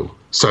people.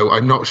 So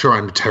I'm not sure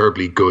I'm a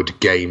terribly good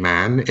gay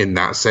man in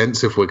that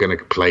sense, if we're going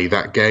to play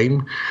that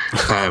game.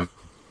 I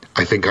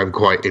think I can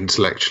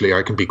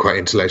be quite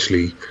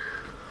intellectually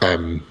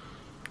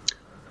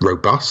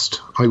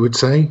robust, I would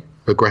say.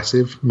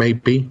 Aggressive,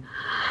 maybe.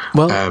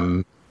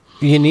 Well,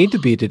 you need to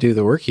be to do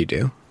the work you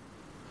do.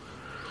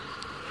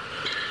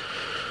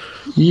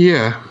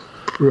 Yeah,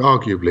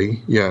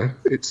 arguably, yeah.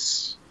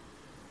 It's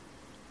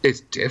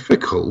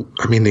difficult.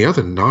 I mean, the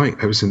other night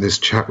I was in this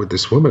chat with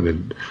this woman,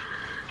 and,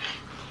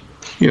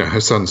 you know,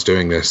 her son's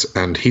doing this,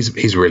 and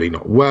he's really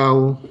not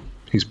well.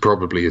 He's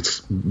probably,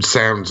 it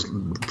sounds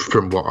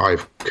from what I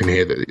can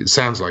hear, that it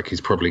sounds like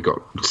he's probably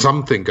got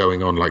something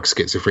going on, like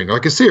schizophrenia,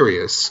 like a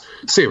serious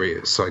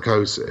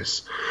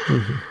psychosis.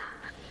 Mm-hmm.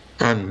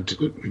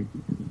 And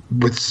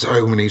with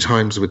so many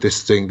times with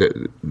this thing that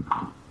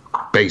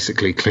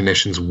basically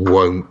clinicians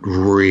won't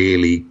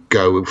really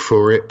go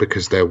for it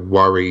because they're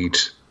worried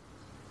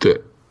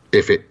that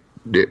if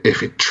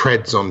it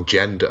treads on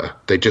gender,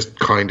 they just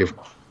kind of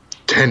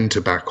tend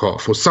to back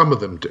off, or some of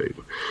them do.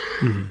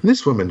 Mm-hmm.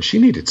 This woman, she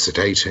needed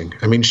sedating.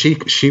 I mean,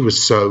 she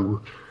was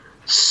so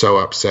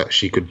upset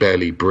she could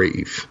barely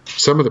breathe.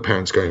 Some of the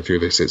parents going through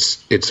this,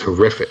 it's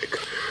horrific.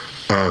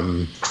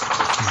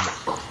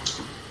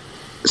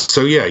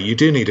 So yeah, you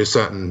do need a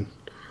certain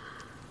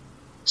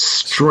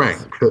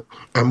strength.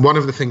 And one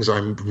of the things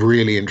I'm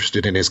really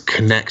interested in is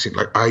connecting.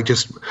 Like,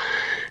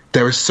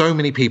 there are so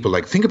many people,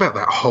 like, think about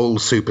that whole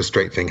Super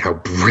Straight thing, how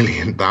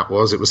brilliant that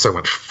was. It was so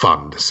much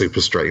fun, the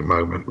Super Straight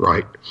moment,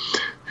 right?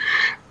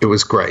 It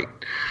was great.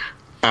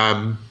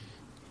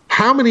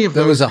 How many of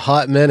those... That was a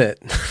hot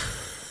minute.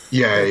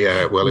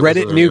 Yeah. Well,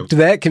 Reddit nuked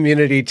that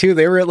community too.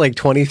 They were at like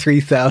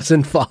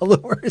 23,000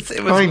 followers.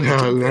 I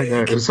know.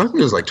 It was, I think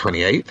it was like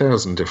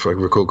 28,000 if I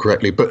recall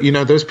correctly. But, you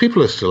know, those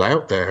people are still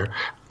out there.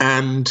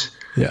 And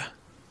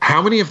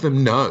how many of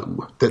them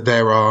know that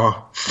there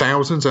are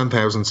thousands and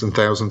thousands and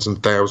thousands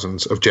and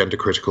thousands of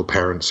gender-critical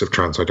parents of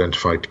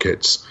trans-identified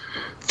kids?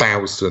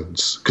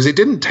 Thousands. Because it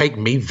didn't take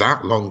me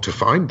that long to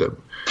find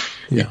them.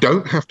 Yeah. You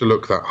don't have to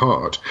look that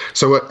hard.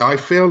 So I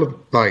feel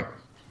like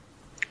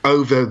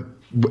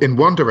in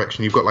one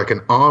direction, you've got like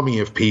an army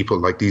of people,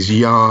 like these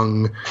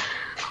young,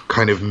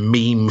 kind of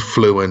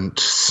meme-fluent,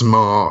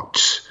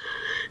 smart,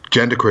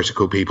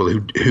 gender-critical people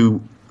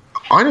who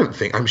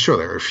I'm sure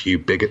there are a few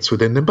bigots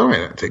within them, but I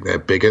don't think they're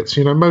bigots.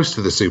 You know, most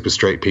of the super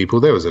straight people,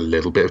 there was a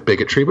little bit of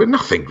bigotry, but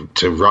nothing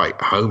to write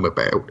home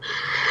about.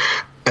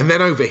 And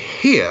then over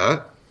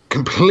here,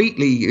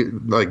 completely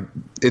like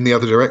in the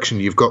other direction,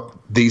 you've got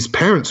these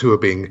parents who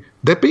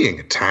they're being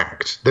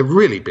attacked. They're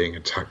really being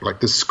attacked.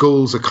 Like, the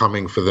schools are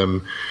coming for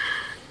them.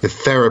 The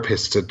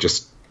therapists are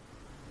just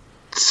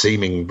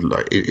seeming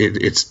like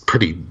it's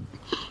pretty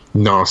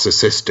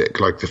narcissistic.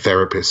 Like, the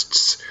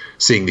therapists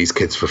seeing these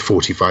kids for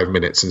 45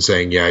 minutes and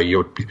saying, yeah,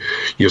 your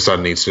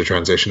son needs to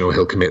transition or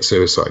he'll commit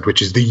suicide,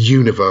 which is the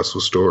universal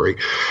story.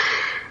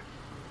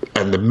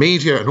 And the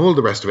media and all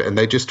the rest of it, and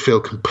they just feel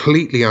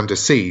completely under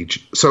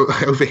siege. So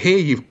over here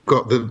you've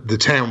got the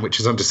town which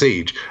is under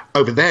siege.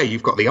 Over there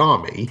you've got the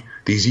army,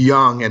 these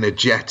young,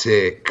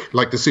 energetic,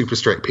 like the super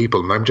straight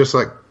people. And I'm just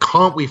like,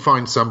 can't we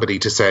find somebody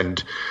to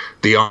send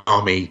the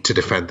army to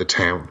defend the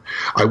town?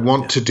 I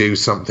want to do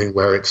something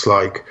where it's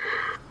like,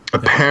 A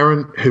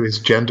parent who is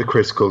gender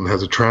critical and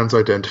has a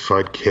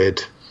trans-identified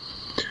kid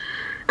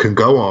can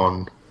go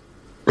on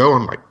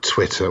like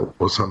Twitter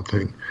or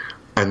something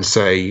and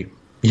say,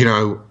 you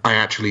know, I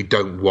actually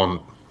don't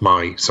want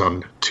my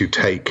son to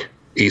take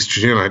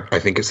estrogen. I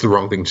think it's the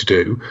wrong thing to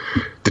do.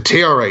 The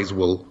TRAs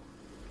will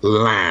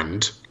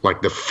land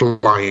like the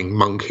flying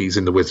monkeys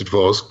in The Wizard of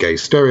Oz, gay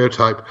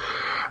stereotype.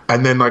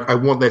 And then, like, I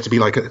want there to be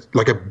like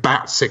a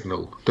bat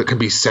signal that can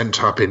be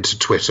sent up into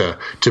Twitter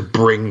to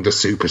bring the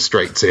super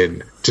straights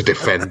in to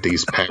defend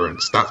these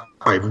parents. That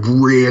I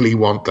really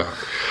want that.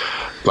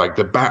 Like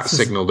the bat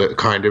signal that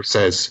kind of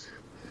says,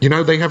 you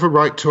know, they have a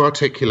right to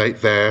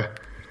articulate their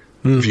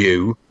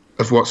view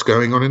of what's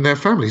going on in their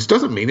families.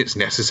 Doesn't mean it's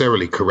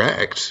necessarily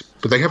correct,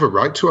 but they have a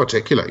right to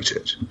articulate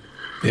it.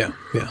 Yeah,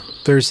 yeah.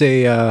 There's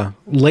a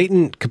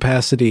latent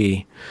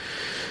capacity.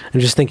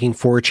 I'm just thinking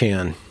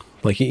 4chan.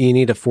 Like you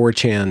need a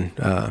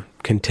 4chan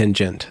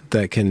contingent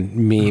that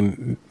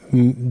can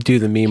do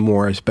the meme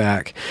wars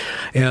back.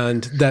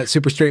 And that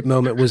super straight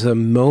moment was a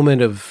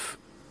moment of,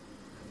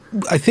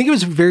 I think it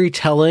was very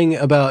telling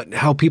about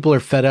how people are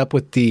fed up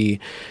with the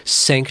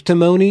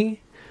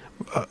sanctimony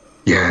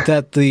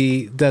that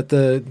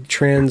the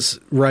trans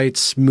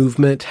rights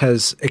movement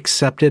has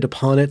accepted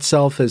upon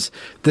itself as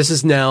this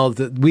is now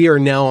that we are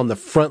now on the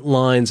front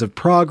lines of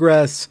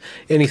progress.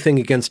 Anything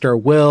against our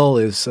will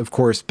is, of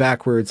course,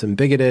 backwards and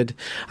bigoted,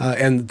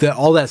 and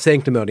all that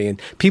sanctimony.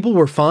 And people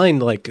were fine,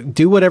 like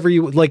do whatever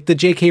you like. The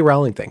J.K.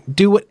 Rowling thing,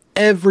 do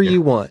whatever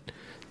you want.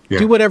 Yeah.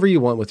 Do whatever you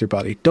want with your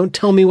body. Don't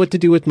tell me what to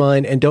do with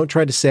mine, and don't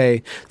try to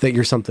say that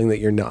you're something that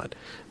you're not.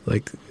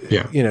 Like,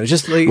 you know,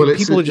 just like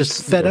people are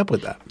just fed up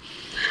with that.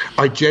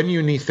 I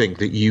genuinely think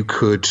that you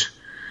could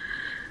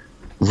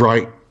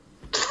write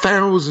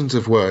thousands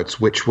of words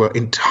which were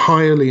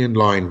entirely in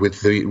line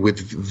with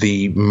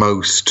the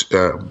most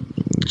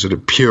sort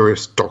of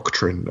purest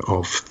doctrine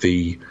of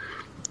the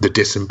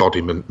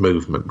disembodiment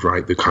movement,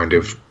 right? The kind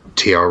of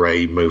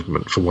TRA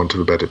movement, for want of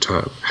a better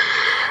term.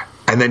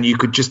 And then you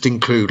could just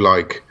include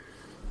like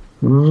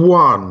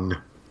one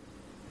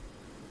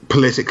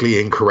politically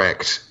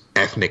incorrect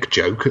ethnic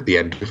joke at the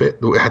end of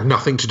it that had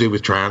nothing to do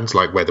with trans,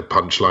 like where the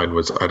punchline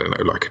was, I don't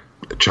know, like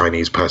a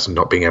Chinese person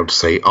not being able to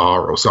say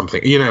R or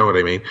something, you know what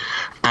I mean?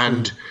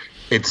 And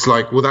it's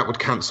like, well, that would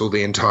cancel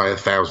the entire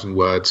 1,000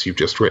 words you've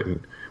just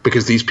written,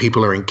 because these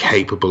people are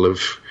incapable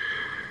of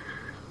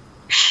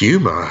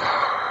humor.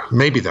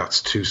 Maybe that's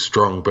too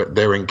strong, but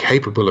they're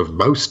incapable of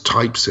most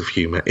types of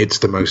humor. It's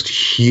the most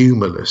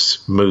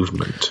humorless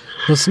movement.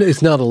 Well,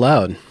 it's not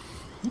allowed.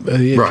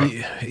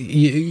 Right.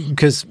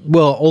 Because,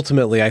 well,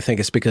 ultimately, I think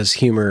it's because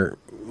humor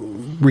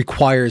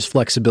requires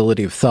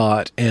flexibility of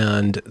thought,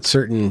 and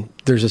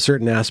there's a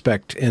certain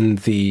aspect in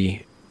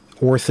the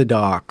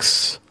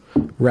orthodox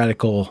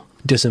radical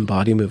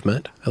disembodied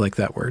movement, I like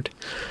that word,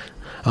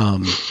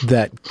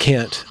 that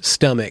can't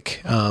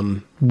stomach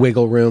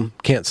wiggle room,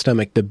 can't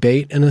stomach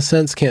debate in a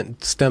sense,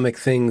 can't stomach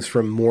things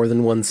from more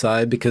than one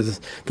side, because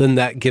then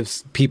that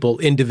gives people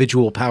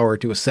individual power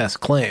to assess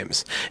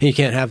claims. And you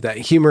can't have that.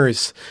 Humor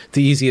is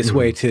the easiest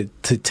way to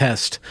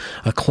test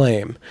a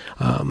claim.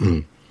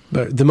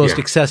 But the most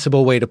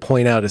accessible way to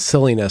point out a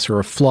silliness or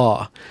a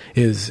flaw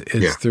is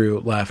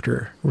through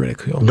laughter,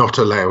 ridicule. Not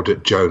allowed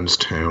at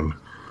Jonestown.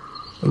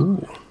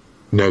 Ooh.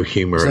 No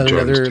humor at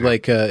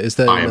Jonestown. Is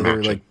that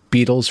another like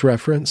Beatles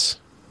reference?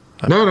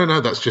 No.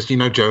 That's just, you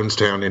know,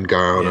 Jonestown in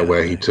Guyana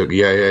where he took.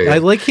 Yeah. I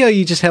like how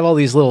you just have all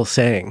these little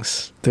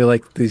sayings. They're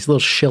like these little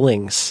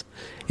shillings,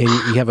 and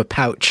you have a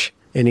pouch,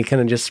 and you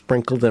kind of just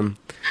sprinkle them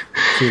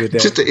through the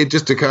day. It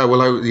just occurred.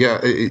 Well,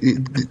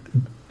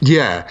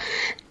 yeah.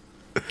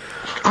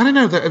 I don't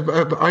know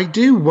that I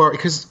do worry,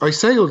 because I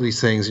say all these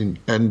things,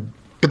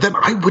 but then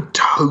I would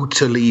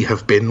totally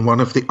have been one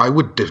of the. I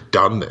would have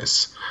done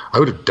this. I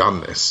would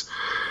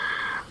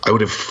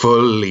have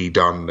fully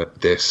done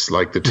this,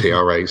 like the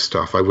TRA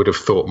stuff. I would have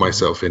thought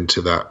myself up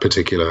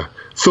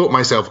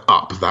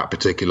that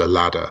particular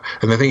ladder.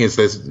 And the thing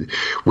is,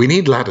 we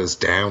need ladders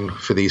down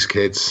for these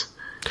kids.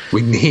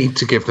 We need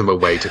to give them a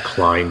way to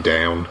climb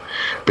down,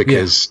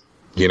 because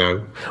you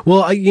know.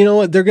 Well, you know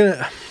what they're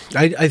gonna.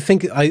 I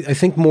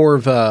think more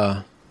of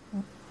a.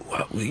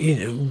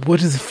 What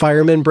does the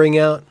firemen bring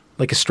out?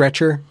 Like a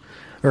stretcher?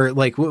 Or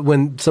like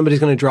when somebody's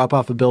going to drop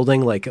off a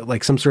building,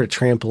 like some sort of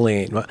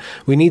trampoline.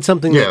 We need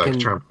something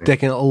that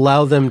can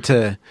allow them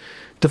to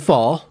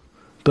fall,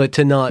 but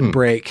to not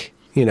break.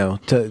 You know,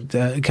 to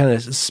kind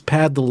of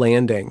pad the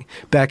landing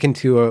back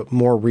into a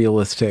more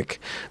realistic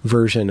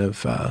version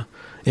of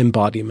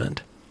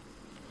embodiment.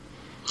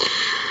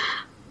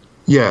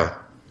 Yeah,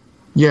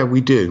 we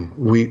do.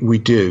 We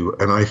do,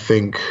 and I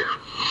think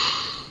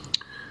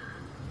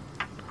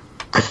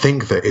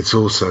that it's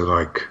also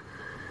like,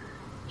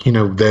 you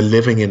know, they're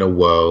living in a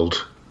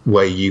world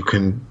where you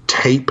can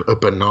tape a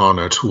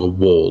banana to a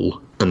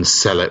wall and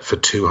sell it for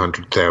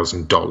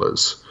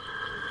 $200,000.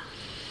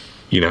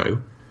 You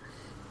know,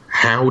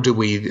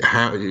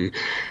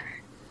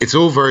 it's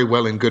all very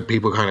well and good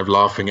people kind of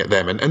laughing at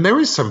them. And there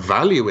is some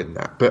value in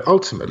that. But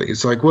ultimately,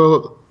 it's like,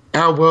 well,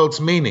 our world's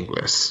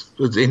meaningless.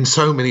 In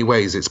so many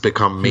ways, it's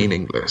become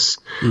meaningless.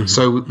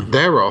 So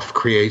they're off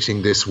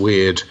creating this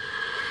weird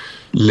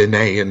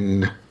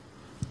Linnaean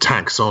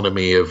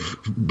taxonomy of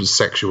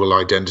sexual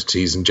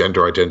identities and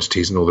gender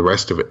identities and all the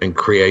rest of it, and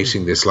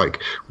creating this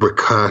like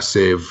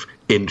recursive,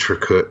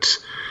 intricate,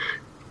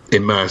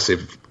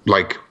 immersive,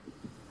 like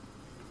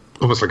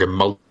almost like a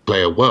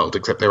multiplayer world,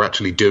 except they're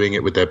actually doing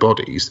it with their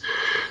bodies.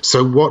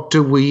 So what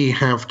do we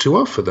have to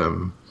offer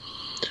them?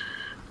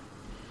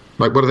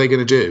 Like, what are they going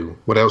to do?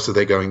 What else are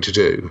they going to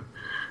do?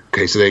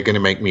 Okay, so they're going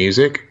to make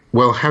music.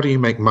 Well, how do you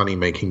make money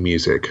making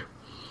music?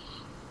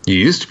 You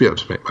used to be able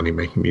to make money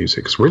making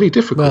music. It's really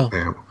difficult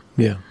now.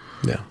 Yeah.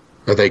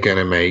 Are they going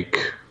to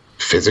make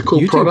physical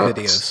YouTube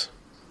products?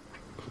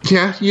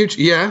 Videos.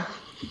 Yeah.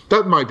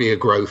 That might be a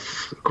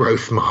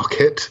growth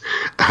market.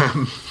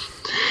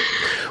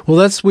 Well,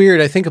 that's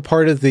weird. I think a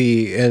part of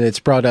and it's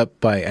brought up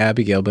by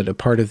Abigail, but a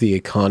part of the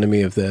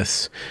economy of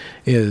this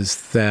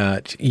is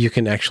that you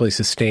can actually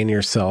sustain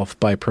yourself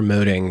by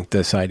promoting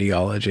this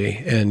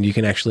ideology, and you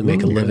can actually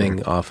make a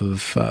living off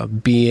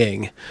of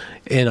being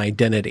an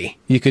identity.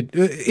 You could,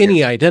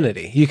 any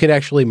identity, you could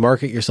actually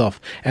market yourself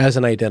as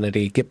an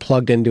identity, get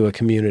plugged into a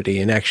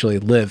community, and actually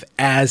live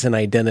as an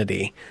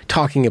identity,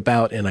 talking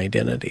about an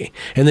identity.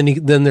 And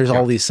then there's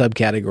all these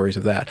subcategories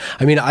of that.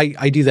 I mean,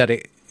 I do that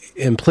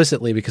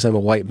implicitly because I'm a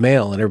white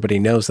male and everybody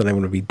knows that I'm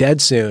going to be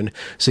dead soon,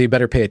 so you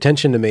better pay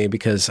attention to me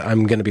because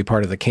I'm going to be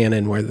part of the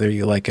canon whether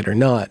you like it or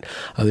not.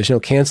 There's no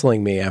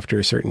canceling me after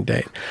a certain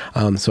date.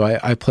 So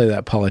I play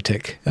that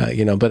politic,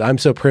 but I'm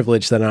so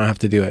privileged that I don't have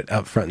to do it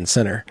up front and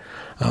center.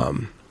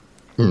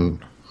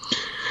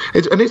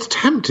 It's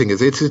tempting.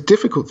 It's a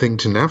difficult thing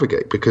to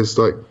navigate because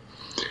like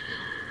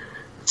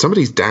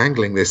somebody's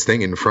dangling this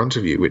thing in front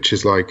of you, which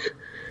is like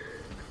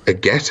a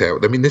get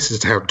out. I mean, this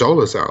is how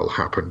Dolezal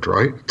happened,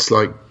 right? It's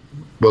like,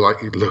 well,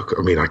 look,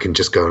 I mean, I can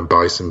just go and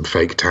buy some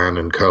fake tan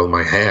and curl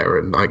my hair,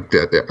 and I've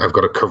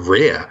got a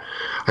career.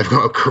 I've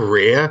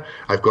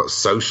got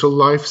social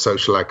life,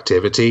 social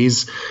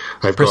activities.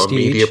 I've got a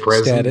media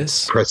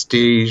presence,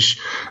 prestige,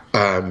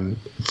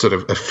 sort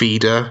of a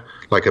feeder,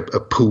 like a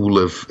pool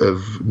of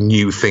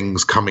new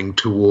things coming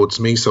towards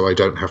me, so I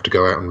don't have to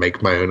go out and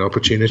make my own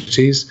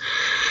opportunities.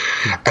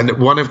 And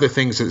one of the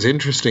things that's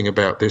interesting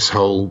about this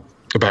whole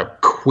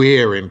about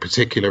queer in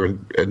particular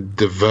and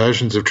the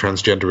versions of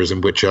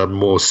transgenderism which are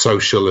more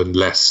social and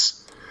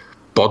less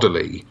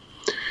bodily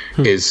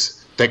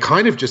is they're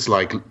kind of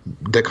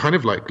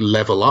like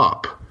level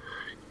up,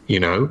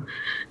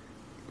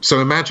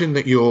 so imagine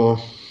that you're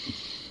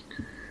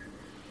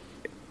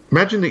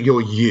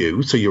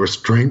you, so you're a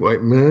straight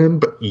white man,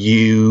 but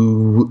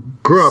you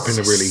grew up in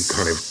a really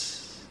kind of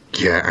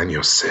and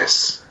you're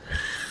cis.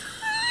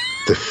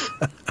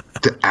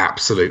 The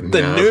absolute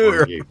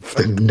nerve on you.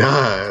 The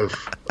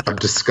nerve. I'm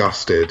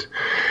disgusted.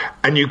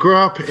 And you grew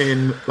up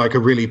in like a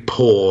really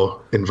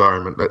poor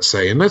environment, let's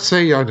say. And let's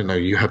say, I don't know,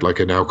 you had like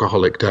an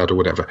alcoholic dad or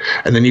whatever.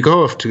 And then you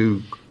go off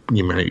to,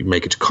 you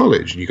make it to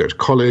college. You go to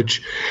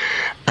college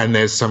and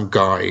there's some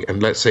guy,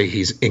 and let's say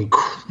he's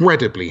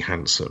incredibly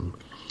handsome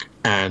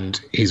and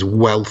he's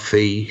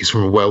wealthy. He's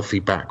from a wealthy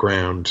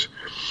background.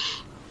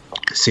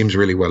 Seems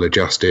really well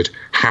adjusted.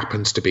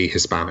 Happens to be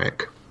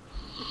Hispanic.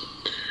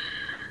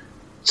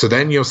 So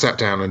then you're sat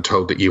down and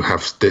told that you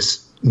have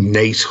this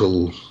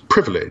natal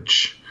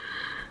privilege.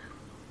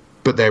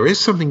 But there is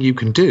something you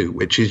can do,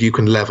 which is you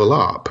can level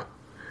up.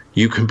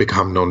 You can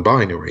become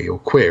non-binary or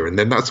queer. And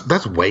then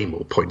that's way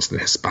more points than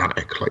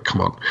Hispanic. Like, come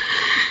on.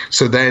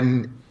 So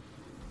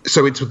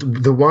it's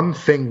the one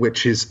thing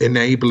which is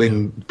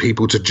enabling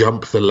people to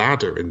jump the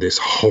ladder in this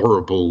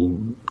horrible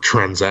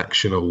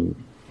transactional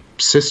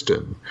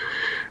system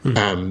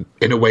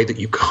in a way that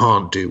you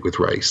can't do with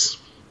race.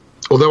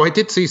 Although I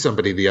did see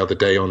somebody the other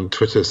day on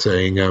Twitter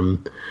saying,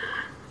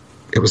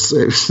 it was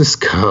this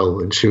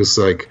girl, and she was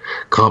like,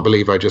 "Can't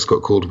believe I just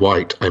got called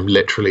white. I'm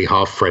literally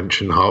half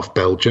French and half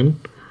Belgian."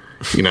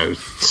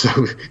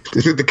 So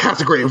the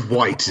category of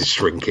white is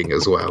shrinking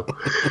as well.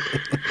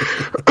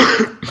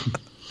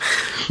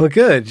 Well,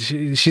 good.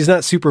 She's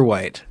not super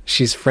white.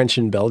 She's French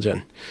and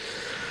Belgian.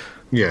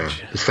 Yeah,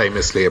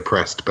 famously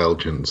oppressed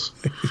Belgians.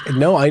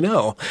 No, I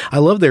know. I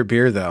love their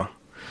beer, though.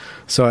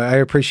 So I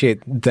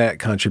appreciate that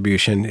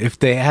contribution. If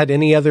they had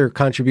any other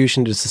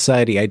contribution to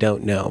society, I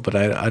don't know, but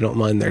I don't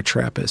mind their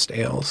Trappist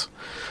ales.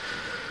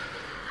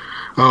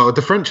 Oh,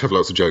 the French have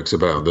lots of jokes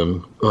about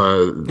them.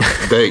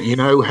 You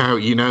know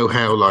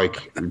how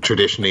like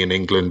traditionally in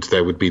England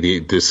there would be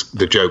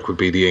the joke would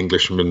be the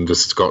Englishman, the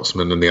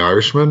Scotsman, and the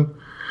Irishman.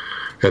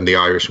 And the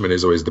Irishman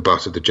is always the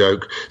butt of the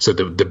joke. So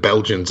the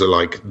Belgians are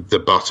like the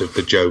butt of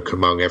the joke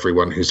among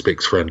everyone who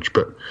speaks French.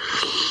 But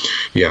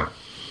yeah.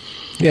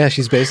 Yeah,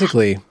 she's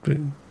basically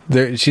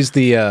she's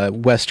the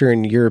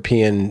Western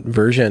European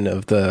version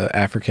of the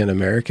African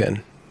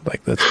American.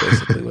 Like that's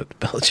basically what the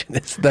Belgian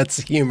is. That's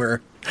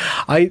humor.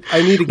 I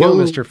need to go,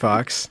 Mr.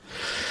 Fox.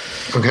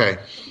 Okay.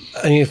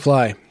 I need to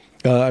fly.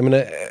 I'm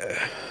gonna.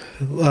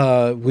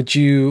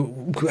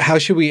 How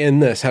should we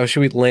end this? How should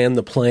we land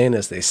the plane,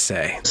 as they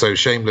say? So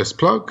shameless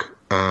plug.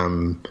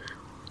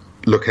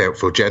 look out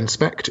for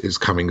GenSpect is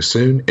coming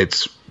soon.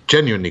 It's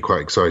genuinely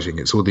quite exciting.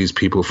 It's all these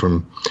people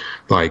from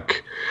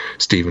like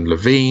Stephen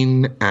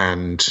Levine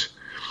and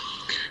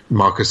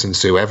Marcus and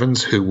Sue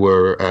Evans who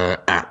were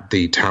at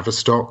the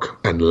Tavistock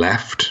and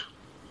left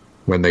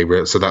when they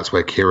were. So that's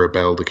where the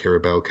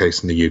Kira Bell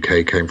case in the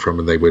UK came from,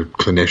 and they were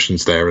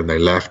clinicians there and they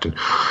left. And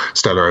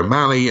Stella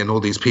O'Malley and all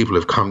these people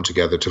have come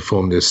together to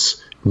form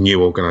this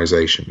new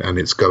organization, and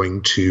it's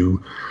going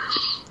to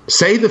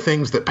say the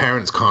things that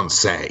parents can't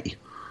say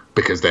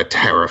because they're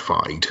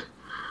terrified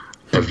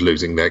of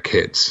losing their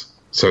kids.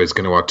 So it's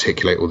going to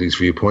articulate all these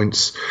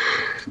viewpoints.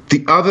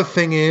 The other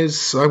thing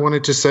is, I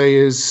wanted to say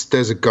is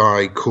there's a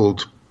guy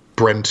called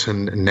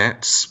Brenton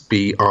Netz,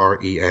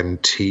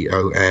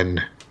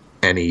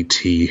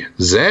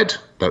 BrentonNetz,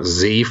 that's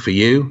Z for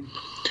you,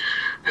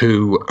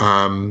 who,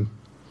 I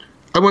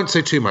won't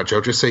say too much,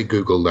 I'll just say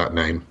Google that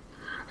name.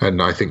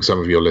 And I think some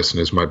of your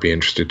listeners might be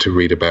interested to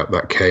read about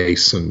that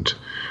case and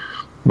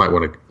might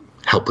want to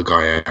help the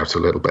guy out a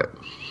little bit.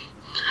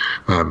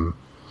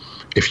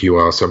 If you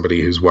are somebody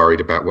who's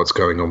worried about what's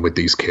going on with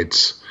these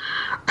kids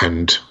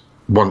and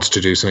wants to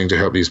do something to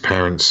help these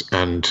parents,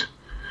 and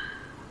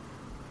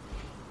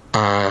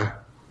I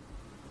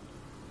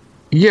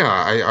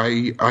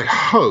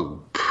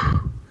hope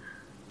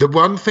the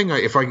one thing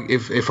if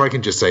I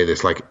can just say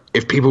this, like,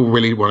 if people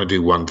really want to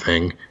do one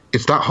thing,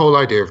 it's that whole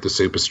idea of the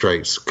super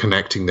straights,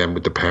 connecting them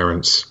with the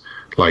parents.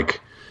 Like,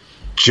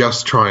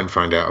 just try and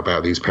find out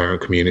about these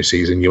parent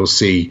communities, and you'll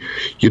see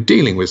you're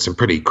dealing with some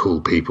pretty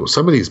cool people.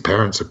 Some of these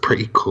parents are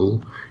pretty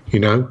cool, you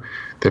know,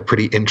 they're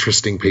pretty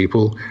interesting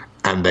people,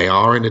 and they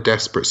are in a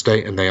desperate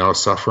state and they are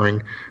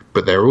suffering,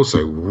 but they're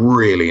also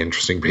really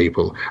interesting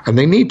people and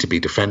they need to be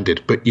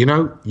defended. But, you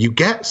know, you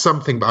get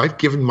something, but I've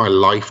given my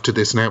life to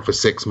this now for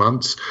 6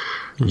 months.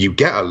 You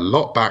get a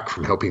lot back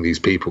from helping these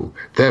people.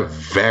 They're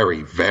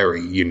very,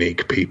 very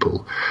unique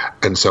people.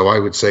 And so I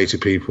would say to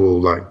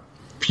people, like,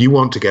 if you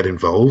want to get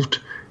involved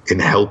in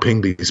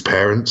helping these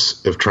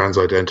parents of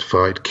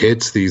trans-identified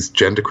kids, these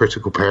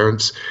gender-critical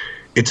parents,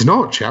 it's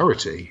not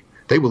charity.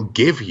 They will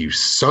give you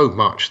so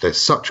much. They're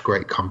such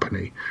great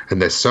company, and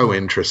they're so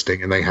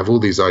interesting, and they have all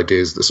these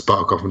ideas that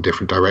spark off in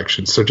different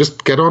directions. So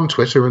just get on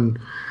Twitter and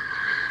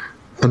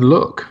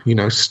look, you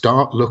know,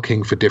 start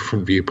looking for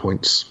different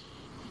viewpoints,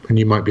 and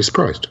you might be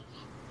surprised.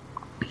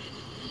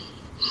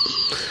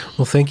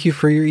 Well, thank you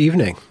for your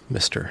evening,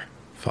 Mr.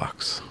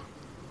 Fox.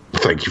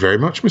 Thank you very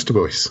much, Mr.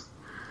 Boyce.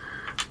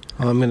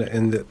 I'm going to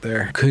end it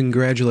there.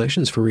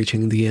 Congratulations for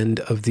reaching the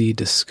end of the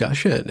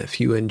discussion. If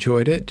you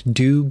enjoyed it,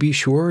 do be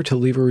sure to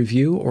leave a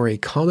review or a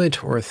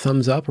comment or a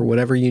thumbs up or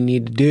whatever you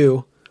need to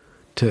do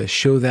to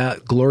show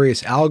that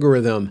glorious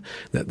algorithm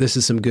that this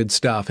is some good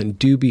stuff. And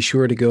do be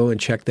sure to go and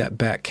check that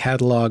back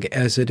catalog,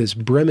 as it is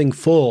brimming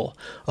full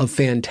of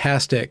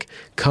fantastic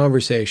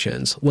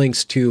conversations.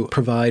 Links to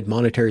provide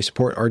monetary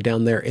support are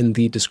down there in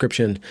the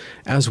description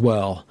as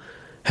well.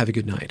 Have a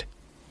good night.